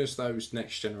soon as those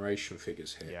next generation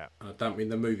figures hit, and I don't mean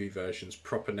the movie versions,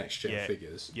 proper next gen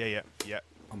figures. Yeah.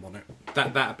 I'm on it.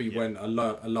 That'd be when a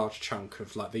large chunk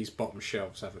of like these bottom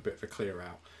shelves have a bit of a clear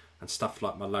out, and stuff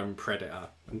like my Lone Predator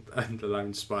and the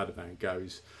Lone Spider-Man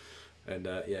goes, and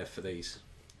for these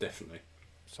definitely.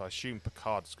 So I assume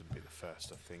Picard's going to be the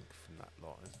first, I think, from that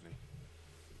lot, isn't he?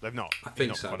 They've not. I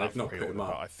think so. They've not put him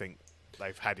up. But I think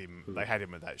they've had him. They had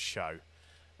him at that show,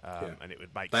 and it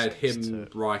would make. They had sense him,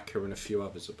 Riker, and a few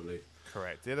others, I believe.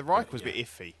 Correct. Yeah, the Riker was a bit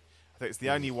iffy. I think it's the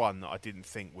only one that I didn't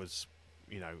think was,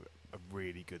 a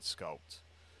really good sculpt.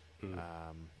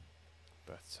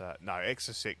 But no,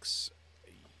 X06.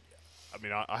 I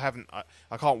mean, I haven't.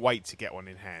 I can't wait to get one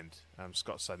in hand.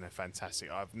 Scott's saying they're fantastic.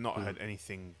 I've not heard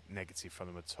anything negative from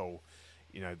them at all.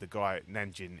 The guy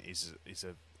Nanjin is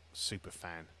a super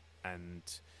fan, and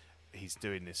he's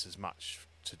doing this as much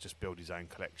to just build his own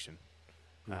collection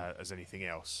as anything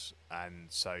else. And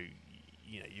so,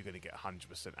 you're going to get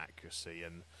 100% accuracy,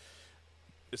 and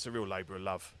it's a real labour of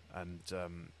love. And I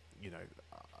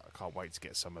can't wait to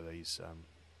get some of these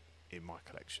in my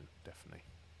collection. Definitely.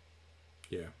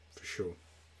 Yeah, for sure.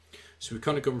 So we've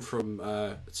kind of gone from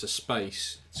to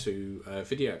space to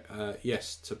video,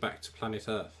 to back to planet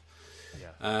Earth.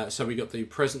 Yeah. So we got the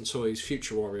Present Toys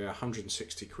Future Warrior,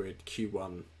 160 quid,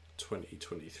 Q1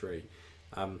 2023.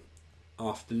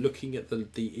 After looking at the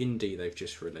indie they've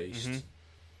just released,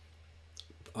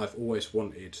 I've always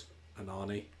wanted an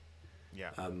Arnie.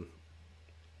 Yeah.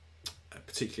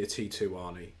 Particularly a T2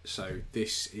 Arnie. So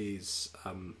this is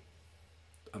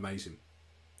amazing.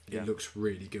 It looks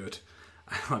really good.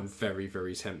 I'm very,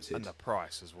 very tempted. And the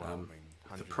price as well. I mean,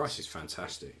 the price is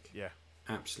fantastic. Yeah.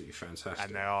 Absolutely fantastic.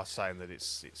 And they are saying that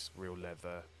it's real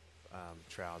leather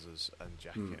trousers and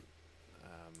jacket.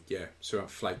 Yeah, so it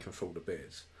won't flake and fall to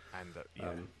bits. And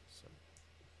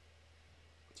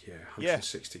yeah,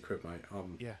 160 quid, mate.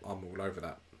 I'm all over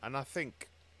that. And I think,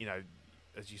 you know,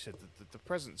 as you said, the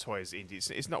present toy is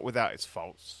indie. It's not without its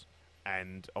faults,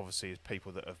 and obviously, as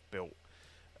people that have built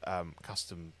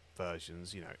custom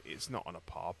versions, you know, it's not on a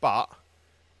par, but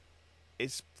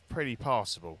it's pretty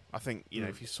passable. I think, you know,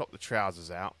 if you swap the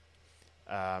trousers out,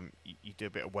 you do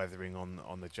a bit of weathering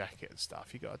on the jacket and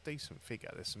stuff, you got a decent figure.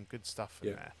 There's some good stuff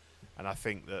in there, and I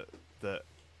think that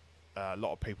a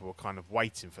lot of people were kind of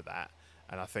waiting for that,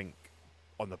 and I think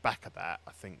on the back of that,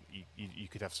 I think you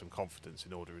could have some confidence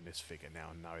in ordering this figure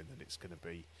now and knowing that it's going to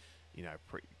be, you know,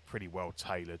 pretty well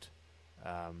tailored,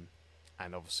 and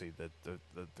obviously the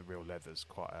real leather's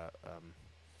quite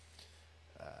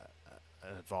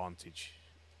an advantage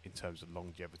in terms of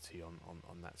longevity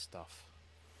on that stuff.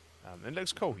 It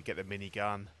looks cool. You get the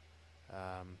minigun,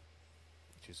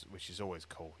 which is always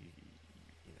cool. You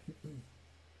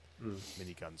know,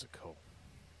 miniguns are cool.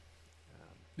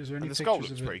 Is there any and the pictures skull looks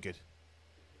of it? pretty good.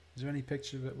 Is there any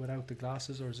picture of it without the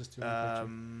glasses, or is this the only picture?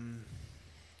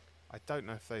 I don't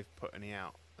know if they've put any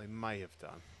out. They may have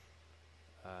done.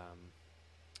 I'll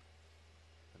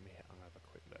have a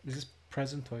quick look. Is this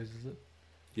present toys? Is it?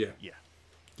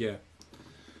 Yeah.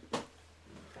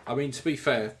 I mean, to be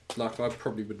fair, like I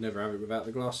probably would never have it without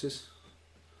the glasses.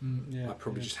 I'd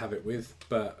probably just have it with.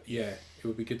 But yeah, it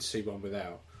would be good to see one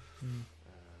without.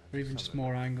 Or even just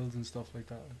more angles and stuff like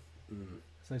that.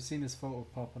 So I've seen this photo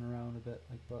popping around a bit,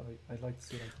 like, but I'd like to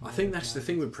see. Like, I think that's the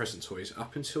thing with present toys.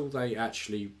 Up until they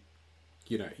actually,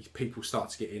 you know, people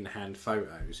start to get in-hand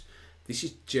photos, this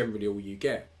is generally all you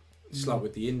get. It's like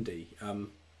with the indie.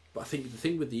 But I think the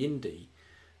thing with the indie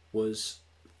was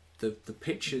the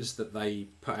pictures that they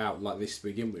put out like this to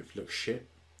begin with looked shit.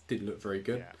 Didn't look very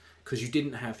good. Because you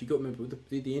got to remember with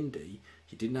the indie,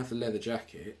 you didn't have the leather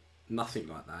jacket, nothing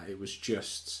like that. It was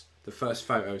just the first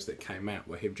photos that came out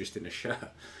were him just in a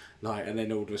shirt, like, and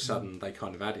then all of a sudden they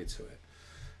kind of added to it.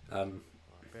 Right,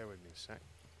 bear with me a sec.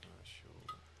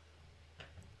 Sure.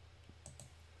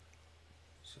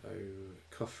 So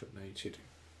caffeinated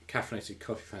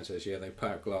coffee fan says, yeah, they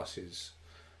put out glasses.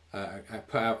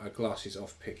 Put out a glasses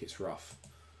off pick. It's rough.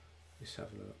 Let's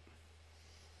have a look.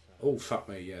 Oh fuck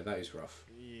me, yeah, that is rough.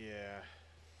 Yeah.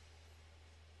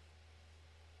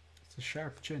 It's a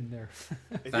sharp chin there.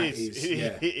 It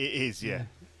is, yeah.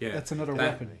 Yeah, that's another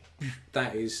weapon.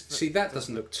 That is. See, that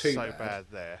doesn't look too so bad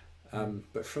there.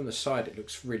 But from the side, it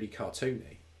looks really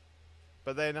cartoony.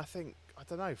 But then I don't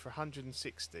know, for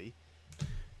 160,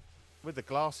 with the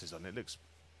glasses on, it looks.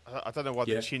 I don't know why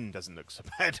the chin doesn't look so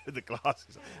bad with the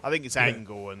glasses. I think it's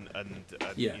angle and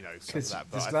you know, some of that.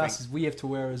 But there's glasses we have to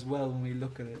wear as well when we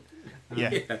look at it.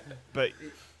 But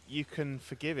you can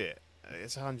forgive it.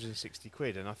 It's 160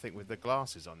 quid, and I think with the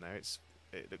glasses on there, it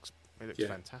looks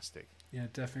fantastic. Yeah,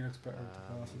 it definitely looks better with the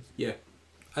glasses. Yeah,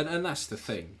 and that's the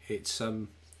thing. It's when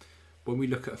we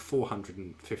look at a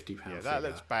 £450 figure, that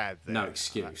looks bad there. No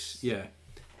excuse. Yeah,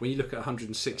 when you look at a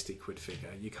 160 quid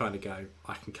figure, you kind of go,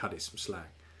 I can cut it some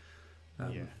slack.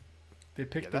 They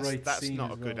picked the right that's scene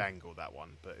not as a good well. angle, that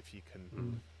one, but if you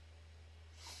can,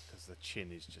 because the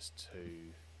chin is just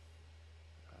too.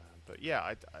 But yeah,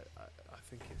 I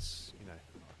think it's, you know, I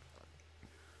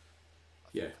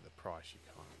think for the price you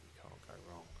can't go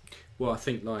wrong. Well, I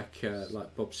think like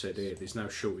Bob said here, there's no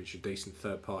shortage of decent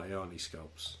third-party Arnie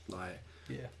sculpts. Like,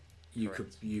 you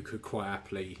could quite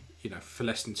happily, you know, for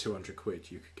less than 200 quid,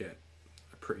 you could get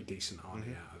a pretty decent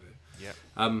Arnie out of it. Yeah.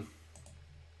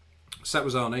 So that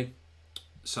was Arnie.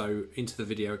 So into the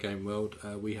video game world,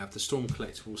 we have the Storm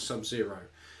Collectibles Sub-Zero,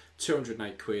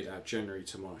 208 quid at January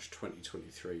to March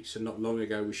 2023. So not long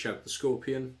ago we showed the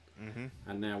Scorpion,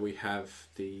 and now we have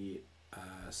the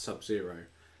Sub-Zero.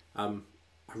 I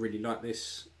really like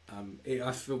this.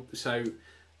 I feel so.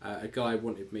 A guy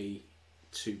wanted me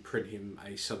to print him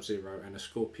a Sub-Zero and a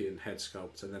Scorpion head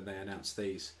sculpt, and then they announced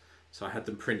these. So I had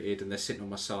them printed, and they're sitting on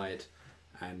my side,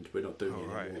 and we're not doing it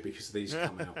anymore because these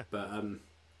come out. But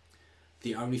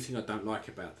the only thing I don't like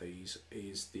about these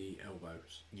is the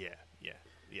elbows. Yeah.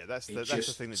 That's the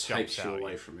thing that takes jumps you out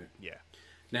away from it. Yeah.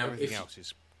 Now, everything else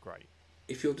is great.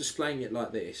 If you're displaying it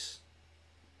like this,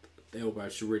 the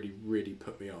elbows really, really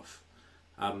put me off.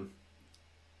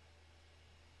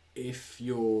 If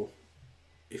you're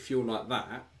like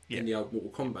that in the old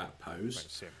Mortal Kombat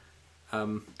pose,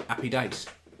 happy days.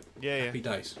 Happy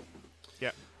days.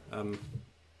 Yeah.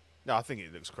 No, I think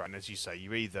it looks great. And as you say,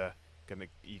 you either got to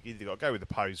go with the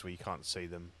pose where you can't see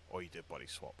them, or you do a body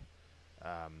swap.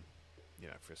 You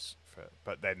know,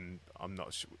 but then I'm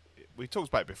not sure. We talked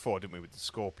about it before, didn't we, with the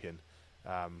Scorpion?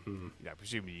 You know,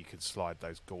 presumably you can slide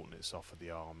those gauntlets off of the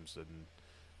arms and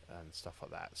stuff like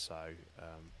that. So,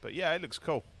 but yeah, it looks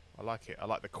cool. I like it. I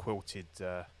like the quilted,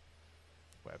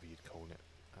 whatever you'd call it.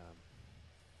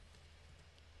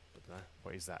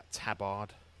 what is that?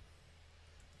 Tabard.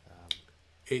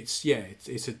 It's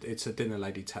a dinner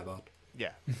lady tabard.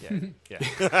 Yeah. Yeah,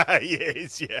 it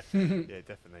is. Yeah, yeah,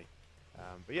 definitely.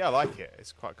 But yeah, I like it.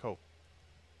 It's quite cool.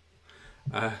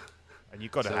 And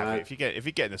you've got to have it if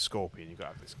you're getting a Scorpion. You've got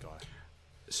to have this guy.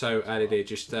 So Adidee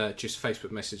just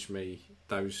Facebook messaged me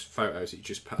those photos that you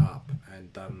just put up,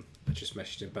 and I just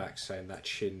messaged him back saying that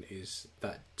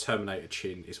Terminator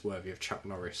chin is worthy of Chuck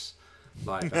Norris.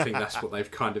 Like, I think that's what they've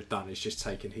kind of done, is just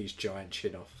taken his giant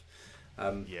chin off.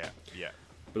 Yeah.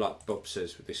 But like Bob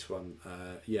says with this one,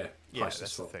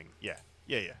 That's the thing. Yeah.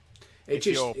 If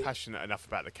you're passionate enough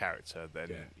about the character, then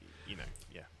you know,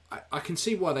 yeah. I can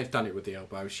see why they've done it with the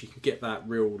elbows. You can get that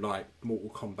real like Mortal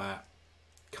Kombat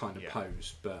kind of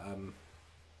pose, but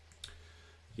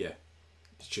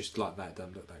it's just like that. It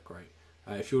doesn't look that great.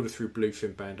 If you order through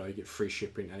Bluefin Bandai, you get free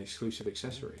shipping and exclusive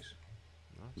accessories.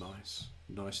 Nice.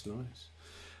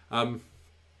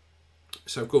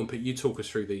 So go on, Pete. You talk us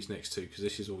through these next two, because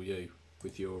this is all you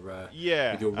with your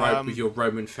with your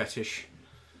Roman fetish.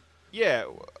 Yeah,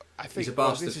 I think he's a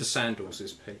bastard for sandals,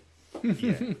 is Pete.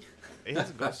 Yeah, he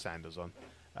hasn't got sandals on.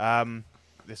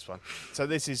 This one. So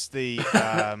this is the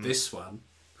this one.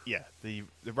 Yeah, the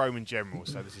Roman general.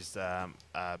 So this is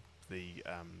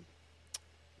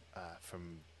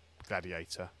from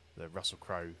Gladiator, the Russell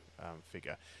Crowe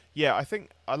figure. Yeah, I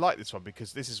think I like this one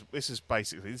because this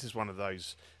is one of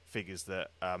those figures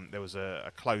that there was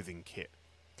a clothing kit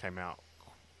came out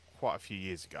quite a few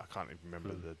years ago. I can't even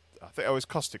remember I think it was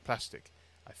Caustic Plastic,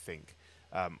 I think,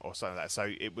 or something like that.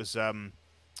 So it was, a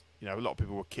lot of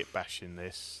people were kit bashing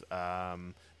this.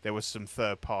 There was some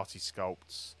third-party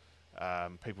sculpts.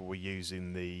 People were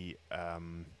using the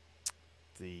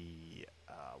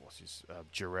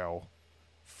Jor-El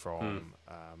from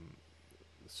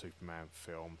the Superman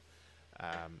film,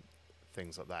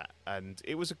 things like that. And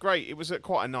it was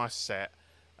quite a nice set.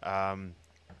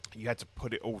 You had to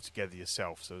put it all together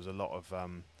yourself, so there was a lot of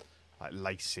like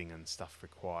lacing and stuff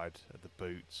required at the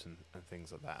boots and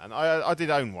things like that. And I did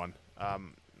own one. I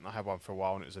had one for a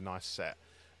while, and it was a nice set.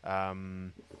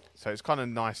 So it's kind of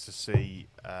nice to see,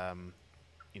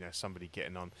 somebody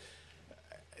getting on.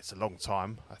 It's a long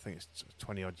time. I think it's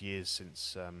 20 odd years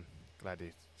since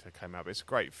Gladiator came out, but it's a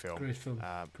great film. Great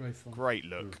film. Great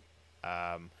look.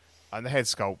 And the head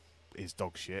sculpt is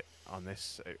dog shit on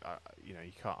this. You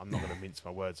can't. I'm not going to mince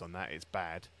my words on that. It's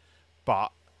bad,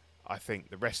 but I think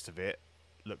the rest of it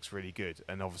looks really good.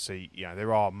 And obviously,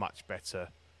 there are much better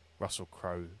Russell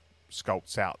Crowe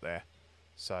sculpts out there.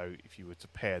 So if you were to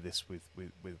pair this with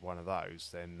one of those,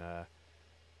 then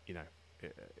it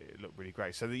looked really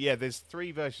great. So there's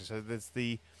three versions. So there's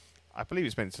I believe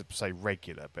it's meant to say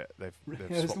regular, but they've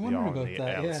swapped the R and the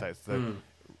L. Yeah. So it's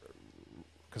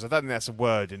because I don't think that's a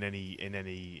word in any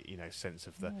sense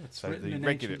of the. It's written in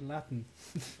regular ancient Latin.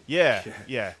 Yeah.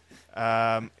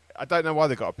 I don't know why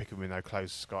they got to pick him with no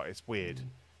clothes, Scott. It's weird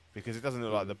because it doesn't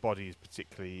look like the body is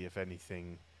particularly of any.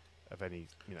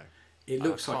 It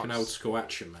looks like an old school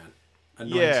Action Man. A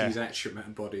 90s Action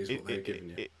Man body is what they're giving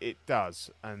you. It does,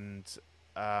 and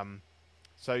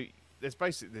so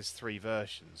there's three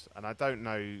versions, and I don't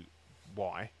know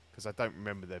why, because I don't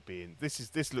remember there being.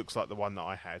 This looks like the one that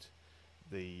I had,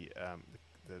 the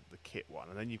kit one,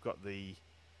 and then you've got the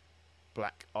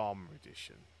Black Armor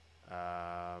edition.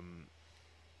 I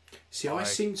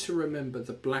seem to remember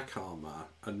the black armor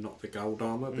and not the gold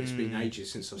armor, but it's been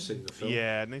ages since I've seen the film.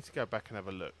 Yeah, I need to go back and have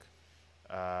a look.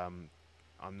 I'm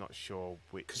not sure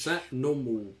which. Because that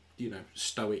normal,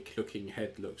 stoic-looking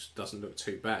head doesn't look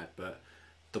too bad, but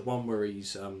the one where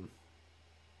he's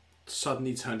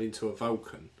suddenly turned into a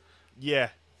Vulcan. Yeah.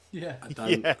 I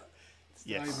don't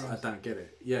get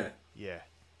it. Yeah.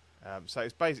 So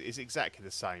it's exactly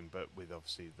the same, but with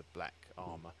obviously the black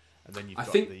armor. And then I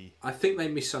think they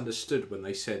misunderstood when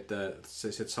they said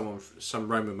some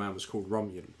Roman man was called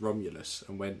Romulus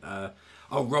and went,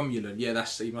 Romulan,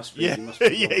 he must be. Yeah,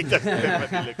 he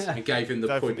definitely looks. And gave him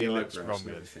the pointy eyebrows and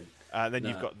everything. Then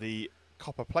you've got the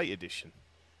copper plate edition,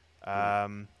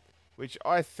 which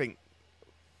I think,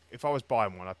 if I was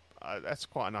buying one, that's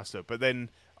quite a nice look. But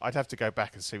then I'd have to go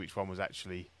back and see which one was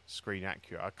actually screen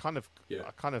accurate. I kind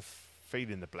of feel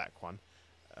in the black one.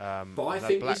 But I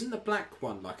think isn't the black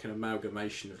one like an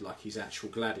amalgamation of like his actual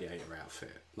gladiator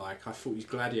outfit? Like I thought his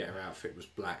gladiator outfit was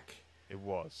black. It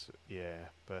was, yeah,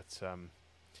 but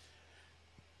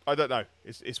I don't know.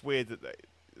 It's weird that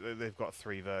they've got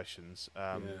three versions.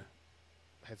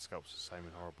 Head sculpt's the same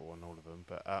and horrible on all of them,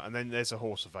 but and then there's a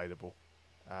horse available.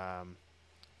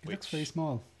 It looks very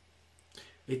small.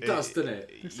 It does, doesn't it?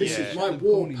 This is my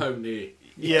war pony.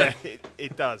 Yeah,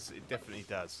 it does. It definitely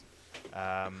does.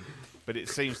 But it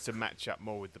seems to match up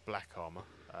more with the black armor,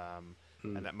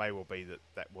 and that may well be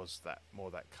that was that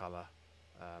colour.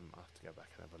 I'll have to go back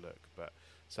and have a look. But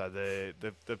so the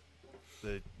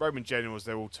Roman generals,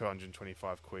 they're all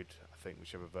 225 quid, I think,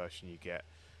 whichever version you get,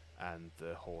 and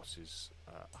the horses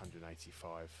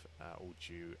 185, all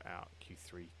due out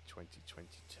Q3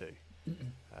 2022.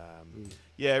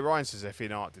 Yeah, Ryan says if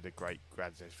InArt did a great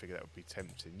Gladiator figure, that would be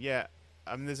tempting. Yeah,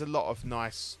 I mean, there's a lot of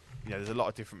nice, there's a lot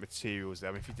of different materials there.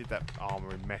 I mean, if you did that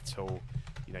armour in metal,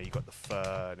 you got the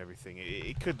fur and everything,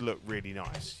 it could look really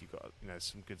nice. You've got,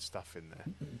 some good stuff in there.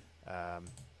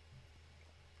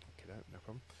 Okay, no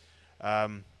problem.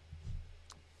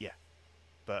 Yeah,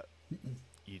 but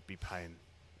you'd be paying,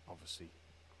 obviously,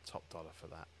 top dollar for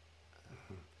that.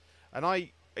 And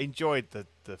I enjoyed the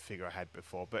figure I had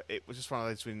before, but it was just one of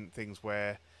those things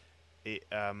where it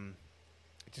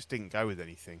just didn't go with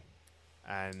anything,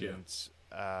 and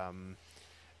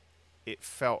it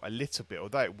felt a little bit,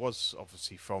 although it was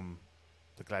obviously from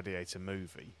the Gladiator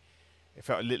movie, it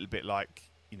felt a little bit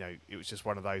like, it was just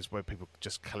one of those where people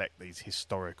just collect these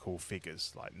historical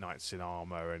figures like knights in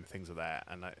armour and things like that,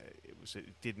 and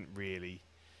it didn't really,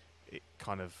 it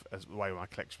kind of, as the way my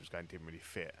collection was going, didn't really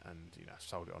fit, and I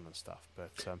sold it on and stuff. But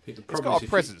it's got a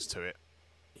presence to it.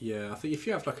 Yeah, I think if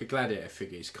you have like a Gladiator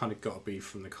figure, it's kind of got to be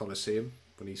from the Colosseum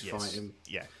when he's fighting.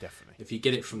 Yeah, definitely. If you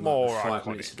get it from like the 5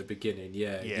 minutes at the beginning,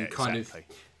 you kind of,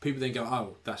 people then go,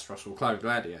 oh, that's Russell Crowe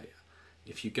Gladiator.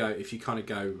 If you kind of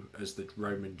go as the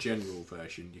Roman general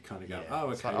version, you kind of go, oh,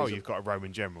 okay. Like, you've got a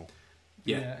Roman general.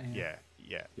 Yeah.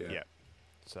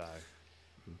 So,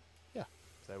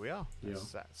 there we are.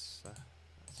 That's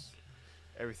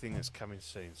everything that's coming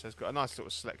soon. So it's got a nice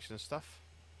little selection of stuff.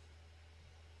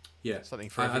 Yeah, something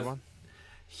for everyone.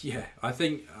 I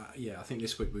think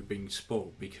this week we've been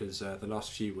spoiled because the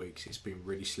last few weeks it's been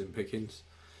really slim pickings.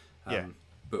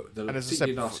 But the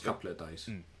last couple of days.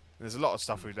 There's a lot of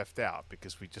stuff we've left out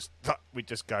because we just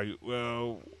go,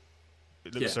 well,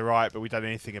 it looks alright, but we don't know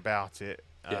anything about it.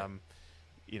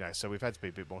 So we've had to be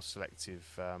a bit more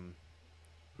selective,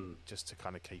 just to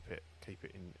kind of keep it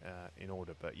in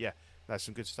order. But there's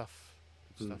some good stuff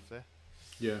there.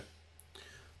 Yeah.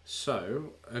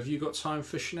 So, have you got time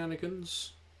for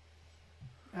shenanigans?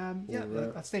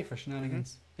 I'd stay for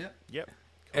shenanigans. Yep.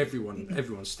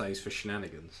 Everyone stays for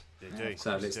shenanigans. They do.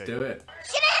 So let's do it.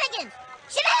 Shenanigans!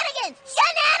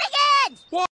 Shenanigans!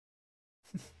 What?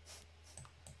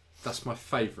 That's my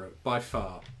favourite, by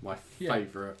far. My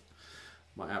favourite.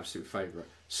 My absolute favourite.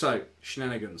 So,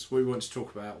 shenanigans. What we wanted to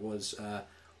talk about was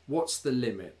what's the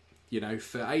limit?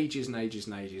 For ages and ages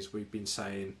and ages, we've been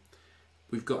saying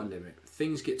we've got a limit.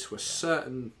 Things get to a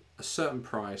certain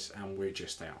price, and we're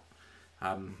just out.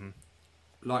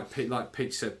 Like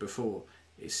Pete said before,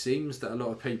 it seems that a lot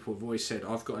of people have always said,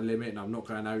 "I've got a limit, and I'm not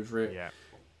going over it." Yeah.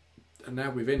 And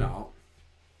now with InArt,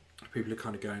 people are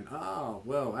kind of going, "Oh,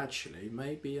 well, actually,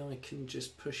 maybe I can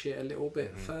just push it a little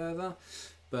bit further."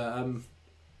 But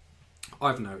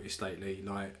I've noticed lately,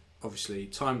 like, obviously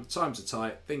times are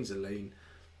tight, things are lean,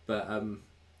 but I'm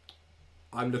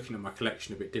looking at my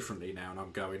collection a bit differently now, and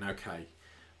I'm going, okay,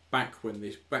 back when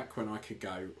I could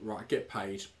go, right, get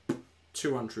paid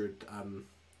 200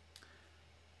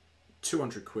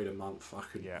 quid a month,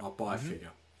 I'll buy a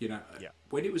figure.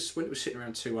 When it was sitting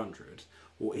around 200,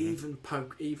 or even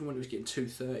when it was getting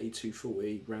 230,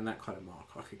 240, around that kind of mark,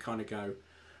 I could kind of go,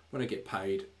 when I get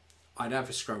paid, I'd have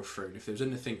a scroll through, and if there was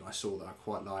anything I saw that I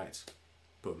quite liked,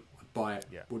 boom, I'd buy it.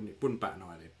 Wouldn't bat an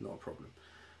eyelid, not a problem.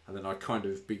 And then I'd kind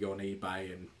of be on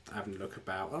eBay and having a look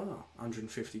about,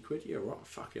 150 quid, yeah, right,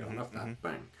 fuck it, I love that,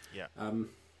 bang. Yeah.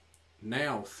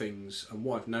 Now things, and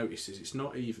what I've noticed is it's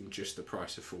not even just the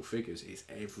price of full figures, it's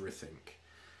everything.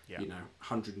 Yeah.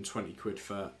 120 quid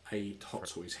for 8 Hot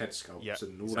Toys head sculpts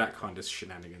and all that kind of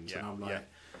shenanigans. And I'm like,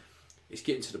 it's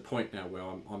getting to the point now where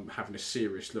I'm having a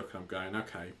serious look, and I'm going,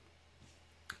 okay,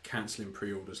 cancelling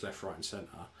pre-orders left, right and centre,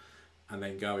 and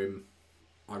then going,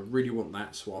 I really want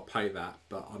that, so I'll pay that,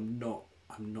 but I'm not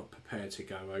prepared to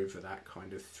go over that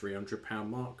kind of £300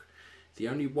 mark. The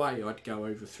only way I'd go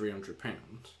over £300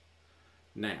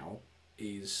 now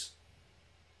is,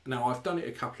 I've done it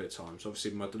a couple of times.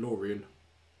 Obviously, my DeLorean,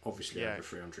 over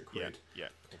 300 quid. Yeah,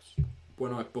 of course.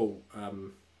 When I bought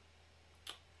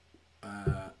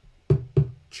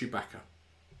Chewbacca,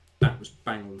 that was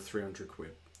bang on 300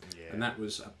 quid. Yeah. And that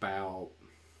was about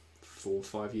 4 or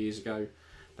 5 years ago.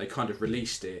 They kind of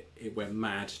released it. It went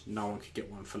mad. No one could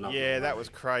get one for love. Yeah, that was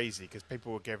crazy because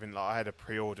people were giving, like, I had a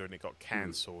pre-order and it got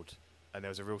cancelled and there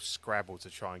was a real scrabble to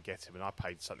try and get him, and I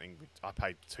paid something. I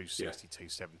paid 260,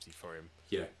 270 for him.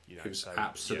 Yeah, You know, it was so,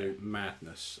 absolute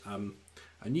madness. And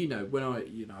when I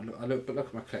look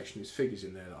at my collection, there's figures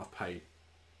in there that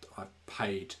I've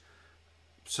paid.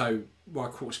 So my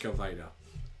quarter scale Vader,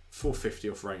 450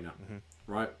 off Rainer,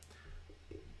 right?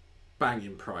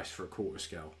 Banging price for a quarter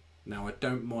scale. Now I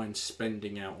don't mind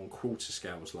spending out on quarter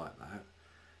scales like that,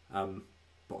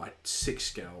 but 6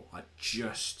 scale, I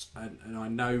just and I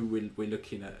know we're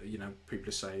looking at, people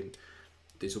are saying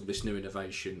there's all this new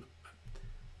innovation.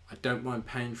 I don't mind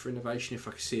paying for innovation if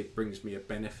I can see it brings me a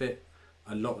benefit.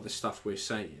 A lot of the stuff we're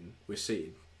seeing,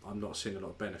 I'm not seeing a lot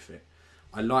of benefit.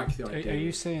 I like the idea. Are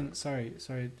you saying? Sorry,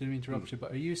 didn't interrupt you.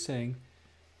 But are you saying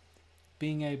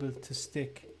being able to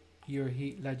stick your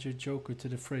Heath Ledger Joker to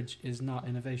the fridge is not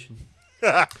innovation?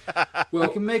 Well, I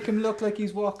can make him look like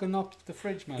he's walking up the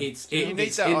fridge, man. It's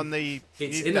innovation,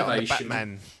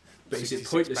 Batman, but is it 66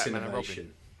 pointless Batman and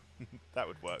innovation? That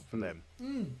would work for them.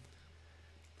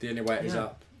 The only way is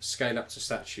up. Scale up to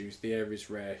statues. The air is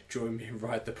rare. Join me and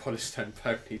ride the Polystone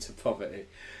pony to poverty.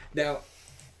 Now,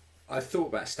 I thought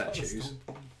about statues.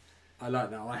 I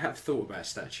like that. I have thought about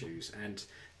statues, and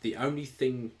the only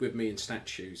thing with me and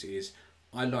statues is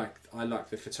I like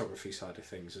the photography side of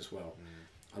things as well.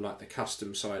 I like the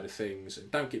custom side of things.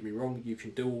 And don't get me wrong, you can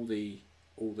do all the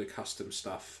custom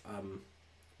stuff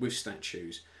with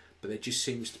statues, but there just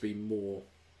seems to be more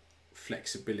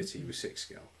flexibility with 6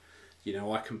 scale.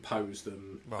 I can pose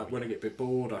them. When I get a bit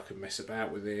bored, I can mess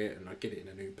about with it and I get it in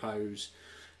a new pose.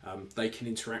 They can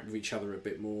interact with each other a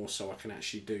bit more, so I can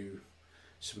actually do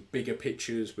some bigger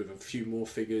pictures with a few more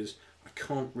figures. I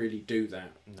can't really do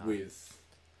that with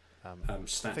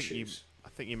statues. I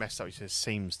think you messed up. You said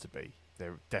seems to be.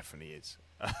 There definitely is.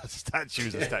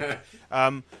 Statues are statues.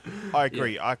 I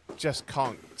agree. Yeah. I just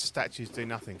can't. Statues do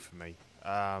nothing for me.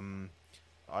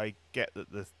 I get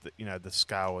that the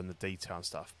scale and the detail and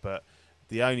stuff, but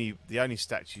the only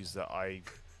statues that I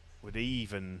would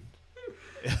even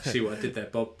see what I did there,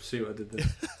 Bob. See what I did there.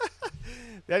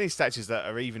 The only statues that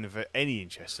are even of any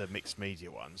interest are mixed media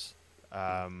ones.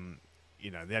 The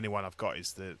only one I've got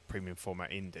is the premium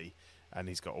format Indy, and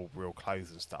he's got all real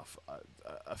clothes and stuff.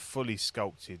 A fully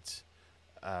sculpted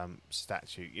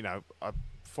statue. I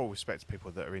full respect to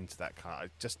people that are into that kind.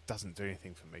 It just doesn't do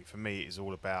anything for me. For me, it's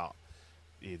all about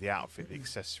the outfit, the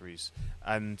accessories,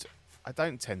 and I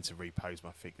don't tend to repose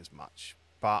my figures much,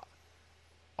 but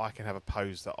I can have a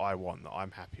pose that I want, that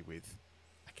I'm happy with.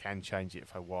 I can change it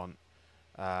if I want.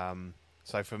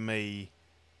 So for me,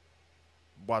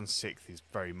 1/6 is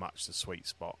very much the sweet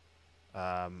spot.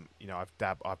 I've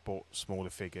bought smaller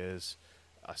figures.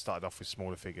 I started off with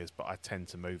smaller figures, but I tend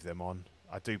to move them on.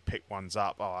 I do pick ones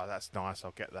up. Oh, that's nice. I'll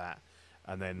get that,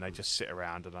 and then they just sit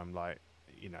around, and I'm like,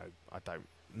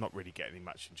 not really getting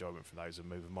much enjoyment from those and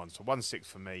move them on. So 1/6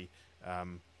 for me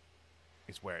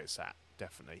is where it's at,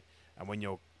 definitely. And when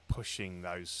you're pushing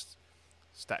those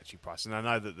statue prices, and I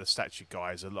know that the statue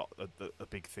guys, the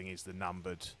big thing is the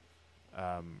numbered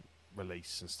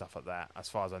release and stuff like that. As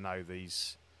far as I know,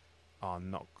 these are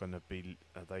not going to be.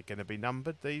 Are they going to be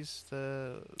numbered? These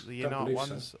the in-art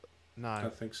ones? So. No, I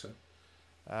don't think so.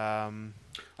 I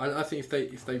think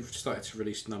if they've started to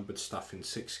release numbered stuff in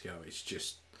 6 scale, it's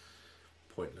just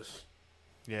pointless.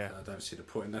 Yeah, I don't see the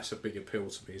point, and that's a big appeal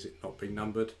to me. Is it not being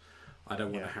numbered? I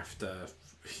don't want to have to.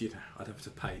 I'd have to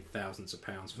pay thousands of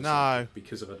pounds for something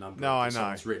because of a number. No, I know.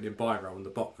 Someone's written in biro on the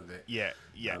bottom of it. Yeah.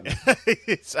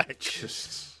 Exactly.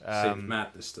 Just seems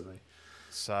madness to me.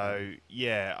 So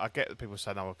I get that people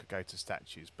say, "No, I could go to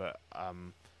statues," but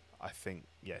I think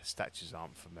statues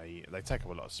aren't for me. They take up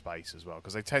a lot of space as well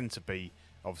because they tend to be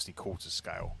obviously quarter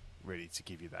scale, really, to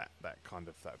give you that kind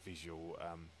of that visual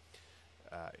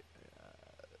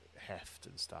heft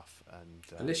and stuff. And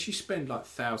unless you spend like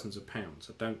thousands of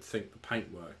pounds, I don't think the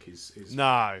paintwork is.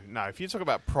 No. If you talk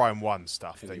about Prime 1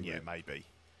 stuff, then maybe.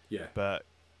 Yeah. But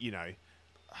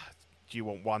do you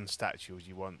want one statue or do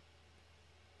you want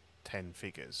 10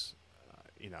 figures?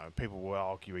 People will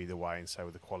argue either way and say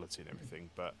with the quality and everything.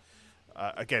 But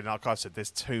again, like I said, there's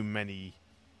too many.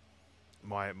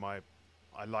 I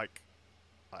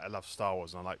love Star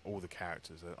Wars and I like all the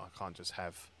characters. I can't just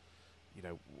have,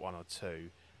 one or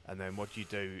two. And then what do you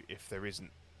do if there isn't,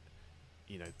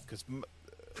 because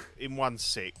in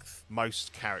 1/6,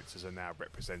 most characters are now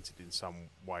represented in some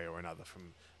way or another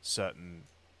from certain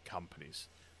companies.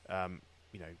 There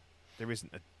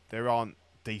aren't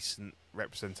decent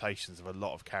representations of a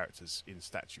lot of characters in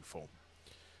statue form.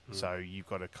 So you've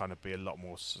got to kind of be a lot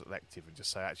more selective and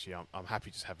just say, actually, I'm happy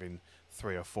just having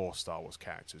 3 or 4 Star Wars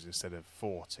characters instead of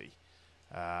 40.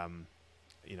 And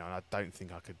I don't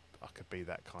think I could be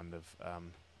that kind of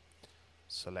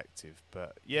selective.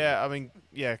 But yeah, I mean,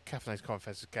 yeah, Caffeinated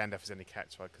Confess Gandalf is any cat,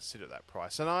 so I consider that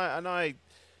price. And I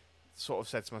sort of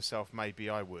said to myself, maybe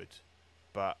I would,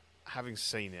 but having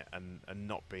seen it and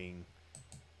not being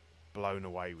blown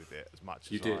away with it as much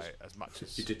as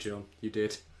You did, John. You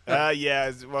did.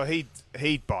 yeah, well,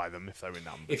 he'd buy them if they were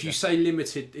numbered. If you say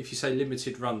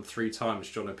limited run 3 times,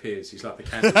 John appears. He's like the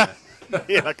candidate.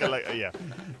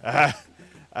 yeah.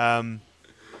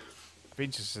 Be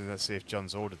interested to see if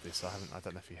John's ordered this. I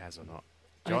don't know if he has or not.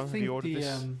 John, have you ordered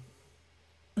this?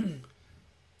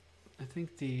 I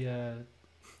think the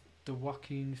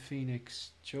Joaquin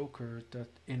Phoenix Joker that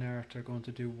in art are going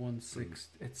to do 1/6.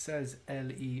 It says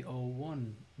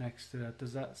LEO1 next to that.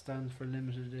 Does that stand for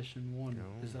limited edition 1? No.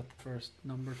 Is that the first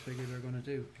number figure they're going to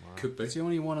do? Wow. Could be. It's the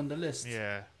only one on the list.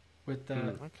 Yeah, With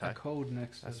okay. a code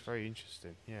next to that's it. very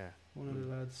interesting. Yeah. One of the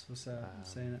lads was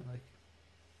saying it, like,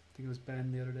 I think it was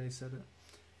Ben the other day said it.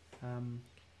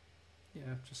 Yeah,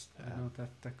 just I don't know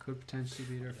that could potentially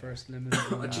be their first limited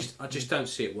one. I just don't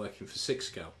see it working for 6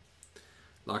 scale.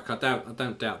 Like I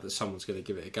don't doubt that someone's going to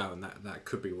give it a go, and that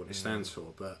could be what it stands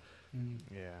for. But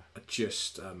Yeah. I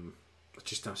just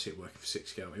don't see it working for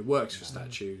 6 scale. It works for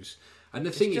statues, and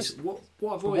the thing is, what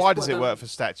I've always Why does it work for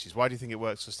statues? Why do you think it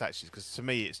works for statues? Because to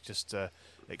me, it's just an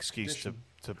excuse to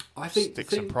I think stick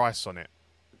some price on it.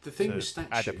 The thing to with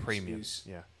statues add a premium.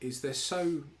 is they're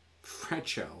so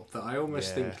fragile that I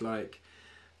almost think like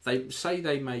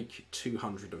they make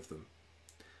 200 of them,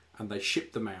 and they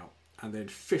ship them out, and then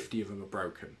 50 of them are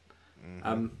broken.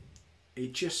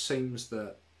 It just seems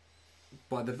that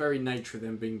by the very nature of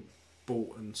them being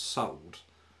bought and sold,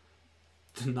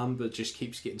 the number just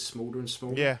keeps getting smaller and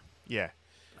smaller. Yeah.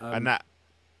 And that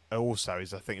also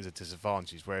is, I think, is a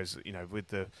disadvantage. Whereas, with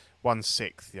the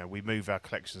 1/6, we move our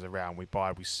collections around, we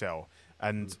buy, we sell,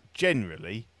 and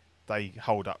generally they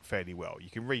hold up fairly well. You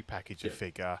can repackage a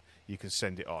figure, you can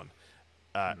send it on.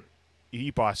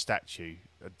 You buy a statue,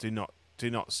 do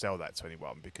not sell that to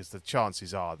anyone, because the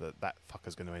chances are that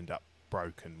fucker's going to end up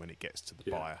broken when it gets to the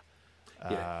buyer.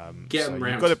 Get so them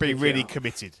round you've got to to be pick it really up.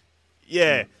 committed.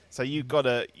 Yeah. So you've got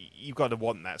to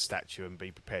want that statue and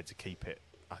be prepared to keep it,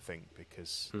 I think,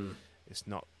 because it's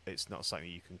not something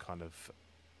you can kind of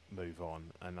move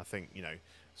on. And I think,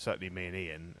 certainly me and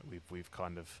Ian, we've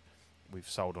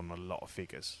sold on a lot of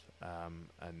figures,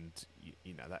 and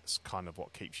that's kind of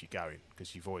what keeps you going,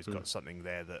 because you've always got something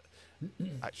there that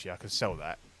actually I can sell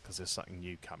that because there's something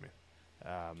new coming.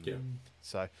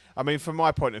 So, I mean, from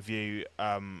my point of view,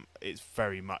 it's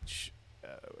very much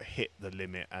hit the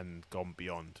limit and gone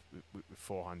beyond with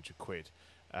 400 quid.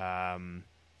 And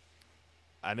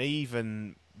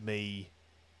even me,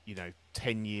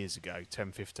 10 years ago,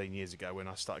 10, 15 years ago, when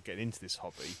I started getting into this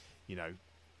hobby,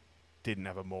 didn't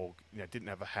have a mortgage, didn't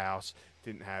have a house,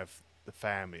 didn't have the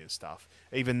family and stuff.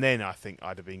 Even then, I think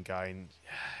I'd have been going,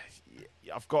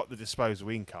 I've got the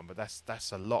disposable income, but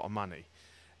that's a lot of money.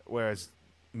 Whereas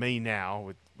me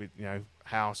now, with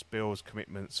house, bills,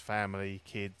 commitments, family,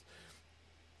 kids,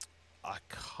 I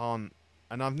can't,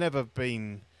 and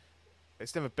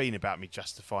it's never been about me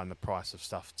justifying the price of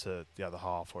stuff to the other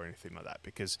half or anything like that,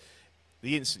 because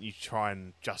the instant you try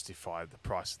and justify the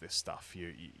price of this stuff,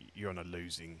 you're on a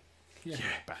losing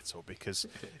battle, because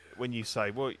when you say,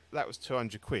 well, that was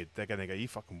 200 quid, they're going to go, you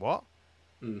fucking what?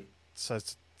 So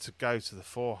to go to the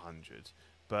 400,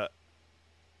 but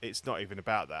it's not even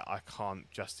about that. I can't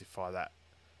justify that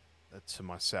to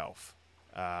myself.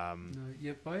 No,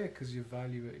 you buy it because you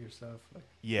value it yourself.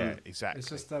 Exactly. It's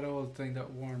just that old thing that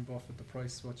Warren Buffett: the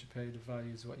price is what you pay, the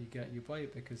value is what you get. You buy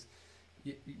it because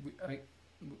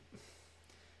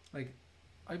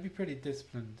I'd be pretty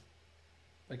disciplined.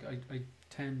 Like I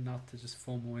tend not to just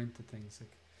FOMO into things.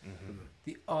 Like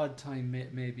the odd time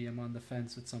maybe I'm on the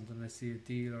fence with something, and I see a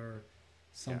deal or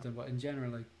something, but in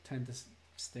general I tend to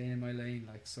stay in my lane,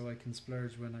 like, so I can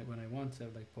splurge when I want to,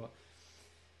 like. But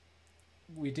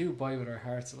we do buy with our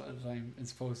hearts a lot of the time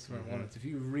as opposed to our wallets. If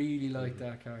you really like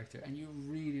that character, and you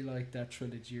really like that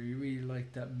trilogy, or you really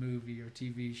like that movie or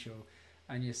TV show,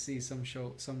 and you see some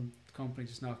company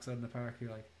just knocks out in the park, you're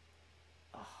like,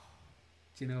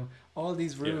 all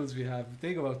these rules we have,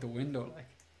 they go out the window, like.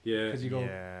 Yeah. Because you go,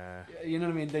 you know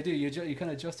what I mean? They do. You kind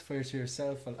of justify it to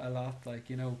yourself a lot, like,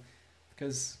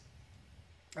 because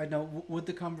I know, would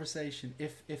the conversation,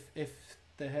 if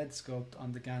the head sculpt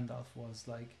on the Gandalf was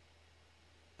like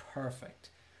perfect,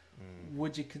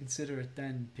 would you consider it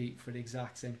then, Pete, for the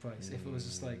exact same price? If it was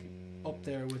just like up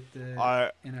there with the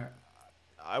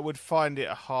I would find it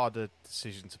a harder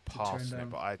decision to pass turn on down. it,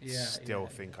 but I still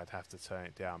think I'd have to turn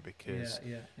it down, because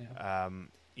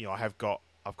I've got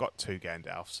 2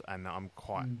 Gandalfs, and I'm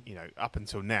quite up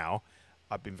until now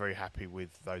I've been very happy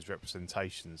with those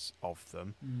representations of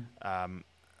them. And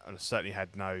I certainly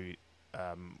had no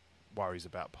worries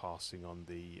about passing on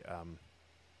the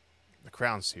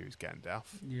Crown Series Gandalf.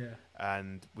 Yeah.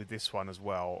 And with this one as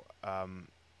well,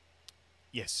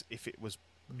 yes, if it was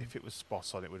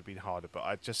spot on, it would have been harder. But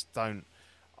I just don't.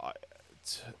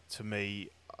 To me,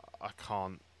 I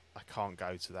can't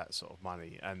go to that sort of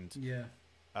money. And Yeah.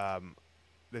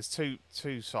 there's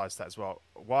two sides to that as well.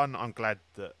 One, I'm glad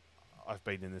that I've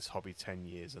been in this hobby 10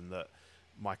 years and that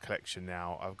my collection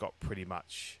now, I've got pretty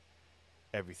much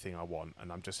everything I want,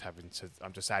 and I'm just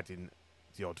adding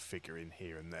the odd figure in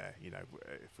here and there. You know,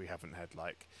 if we haven't had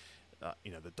like,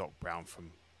 the Doc Brown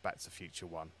from Back to the Future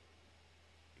 1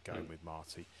 going with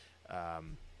Marty,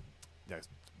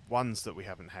 ones that we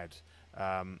haven't had.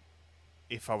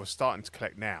 If I was starting to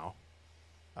collect now,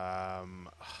 I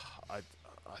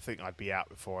think I'd be out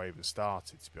before I even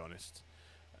started, to be honest,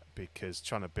 because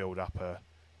trying to build up a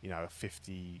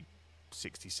 50,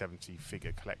 60, 70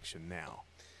 figure collection now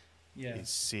is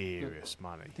serious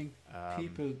money. I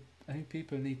think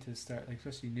people need to start, like,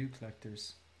 especially new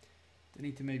collectors. They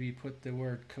need to maybe put the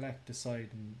word collect aside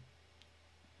and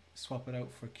swap it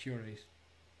out for curate,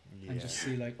 and just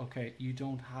see, like, okay, you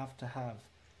don't have to have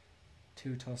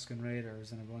 2 Tusken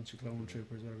Raiders and a bunch of clone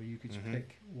troopers, whatever. You could just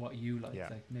pick what you like.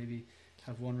 Like, maybe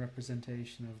have one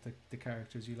representation of the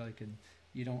characters you like, and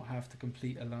you don't have to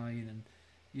complete a line, and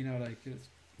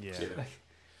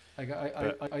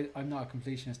I'm not a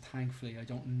completionist, thankfully. I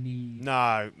don't need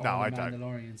I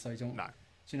Mandalorians, so I don't. No.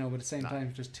 But at the same time,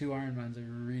 if there's 2 Iron Mans I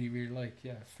really, really like,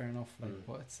 fair enough. Like,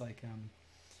 but it's like,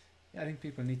 I think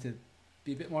people need to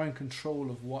be a bit more in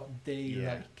control of what they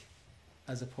like,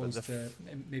 as opposed to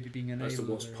maybe being enabled. As to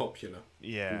what's popular.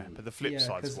 Yeah, but the flip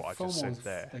side is what I just said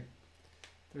there. Like,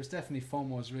 there's definitely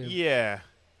FOMO's real. Yeah,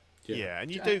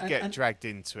 and you do get dragged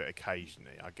into it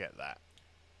occasionally. I get that.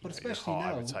 But especially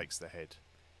now, it takes the head.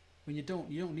 When you don't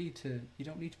need to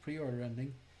pre-order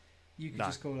anything. You can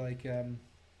just go like,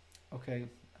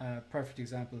 perfect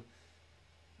example.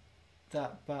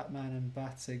 That Batman and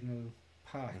Bat Signal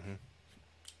pack.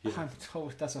 I'm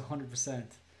told that's 100%.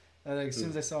 Like, as soon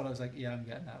as I saw it, I was like, I'm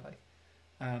getting that. Like,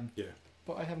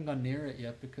 but I haven't gone near it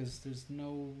yet because there's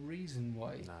no reason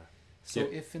why. No. So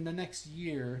if in the next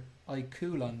year I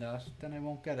cool on that, then I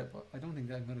won't get it. But I don't think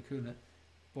that I'm going to cool it.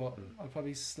 But I'll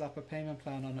probably slap a payment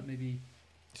plan on it. Maybe.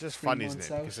 It's just fun, isn't it?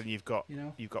 Because then you've got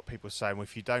people saying, well,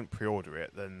 if you don't pre-order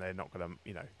it, then they're not going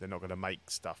to make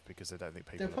stuff because they don't think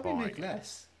people. They'll probably make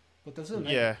less, but they'll still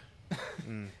make. Yeah.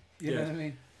 You know what I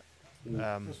mean?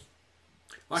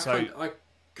 I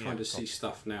kind of see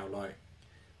stuff now like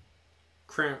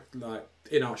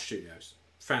in art studios,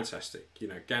 fantastic.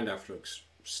 Gandalf looks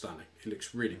stunning. It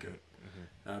looks really good.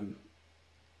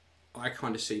 I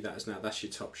kind of see that as now that's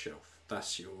your top shelf.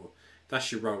 That's your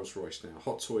Rolls Royce now.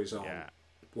 Hot Toys aren't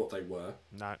what they were.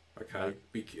 No. Okay.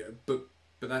 No. But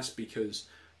that's because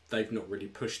they've not really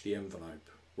pushed the envelope.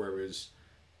 Whereas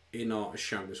in art has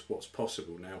shown us what's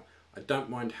possible now. I don't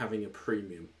mind having a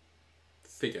premium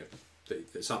figure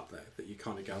that's up there that you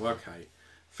kind of go, okay,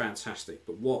 fantastic.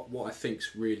 But what I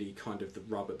think's really kind of the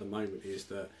rub at the moment is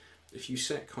that if you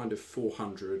set kind of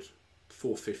 400,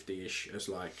 450-ish as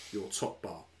like your top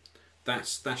bar,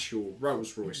 that's your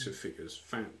Rolls Royce of figures.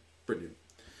 Brilliant.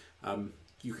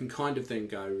 You can kind of then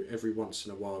go every once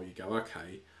in a while. You go,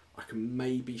 okay, I can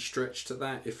maybe stretch to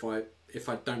that if I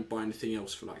don't buy anything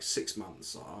else for like 6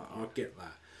 months. I'll get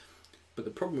that. But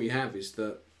the problem we have is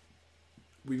that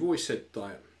we've always said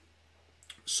that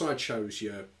Sideshow's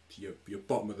your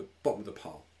bottom of the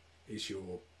pile.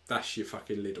 That's your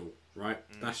fucking Lidl, right?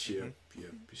 That's your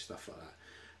stuff like that.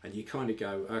 And you kind of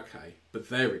go, okay, but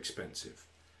they're expensive.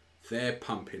 They're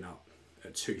pumping up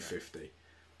at $250,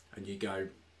 and you go,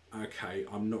 okay,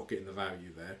 I'm not getting the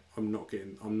value there. I'm not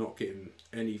getting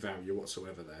any value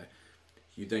whatsoever there.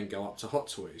 You then go up to Hot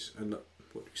Toys and look,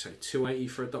 what do you say, $280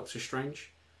 for a Doctor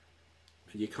Strange,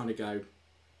 and you kind of go,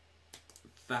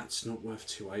 that's not worth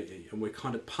 $280, and we're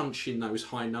kind of punching those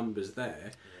high numbers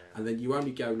there, and then you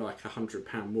only go like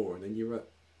 £100 more, and then you're at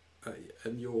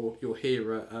and you're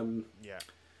here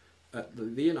at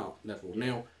the in-art level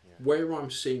now. Where I'm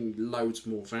seeing loads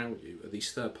more value are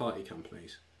these third-party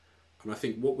companies. And I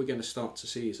think what we're going to start to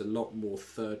see is a lot more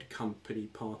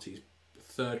third-party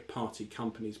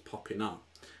companies popping up,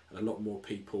 and a lot more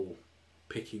people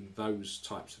picking those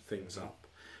types of things up.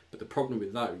 But the problem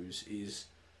with those is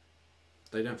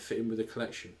they don't fit in with the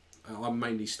collection. I'm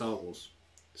mainly Star Wars,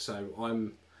 so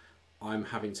I'm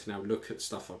having to now look at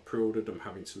stuff I've pre-ordered. I'm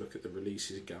having to look at the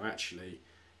releases and go, actually,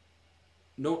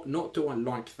 not do I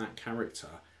like that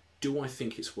character? Do I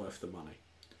think it's worth the money?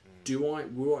 Do I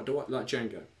like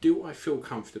Django? Do I feel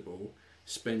comfortable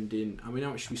spending? I mean,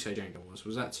 how much did we say Django was?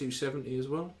 Was that 270 as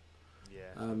well?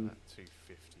 Yeah, 250,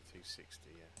 260.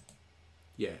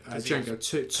 Yeah, Because Django Came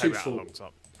out a 240. long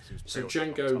time. 'cause he was So pre-ordered a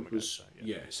long Django time ago, was so,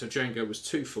 So Django was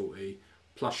 240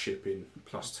 plus shipping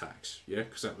plus tax. Yeah,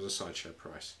 because that was a sideshow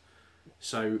price.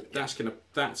 So that's gonna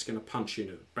punch in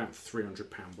at about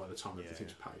 £300 by the time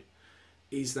everything's paid.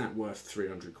 Is that worth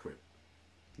 300 quid?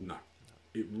 No,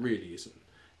 it really isn't.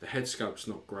 The head sculpt's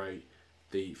not great.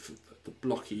 The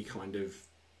blocky kind of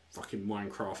fucking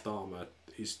Minecraft armor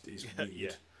is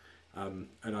weird. And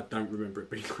I don't remember it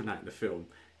being like that in the film.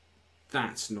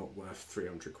 That's not worth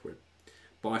 300 quid.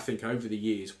 But I think over the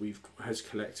years, as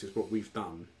collectors, what we've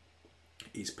done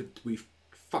is we've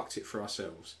fucked it for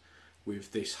ourselves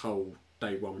with this whole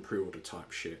day one pre-order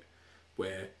type shit,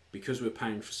 where because we're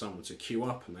paying for someone to queue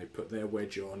up and they put their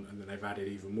wedge on and then they've added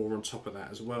even more on top of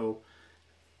that as well,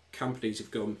 companies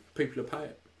have gone, people will pay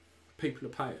it.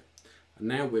 And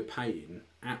now we're paying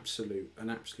an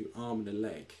absolute arm and a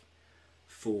leg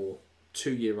for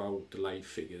 2-year-old delayed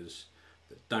figures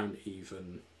that aren't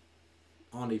even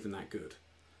that good.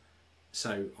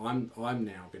 So I'm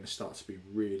now going to start to be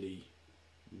really,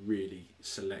 really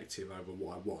selective over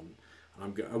what I want,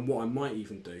 and what I might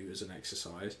even do as an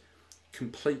exercise,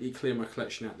 completely clear my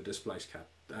collection out the display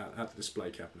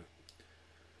cabinet,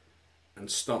 and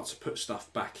start to put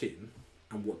stuff back in,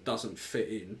 and what doesn't fit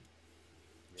in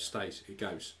stays. It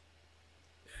goes.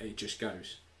 It just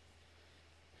goes.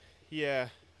 Yeah,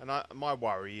 and my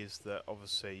worry is that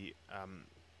obviously,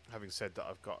 having said that,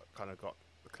 I've got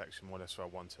the collection more or less where I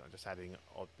want it. I'm just adding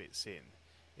odd bits in.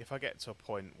 If I get to a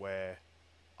point where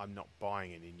I'm not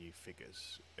buying any new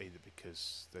figures, either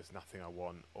because there's nothing I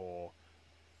want or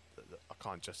that I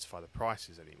can't justify the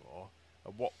prices anymore,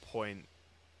 at what point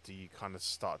do you kind of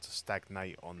start to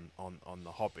stagnate on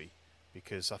the hobby?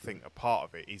 Because I think a part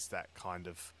of it is that kind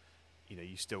of,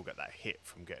 you still get that hit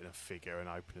from getting a figure and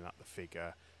opening up the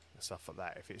figure and stuff like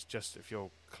that. If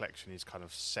your collection is kind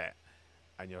of set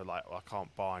and you're like, well, I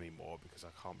can't buy anymore because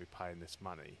I can't be paying this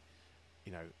money,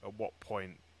 at what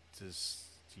point do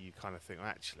you kind of think, well,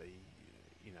 actually,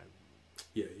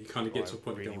 Yeah, you kind of get to a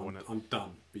point really where I'm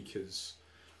done because.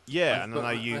 Yeah, and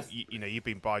I know you've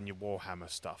been buying your Warhammer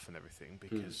stuff and everything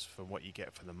because from what you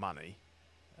get for the money.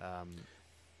 I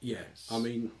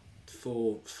mean,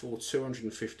 for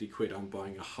 250 quid, I'm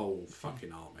buying a whole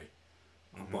fucking army.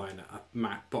 I'm buying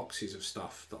boxes of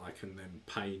stuff that I can then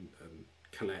paint and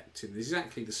collect in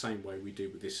exactly the same way we do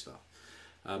with this stuff.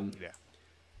 And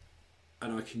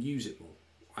I can use it more.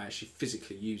 I actually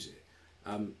physically use it.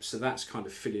 So that's kind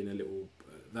of filling a little.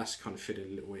 That's kind of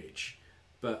filling a little itch.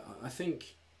 But I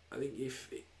think if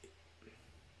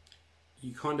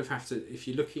you kind of have to, if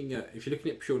you're looking at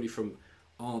purely from,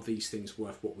 are these things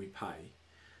worth what we pay?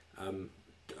 Am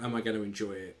I going to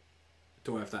enjoy it?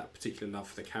 Do I have that particular love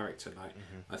for the character?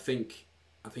 I think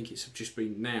it's just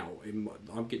been now.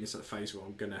 I'm getting to that phase where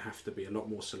I'm going to have to be a lot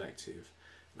more selective.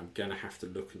 I'm going to have to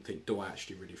look and think, do I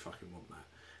actually really fucking want that?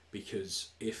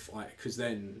 Because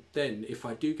then if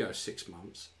I do go 6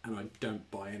 months and I don't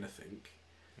buy anything,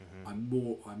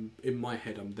 I'm in my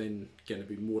head. I'm then going to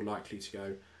be more likely to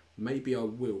go. Maybe I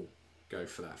will go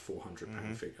for that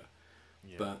 £400 figure,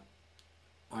 but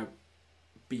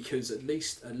because at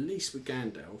least with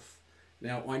Gandalf.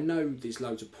 Now I know there's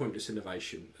loads of pointless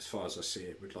innovation as far as I see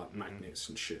it with like magnets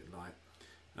and shit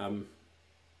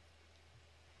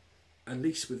at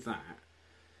least with that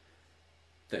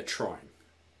they're trying.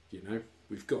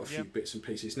 We've got a few bits and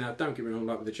pieces. Now don't get me wrong,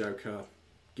 like with the Joker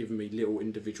giving me little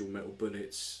individual metal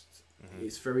bullets,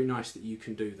 it's very nice that you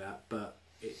can do that, but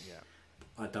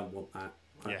I don't want that.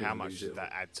 How much does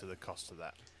that add to the cost of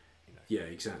that? Yeah,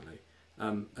 exactly.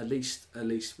 At least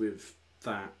with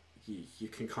that you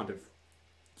can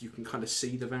kind of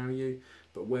see the value,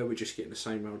 but where we're just getting the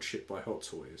same old shit by Hot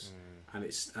Toys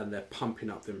and they're pumping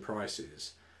up them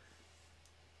prices.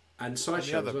 And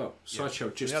Sideshow as well.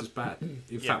 Sideshow just as bad.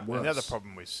 In fact, worse. And the other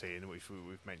problem we're seeing, which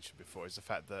we've mentioned before, is the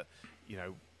fact that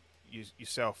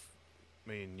yourself,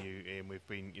 me and you, Ian, we've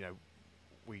been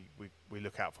we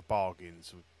look out for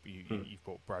bargains. You've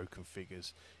bought broken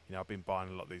figures. I've been buying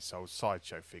a lot of these old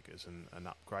Sideshow figures and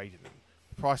upgrading them.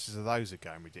 The prices of those are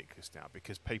going ridiculous now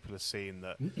because people are seeing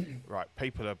that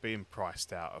people are being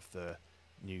priced out of the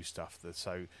new stuff.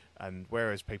 And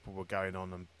whereas people were going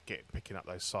on and picking up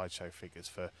those Sideshow figures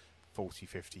for 40,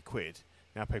 50 quid,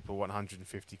 now people want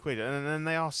 150 quid, and then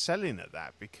they are selling at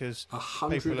that because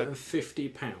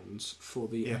 £150 for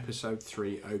the episode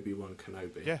 3 Obi-Wan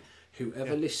Kenobi. Yeah.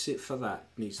 Whoever lists it for that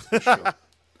needs to be shot.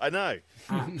 I know.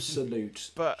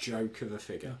 Absolute joke of a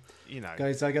figure.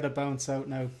 Guys, I gotta bounce out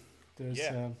now. There's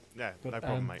Yeah, no but,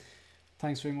 problem, mate.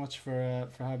 thanks very much for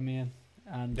having me in.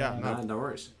 And Yeah, No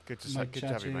worries. Good to might good to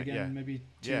chat have to you, you mate. again Yeah, in maybe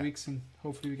 2 Yeah. weeks, and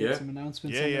hopefully we get Yeah. some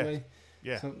announcements Yeah, on yeah. the way.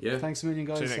 yeah. So Yeah. thanks a million,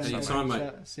 guys. See you next and, time.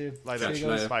 Anytime, mate. See you. Later. See Catch you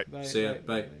you guys. later. Bye. See ya.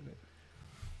 Bye.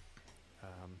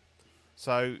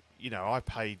 So I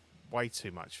paid way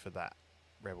too much for that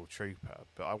Rebel Trooper,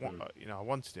 but I want I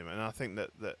wanted him, and I think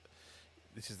that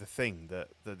this is the thing that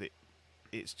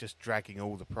it's just dragging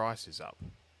all the prices up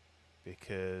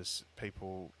because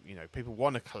people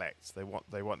want to collect. They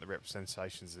want the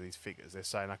representations of these figures. They're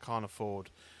saying I can't afford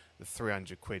the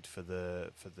 300 quid for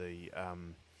the the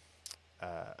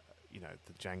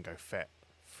Jango Fett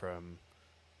from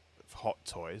Hot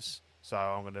Toys. So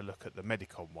I'm going to look at the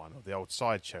Medicom one or the old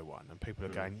Sideshow one, and people are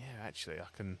going, yeah, actually, I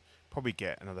can probably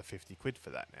get another 50 quid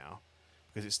for that now,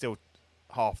 because it's still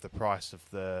half the price of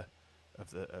the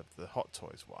Hot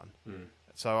Toys one.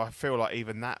 So I feel like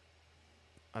even that,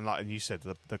 and you said,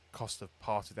 the cost of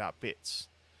parted out bits,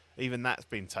 even that's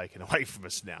been taken away from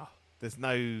us now. There's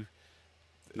there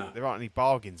aren't any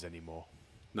bargains anymore.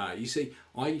 No, you see,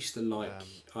 I used to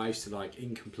like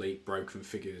incomplete, broken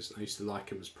figures. I used to like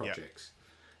them as projects.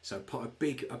 So a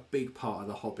big part of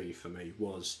the hobby for me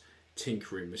was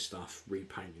tinkering with stuff,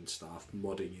 repainting stuff,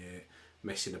 modding it,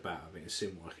 messing about with it, and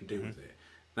seeing what I can do with it.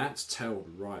 That's tailed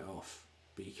right off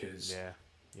because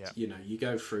you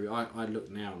go through. I look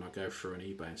now and I go through on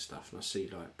eBay and stuff, and I see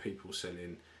like people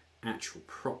selling actual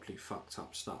properly fucked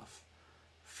up stuff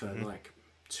for like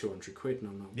 200 quid, and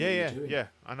I'm like, what are you doing? Yeah,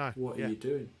 I know. What are you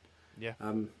doing? Yeah.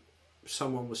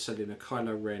 Someone was selling a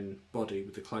Kylo Ren body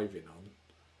with the clothing on.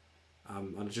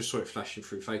 And I just saw it flashing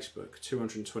through Facebook,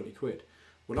 220 quid.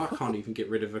 Well, I can't even get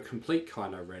rid of a complete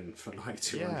Kylo Ren for like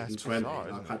 220.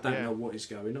 Bizarre, I don't know what is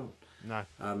going on. No.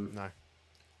 No.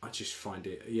 I just find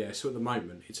it, so at the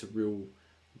moment, it's a real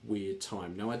weird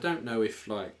time. Now, I don't know if,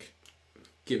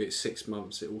 give it 6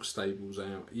 months, it all stables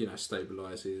out,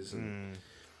 stabilises, and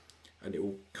it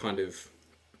all kind of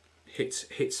hits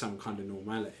some kind of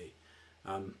normality.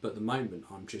 But at the moment,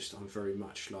 I'm very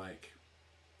much like,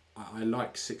 I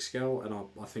like 6 scale, and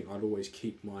I think I'd always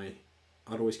keep my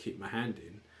hand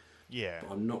in. Yeah,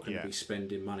 but I'm not going to be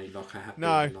spending money like I have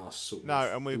been the last sort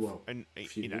of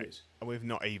few years. And we've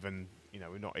not even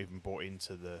bought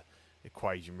into the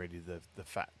equation really the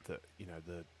fact that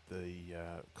the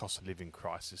cost of living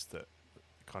crisis that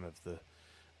kind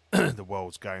of the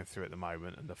world's going through at the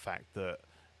moment, and the fact that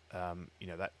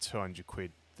that 200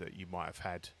 quid that you might have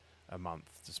had a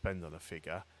month to spend on a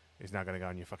figure is now going to go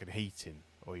on your fucking heating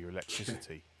or your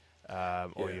electricity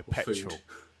or your petrol,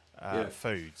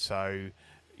 food. So,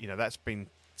 that's been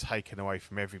taken away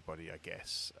from everybody, I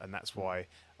guess. And that's why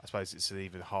I suppose it's an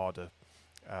even harder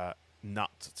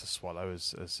nut to swallow,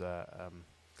 as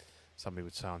somebody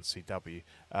would say on CW,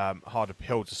 harder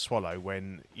pill to swallow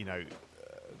when, you're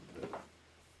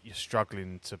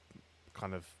struggling to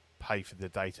kind of pay for the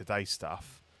day-to-day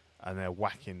stuff, and they're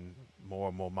whacking more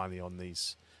and more money on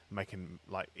these, making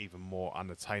even more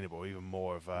unattainable, even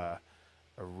more of a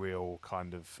real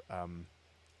kind of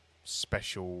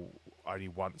special, only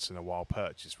once in a while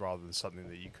purchase, rather than something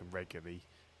that you can regularly,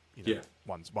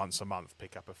 once a month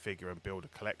pick up a figure and build a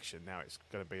collection. Now it's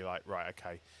going to be like, right,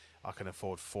 okay, I can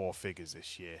afford 4 figures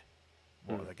this year.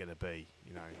 What are they going to be?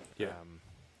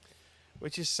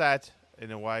 Which is sad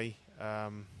in a way.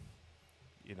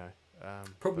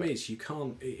 Problem is, you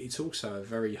can't. It's also a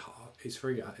very hard. It's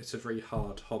a very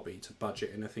hard hobby to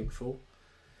budget anything for.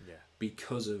 Yeah.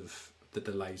 Because of the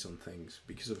delays on things,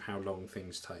 because of how long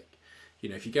things take.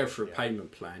 If you go for a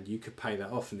payment plan, you could pay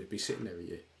that off and it'd be sitting there a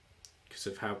year because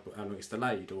of how long it's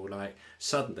delayed. Or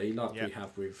suddenly, we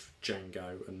have with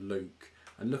Jango and Luke,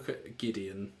 and look at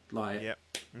Gideon,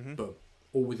 boom,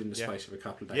 all within the space of a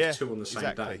couple of days, 2 on the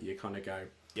same day. You kind of go,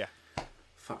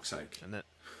 fuck's sake. And that,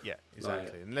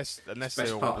 exactly. Unless best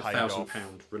they're all part of paid £1,000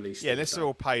 off. Release. Unless they're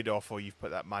all paid off, or you've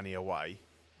put that money away,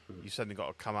 you've suddenly got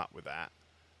to come up with that,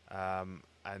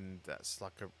 and that's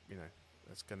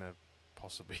that's going to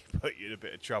possibly put you in a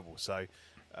bit of trouble. So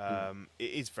it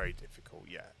is very difficult.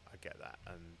 Yeah, I get that,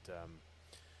 and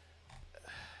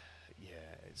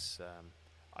it's.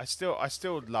 I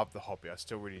still love the hobby. I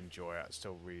still really enjoy it. I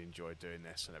still really enjoy doing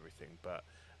this and everything. But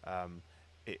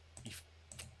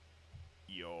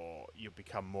you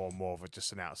become more and more of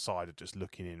just an outsider, just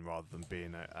looking in rather than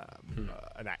being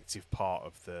an active part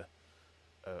of the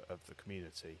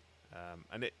community.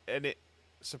 And it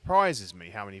surprises me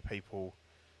how many people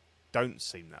don't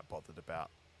seem that bothered about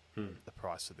the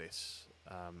price of this,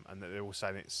 and that they're all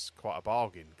saying it's quite a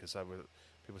bargain, because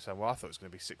people saying, well, I thought it was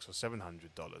going to be $600 or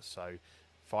 $700, so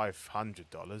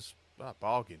 $500,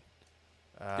 bargain.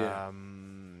 I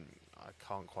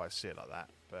can't quite see it like that,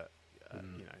 but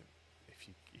You know,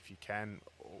 if you can,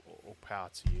 all power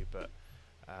to you. But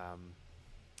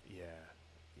yeah,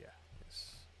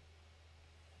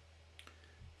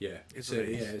 it's what it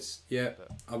is. But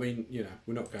I mean, you know,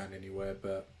 we're not going anywhere,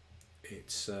 but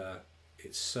it's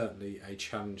certainly a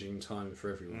challenging time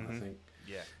for everyone. I think.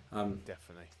 Yeah,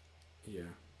 definitely. Yeah.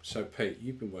 So Pete,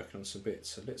 you've been working on some bits,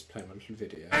 so let's play my little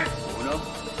video.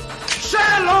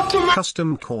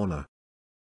 Custom corner.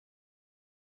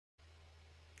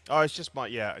 Oh, it's just my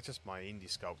indie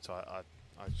sculpt. I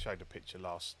showed a picture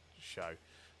last show,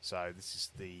 so this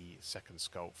is the second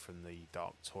sculpt from the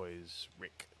Dark Toys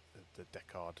Rick, the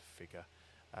Deckard figure.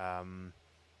 I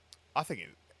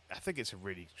think it's a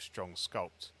really strong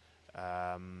sculpt.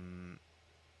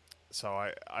 So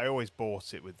I always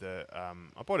bought it with the I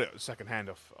bought it second hand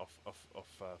off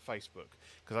Facebook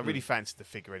because I really fancied the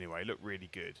figure anyway. It looked really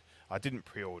good. I didn't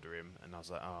pre-order him, and I was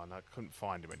like, and I couldn't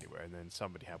find him anywhere. And then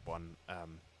somebody had one.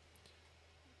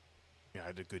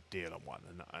 Had a good deal on one,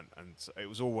 and so it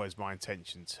was always my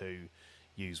intention to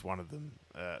use one of them,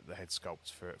 the head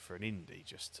sculpts for an indie,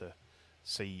 just to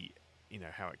see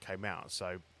how it came out.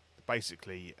 So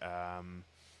basically,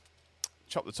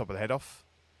 chop the top of the head off.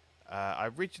 I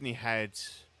originally had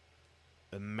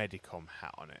a Medicom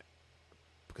hat on it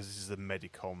because this is the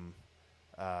Medicom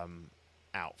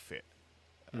outfit.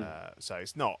 So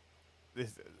it's not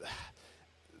this.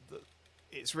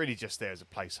 It's really just there as a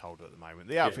placeholder at the moment.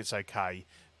 The outfit's okay,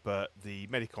 but the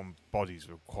Medicom bodies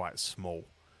were quite small.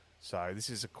 So this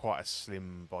is quite a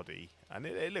slim body, and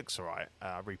it looks alright.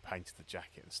 I repainted the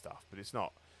jacket and stuff, but it's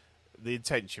not. The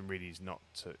intention really is not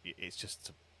to. It's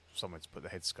just somewhere to put the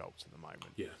head sculpt at the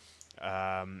moment. Yeah.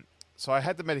 So I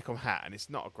had the Medicom hat, and it's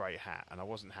not a great hat, and I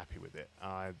wasn't happy with it.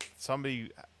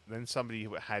 Somebody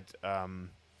had. I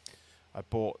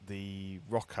bought the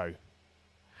Rocco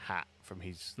hat from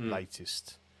his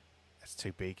latest. It's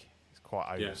too big. It's quite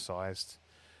oversized.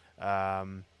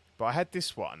 But I had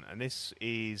this one, and this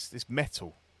is this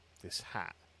metal. This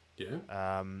hat.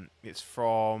 Yeah. It's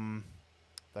from.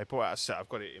 They brought out a set. I've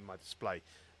got it in my display.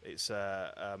 It's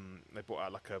they brought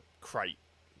out like a crate,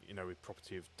 with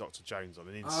property of Dr. Jones on,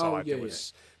 and inside there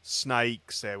was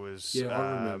snakes. There was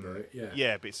I remember it. Yeah.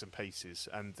 Yeah, bits and pieces,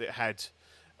 and it had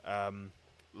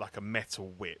like a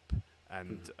metal whip,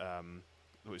 and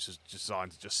which was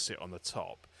designed to just sit on the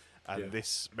top, and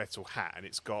this metal hat, and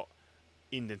it's got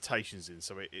indentations in,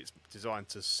 so it's designed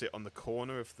to sit on the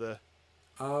corner of the.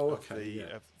 Oh, okay.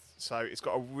 So it's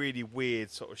got a really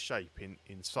weird sort of shape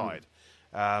inside.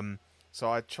 So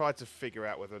I tried to figure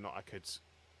out whether or not I could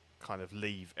kind of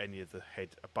leave any of the head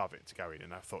above it to go in,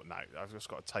 and I thought, no, I've just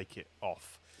got to take it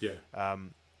off. Yeah.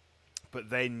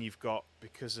 But then you've got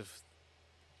because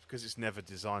it's never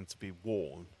designed to be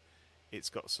worn, it's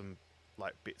got some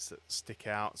like bits that stick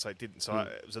out. So it didn't. So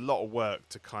it was a lot of work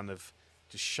to kind of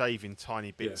just shaving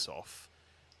tiny bits off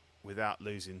without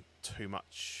losing too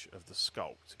much of the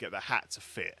sculpt to get the hat to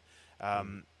fit.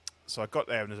 So I got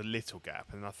there and there's a little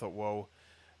gap, and I thought, well,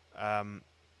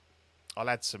 I'll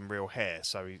add some real hair.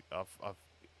 So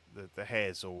the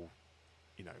hair's all,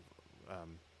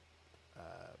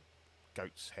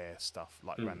 goat's hair stuff,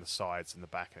 like around the sides and the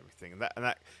back and everything, and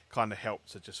that kind of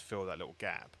helped to just fill that little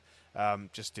gap.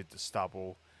 Just did the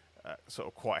stubble, sort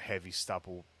of quite heavy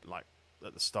stubble, like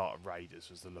at the start of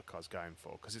Raiders was the look I was going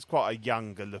for, because it's quite a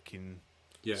younger looking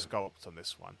sculpt on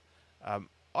this one.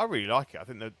 I really like it. I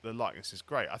think the likeness is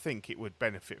great. I think it would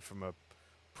benefit from a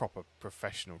proper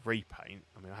professional repaint.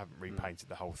 I mean, I haven't repainted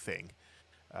the whole thing,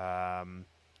 but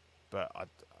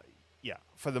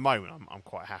for the moment, I'm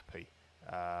quite happy,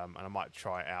 and I might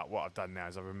try it out. What I've done now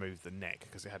is I removed the neck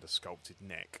because it had a sculpted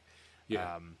neck.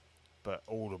 Yeah. But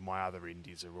all of my other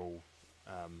indies are all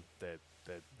they're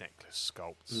necklace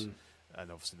sculpts,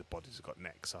 and obviously the bodies have got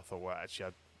necks. So I thought, well, actually,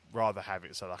 I'd rather have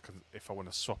it so that I can, if I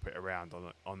want to swap it around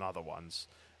on other ones.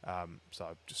 So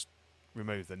I just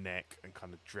removed the neck and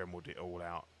kind of dremeled it all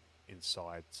out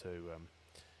inside to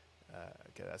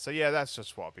get that. So yeah, that's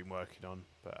just what I've been working on.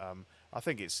 But I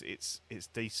think it's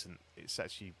decent. It's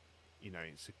actually,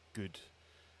 it's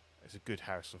a good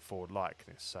Harrison Ford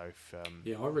likeness. So if I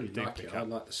really like it. I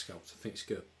like the sculpt. I think it's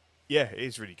good. Yeah, it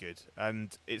is really good,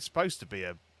 and it's supposed to be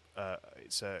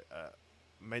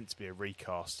meant to be a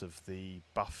recast of the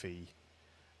Buffy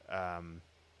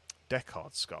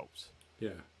Deckard sculpt.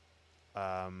 Yeah.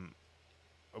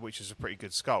 Which is a pretty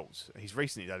good sculpt. He's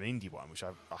recently done an indie one, which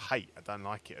I hate. I don't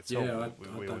like it at all. Yeah, I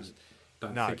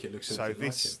don't think it looks anything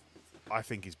like it. I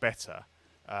think is better.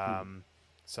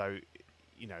 So,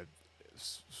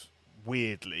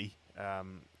 weirdly,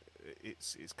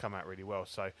 it's come out really well.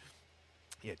 So,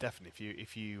 yeah, definitely.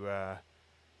 If you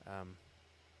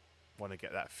want want to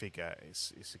get that figure,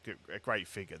 it's a great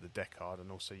figure, the Deckard,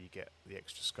 and also you get the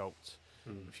extra sculpt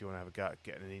if you want to have a go at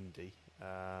getting an indie.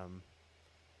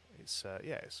 It's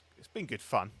been good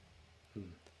fun.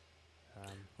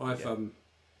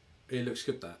 It looks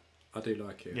good. That I do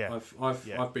like it. Yeah.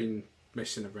 I've been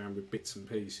messing around with bits and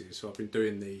pieces. So I've been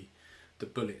doing the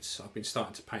bullets. I've been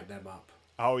starting to paint them up.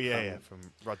 Oh yeah, from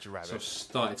Roger Rabbit. So I've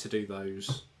started to do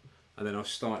those, and then I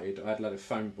had a load of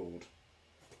foam board.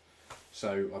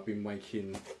 So I've been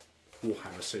making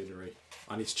Warhammer scenery.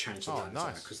 I need to change the lands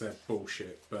out because they're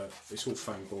bullshit, but it's all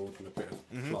foam board and a bit of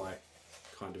fly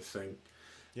kind of thing.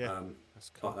 Yeah, that's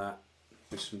cool. Like that,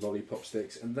 with some lollipop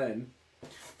sticks. And then, I've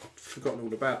forgotten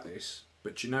all about this,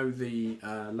 but do you know the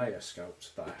Leia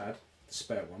sculpt that I had? The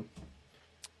spare one?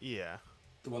 Yeah.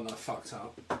 The one that I fucked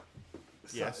up?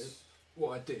 Yes. So,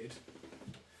 what I did,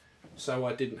 so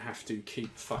I didn't have to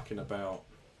keep fucking about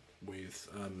with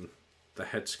the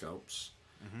head sculpts,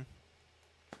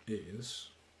 is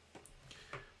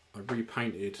I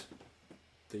repainted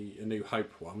the A New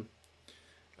Hope one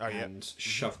and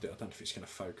shoved it. I don't know if it's going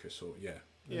to focus or yeah.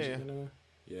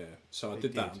 So I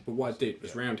did that, but what I did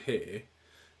was round here,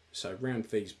 so round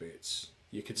these bits,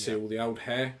 you could see all the old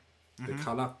hair, the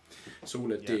colour. So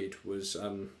all I did was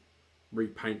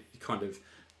repaint, kind of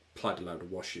applied a load of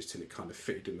washes till it kind of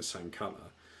fitted in the same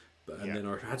colour. And then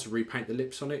I had to repaint the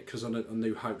lips on it because on A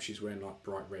New Hope she's wearing like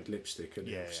bright red lipstick, and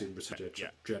obviously in Return of the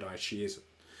Jedi she isn't.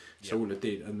 So all I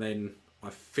did, and then I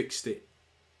fixed it.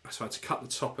 So I had to cut the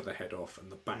top of the head off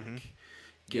and the back,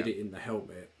 get it in the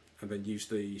helmet, and then use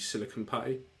the silicone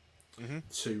putty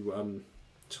to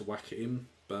whack it in.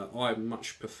 But I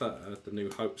much prefer the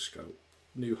New Hope sculpt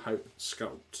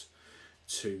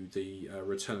to the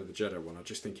Return of the Jedi one. I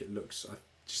just think it looks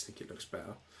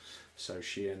better. So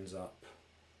she ends up.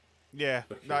 Yeah,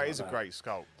 no, it is a great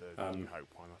sculpt, the New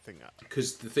Hope one. I think that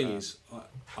because the thing is,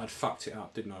 I'd fucked it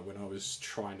up, didn't I, when I was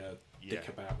trying to dick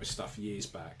about with stuff years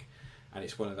back, and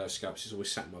it's one of those sculpts that's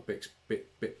always sat in my bit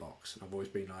box, and I've always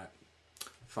been like,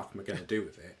 "Fuck, am I going to do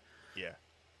with it?" Yeah.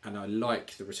 And I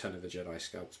like the Return of the Jedi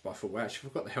sculpts, but I thought, well, actually, if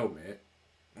I've got the helmet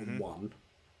on one,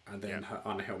 and then her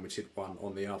unhelmeted one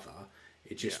on the other,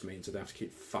 it just means I don't have to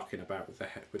keep fucking about with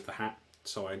the hat.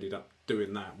 So I ended up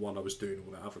doing that while I was doing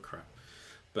all that other crap.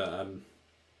 But I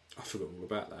forgot all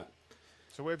about that.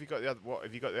 So where have you got the other? What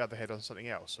have you got the other head on something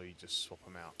else, or you just swap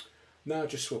them out? No,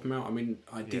 just swap them out. I mean,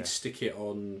 I did stick it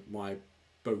on my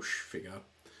Bosch figure.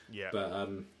 Yeah. But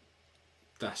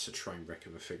that's a train wreck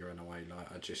of a figure in a way.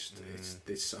 Like it's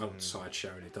this outside show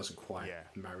and it doesn't quite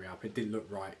marry up. It didn't look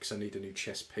right because I need a new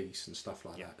chest piece and stuff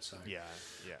like that. So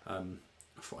I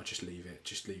thought I'd just leave it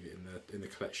in the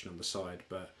collection on the side.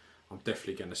 But I'm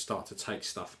definitely going to start to take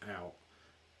stuff out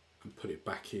and put it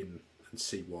back in and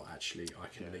see what actually I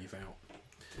can leave out.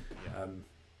 Yeah.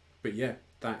 But yeah,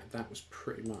 that was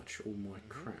pretty much all my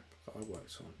crap that I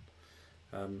worked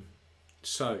on.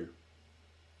 So,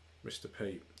 Mr.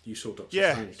 Pete, you saw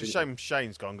Doctor Strange, it's a shame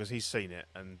Shane's gone because he's seen it,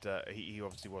 and he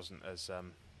obviously wasn't as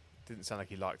didn't sound like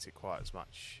he liked it quite as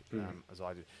much as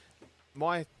I did.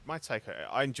 My take on it,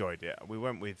 I enjoyed it. We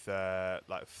went with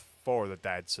like 4 of the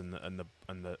dads and the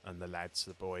lads,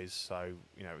 the boys. So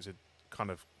it was a kind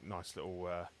of nice little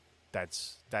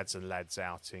dads and lads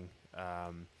outing.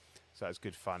 So it was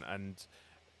good fun, and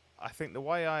I think the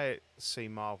way I see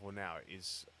Marvel now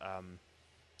is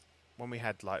when we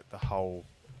had like the whole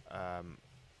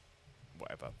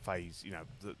whatever phase,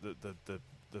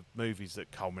 the movies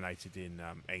that culminated in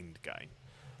Endgame.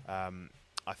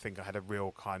 I think I had a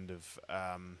real kind of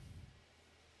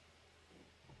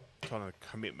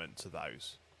commitment to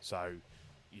those. So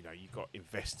you got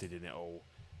invested in it all,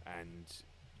 and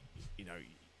you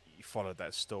followed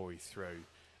that story through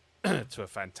to a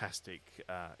fantastic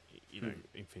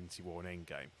Infinity War and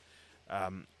Endgame.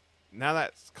 Now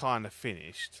that's kind of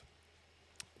finished,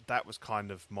 that was kind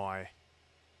of my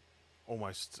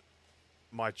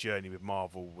journey with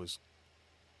Marvel was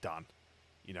done,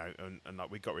 and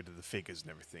like we got rid of the figures and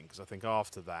everything, because I think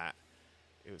after that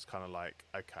it was kind of like,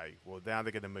 okay, well now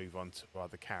they're going to move on to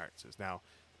other characters. Now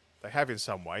they have in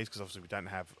some ways, because obviously we don't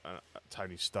have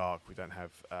Tony Stark, we don't have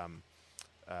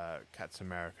Captain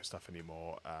America stuff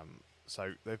anymore,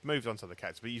 so they've moved on to the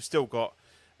characters, but you've still got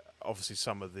obviously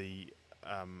some of the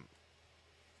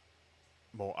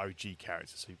more OG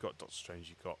characters. So you've got Doctor Strange,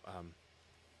 you've got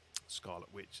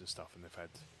Scarlet Witch and stuff, and they've had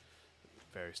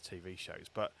various TV shows.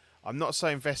 But I'm not so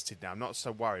invested now. I'm not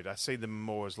so worried. I see them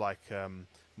more as like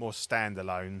more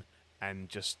standalone, and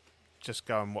just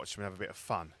go and watch them and have a bit of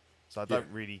fun. So I don't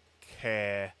really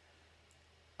care.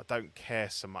 I don't care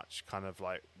so much kind of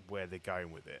like where they're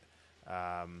going with it.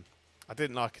 I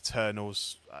didn't like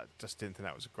Eternals. I just didn't think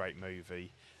that was a great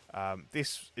movie.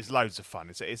 This is loads of fun.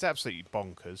 It's absolutely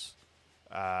bonkers,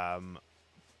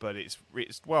 but it's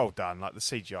well done. Like the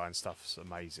CGI and stuff's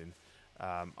amazing.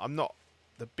 I'm not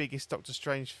the biggest Doctor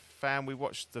Strange fan. We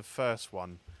watched the first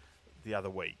one the other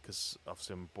week because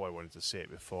obviously my boy wanted to see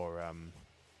it before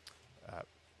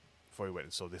he went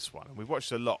and saw this one. And we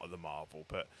watched a lot of the Marvel,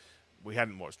 but we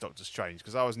hadn't watched Doctor Strange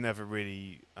because I was never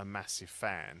really a massive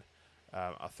fan.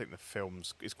 I think the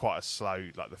films is quite a slow,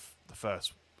 like the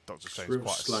first Doctor Strange is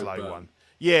quite a slow one.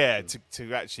 Yeah,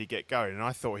 to actually get going, and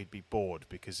I thought he'd be bored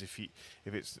because if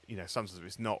it's sometimes if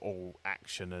it's not all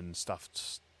action and stuff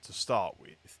to start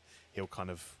with, he'll kind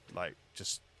of like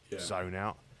just zone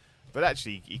out. But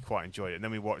actually, he quite enjoyed it. And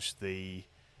then we watched the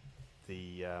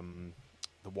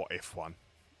What If one,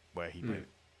 where he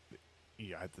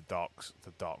had the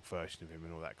dark version of him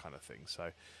and all that kind of thing.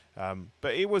 So,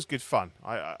 but it was good fun.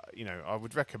 I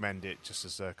would recommend it just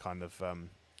as a kind of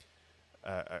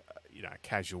a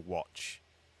casual watch.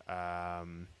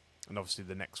 And obviously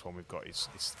the next one we've got is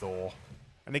Thor.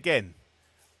 And again,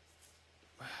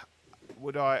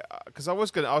 would I? Because I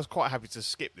was quite happy to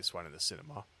skip this one in the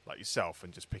cinema, like yourself,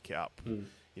 and just pick it up,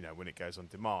 when it goes on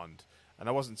demand. And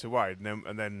I wasn't too worried.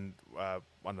 And then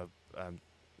one of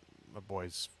my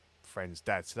boy's friend's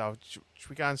dad said, "Oh, should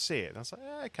we go and see it?" And I was like,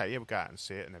 "Okay, we'll go out and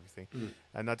see it and everything."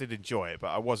 And I did enjoy it,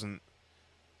 but it wasn't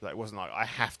like I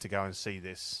have to go and see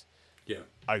this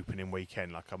opening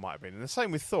weekend like I might have been. And the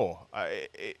same with Thor.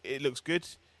 It looks good,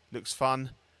 looks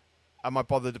fun. Am I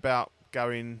bothered about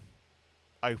going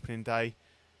opening day?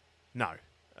 No,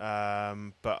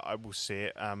 but I will see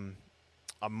it. I'm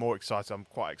more excited. I'm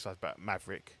quite excited about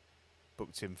Maverick.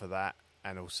 Booked in for that,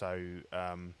 and also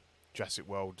Jurassic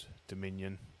World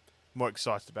Dominion. More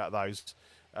excited about those.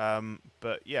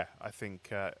 But yeah, I think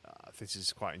this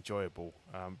is quite enjoyable.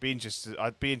 I'd be interested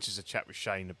to chat with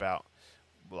Shane about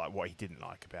like what he didn't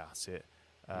like about it.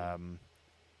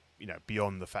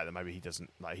 Beyond the fact that maybe he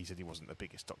doesn't like. He said he wasn't the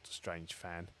biggest Doctor Strange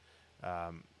fan.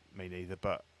 Me neither.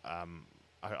 But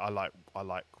I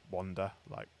like Wanda,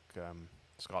 like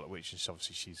Scarlet Witch, and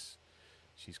obviously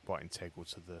she's quite integral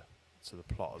to the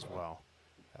plot as well.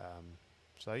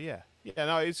 So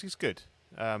it's good.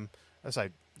 I say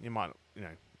you might,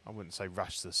 I wouldn't say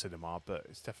rush to the cinema, but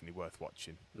it's definitely worth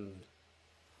watching.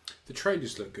 The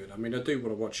trailers look good. I mean, I do want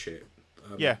to watch it.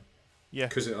 Yeah.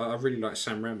 Because I really like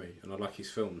Sam Raimi and I like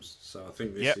his films, so I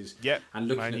think this is. And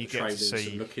looking at the trailers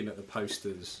and looking at the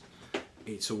posters,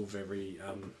 it's all very,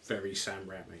 very Sam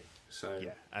Raimi. So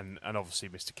yeah, and obviously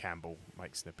Mr. Campbell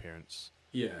makes an appearance.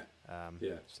 Yeah.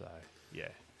 So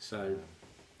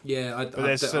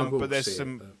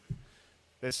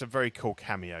there's some very cool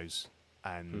cameos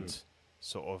and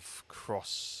sort of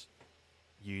cross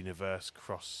universe,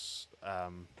 cross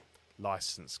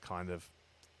license kind of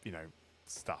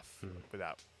stuff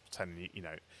without telling you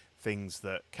things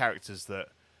that characters that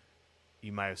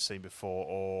you may have seen before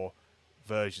or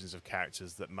versions of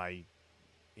characters that may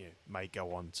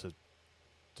go on to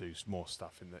do more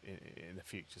stuff in the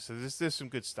future. So there's some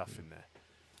good stuff in there.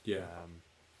 Yeah.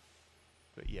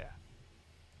 But yeah.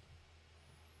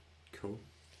 Cool.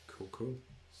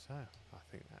 So I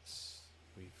think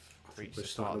we've reached the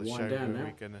start of the show.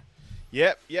 We're gonna.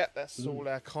 Yep. That's all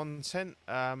our content.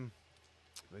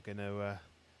 We're gonna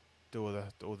do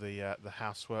all the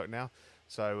housework now.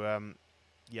 So I'm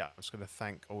just gonna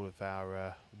thank all of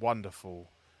our wonderful.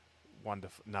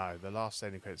 No, the last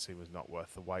ending credit scene was not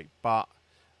worth the wait, but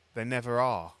they never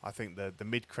are. I think the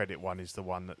mid-credit one is the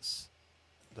one that's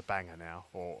the banger now,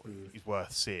 or is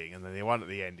worth seeing, and then the one at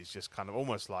the end is just kind of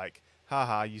almost like,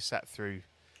 haha, you sat through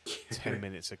 10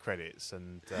 minutes of credits,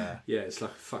 and it's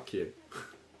like fuck you.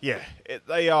 Yeah,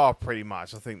 they are pretty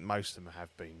much. I think most of them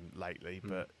have been lately,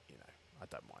 but I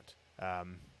don't mind.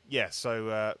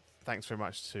 So thanks very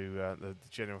much to the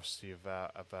generosity of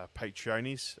our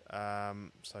Patreonies.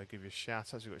 So I'll give you a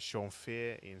shout out. We've got Sean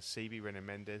Fear, Ian Seeby, René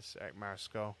Mendes, Eric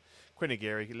Mariscal, Quinn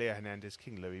Aguirre, Leah Hernandez,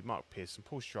 King Louis, Mark Pearson,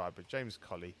 Paul Schreiber, James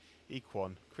Colley,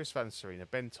 Equan, Chris Van Serena,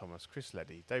 Ben Thomas, Chris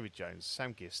Leddy, David Jones,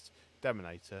 Sam Gist,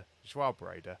 Dominator, Joao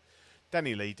Barreda,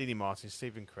 Danny Lee, Dini Martin,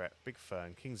 Stephen Crett, Big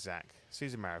Fern, King Zach,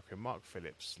 Caesar Marroquin, Mark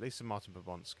Phillips, Lisa Martin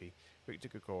Babonsky, Victor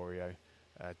Gregorio,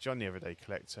 John the Everyday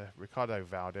Collector, Ricardo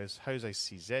Valdez, Jose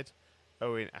CZ,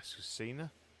 Owen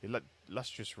Asusina,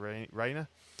 Illustrious Rainer,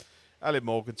 Alan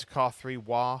Morgan, Takar 3,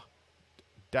 Wah,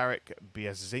 Derek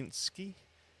Biazinski,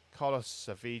 Carlos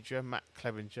Saavedra, Matt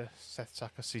Clevenger, Seth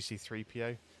Tucker,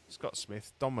 CC3PO, Scott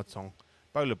Smith, Don Maton,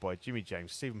 Bowler Boy, Jimmy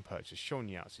James, Stephen Purchase, Sean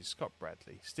Yahtzee, Scott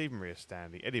Bradley, Stephen Rhea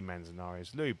Stanley, Eddie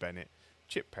Manzanares, Louis Bennett,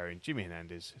 Chip Perrin, Jimmy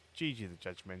Hernandez, Gigi the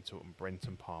Judgmental, and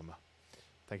Brenton Palmer.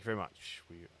 Thank you very much.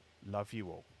 We love you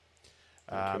all.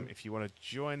 Okay. If you want to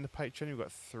join the Patreon, we've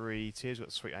got 3 tiers. We've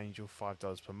got Sweet Angel,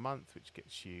 $5 per month, which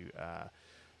gets you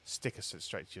stickers sent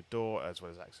straight to your door, as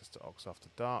well as access to Ox After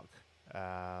Dark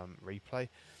replay.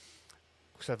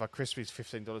 Certified Crispy is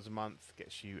 $15 a month,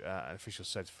 gets you an official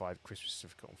certified Crispy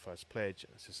certificate on first pledge,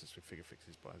 assistance with figure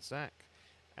fixes by Zach.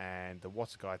 And the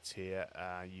Water Guy tier,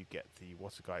 you get the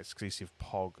Water Guy exclusive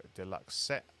Pog Deluxe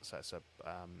set. So it's a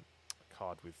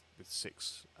card with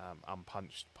 6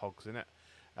 unpunched Pogs in it.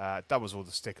 Doubles all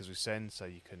the stickers we send, so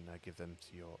you can give them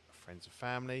to your friends and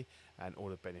family, and all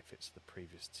the benefits of the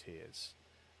previous tiers.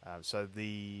 So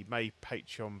the May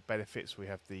Patreon benefits, we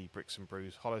have the Bricks and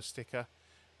Brews Hollow sticker,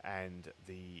 and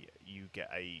you get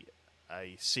a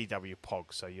CW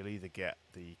Pog. So you'll either get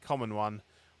the common one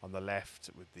on the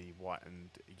left with the white and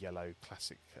yellow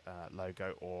classic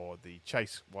logo, or the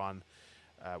Chase one,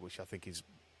 which I think is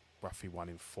roughly 1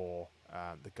 in 4,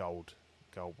 the gold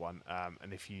one.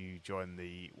 And if you join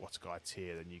the Water Guy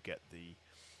tier, then you get the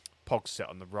Pog set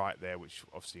on the right there, which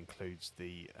obviously includes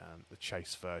the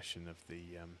Chase version of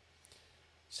the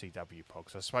CW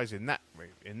Pog. So I suppose in that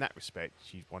respect,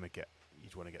 you'd want to get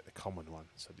the common one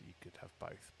so that you could have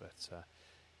both. But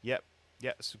yep,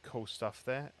 some cool stuff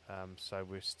there. So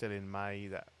we're still in May.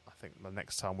 That I think the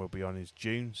next time we'll be on is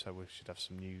June, so we should have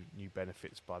some new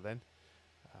benefits by then.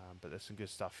 But there's some good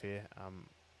stuff here.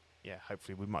 Yeah,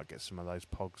 hopefully we might get some of those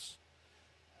Pogs.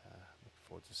 Looking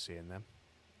forward to seeing them.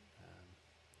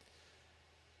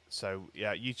 So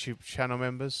yeah, YouTube channel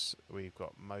members, we've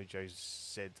got Mojo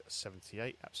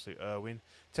Z78, Absolute Irwin,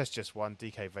 Test Just One,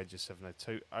 DK Venger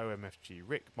 702, OMFG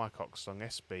Rick, Mike Oxlong,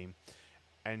 S Beam,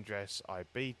 Andres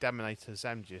IB, Daminator,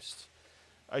 Zamgist,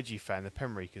 OG Fan, the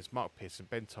Penreekers, Mark Pearson,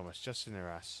 Ben Thomas, Justin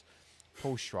Arras,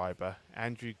 Paul Schreiber,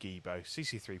 Andrew Gibo,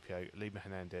 CC3PO, Lima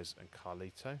Hernandez, and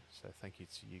Carlito. So thank you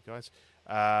to you guys.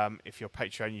 If you're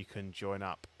Patreon, you can join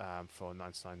up for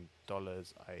 $99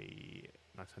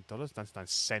 99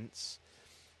 cents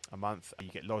a month. You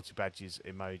get loyalty badges,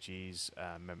 emojis,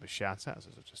 member shout-outs,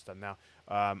 as I've just done now.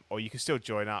 Or you can still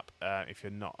join up if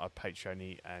you're not a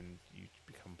Patreon and you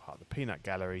become part of the Peanut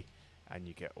Gallery, and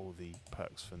you get all the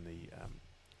perks from the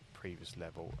previous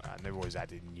level. And they're always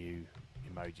adding new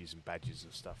emojis and badges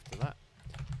and stuff to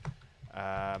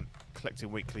that.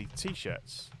 Collecting weekly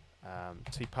T-shirts.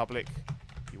 TeePublic,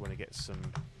 if you want to get some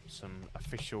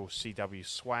official CW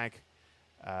swag,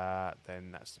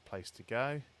 then that's the place to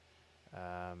go.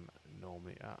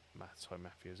 Normally,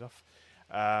 Matthew is off.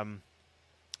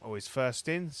 Always first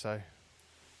in, so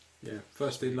Yeah,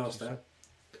 first in, last out.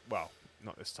 well,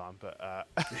 not this time, but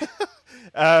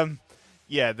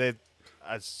yeah, they,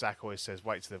 as Zach always says,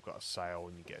 wait till they've got a sale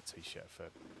and you get a T-shirt for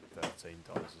 $13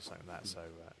 or something like that. So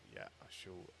yeah,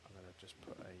 I'm going to just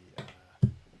put a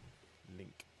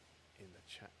link in the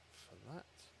chat for that.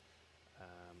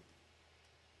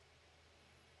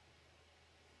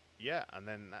 Yeah, and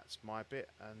then that's my bit,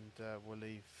 and we'll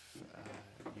leave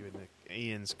you in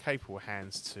Ian's capable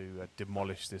hands to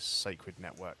demolish this sacred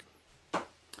network.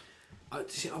 I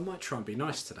might try and be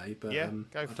nice today, but Yeah,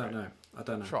 go for I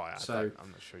don't know. Try. So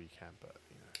I'm not sure you can, but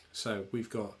you know. So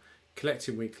we've got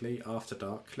Collecting Weekly, After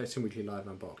Dark, Collecting Weekly Live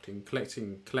Unboxing,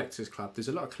 Collecting Collectors Club. There's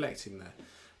a lot of collecting there.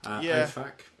 Yeah,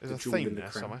 OFAC, there's the a Jewel theme in the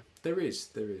there Crown. somewhere. There is.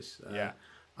 Yeah.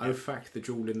 OFAC, the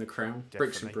Jewel in the Crown,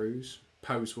 Bricks and Definitely. Brews,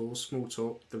 Pose Wars, Small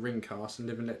Talk, the Ringcast, and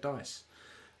Live and Let Dice.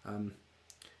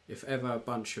 If ever a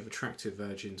bunch of attractive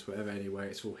virgins were ever anywhere,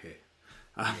 it's all here.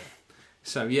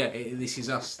 So yeah, this is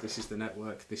us. This is the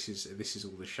network. This is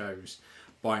all the shows.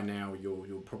 By now,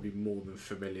 you're probably more than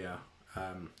familiar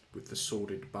with the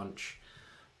Sordid bunch.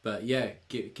 But yeah,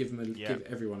 give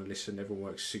everyone a listen. Everyone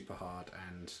works super hard,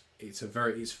 and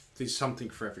there's something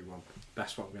for everyone.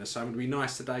 That's what I'm going to say. I'm going to be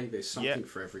nice today. There's something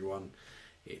for everyone.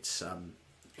 It's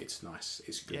nice.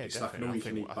 It's good. Yeah, it's like an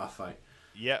all-you-can-eat buffet.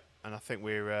 Yep, and I think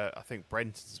I think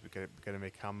Brenton's going to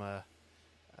become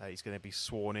he's going to be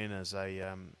sworn in as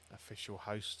a official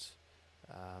host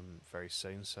very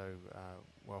soon. So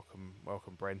welcome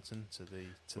Brenton to the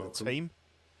team.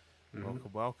 Mm-hmm.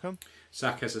 Welcome.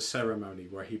 Zach has a ceremony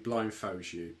where he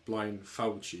blindfolds you,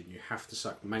 and you have to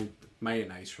suck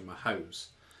mayonnaise from a hose.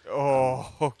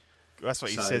 Oh, that's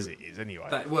what he says it is anyway.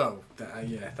 That's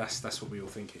what we all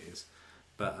think it is.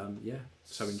 But yeah,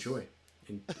 so enjoy.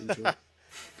 Enjoy.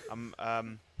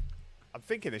 I'm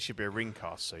thinking there should be a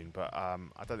ringcast soon, but I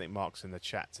don't think Mark's in the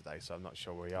chat today, so I'm not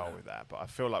sure where we are with that. But I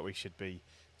feel like we should be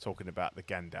talking about the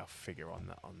Gandalf figure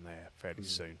on there fairly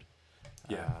soon.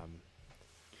 Yeah.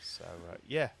 So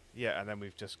yeah, and then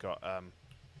we've just got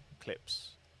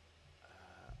clips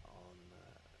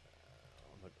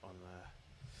on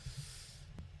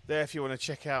there if you want to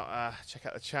check out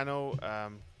the channel,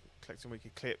 collecting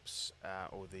weekly clips,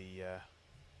 or the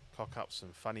cock up some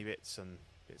funny bits and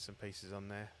pieces on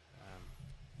there.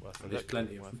 Worth a There's look.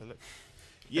 plenty of Worth them. a look.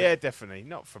 Yeah, definitely.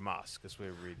 Not from us, because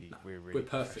we're really we're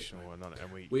perfect, professional and on it,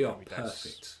 and We are don't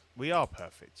perfect. We are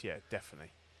perfect. Yeah,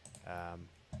 definitely.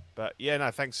 But yeah,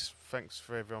 no, thanks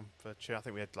for everyone for tuning. I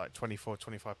think we had like 24,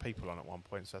 25 people on at one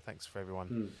point, so thanks for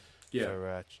everyone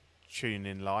for tuning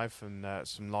in live and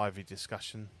some lively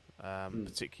discussion,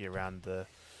 particularly around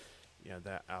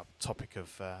our topic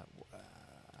of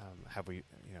have we,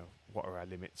 what are our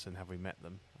limits and have we met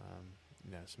them?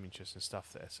 Some interesting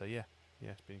stuff there. So yeah,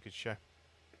 it's been a good show.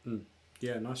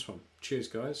 Yeah, nice one. Cheers,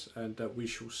 guys, and we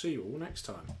shall see you all next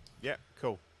time. Yeah,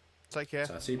 cool. Take care.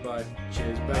 Tatty, bye.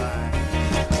 Cheers,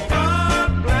 bye.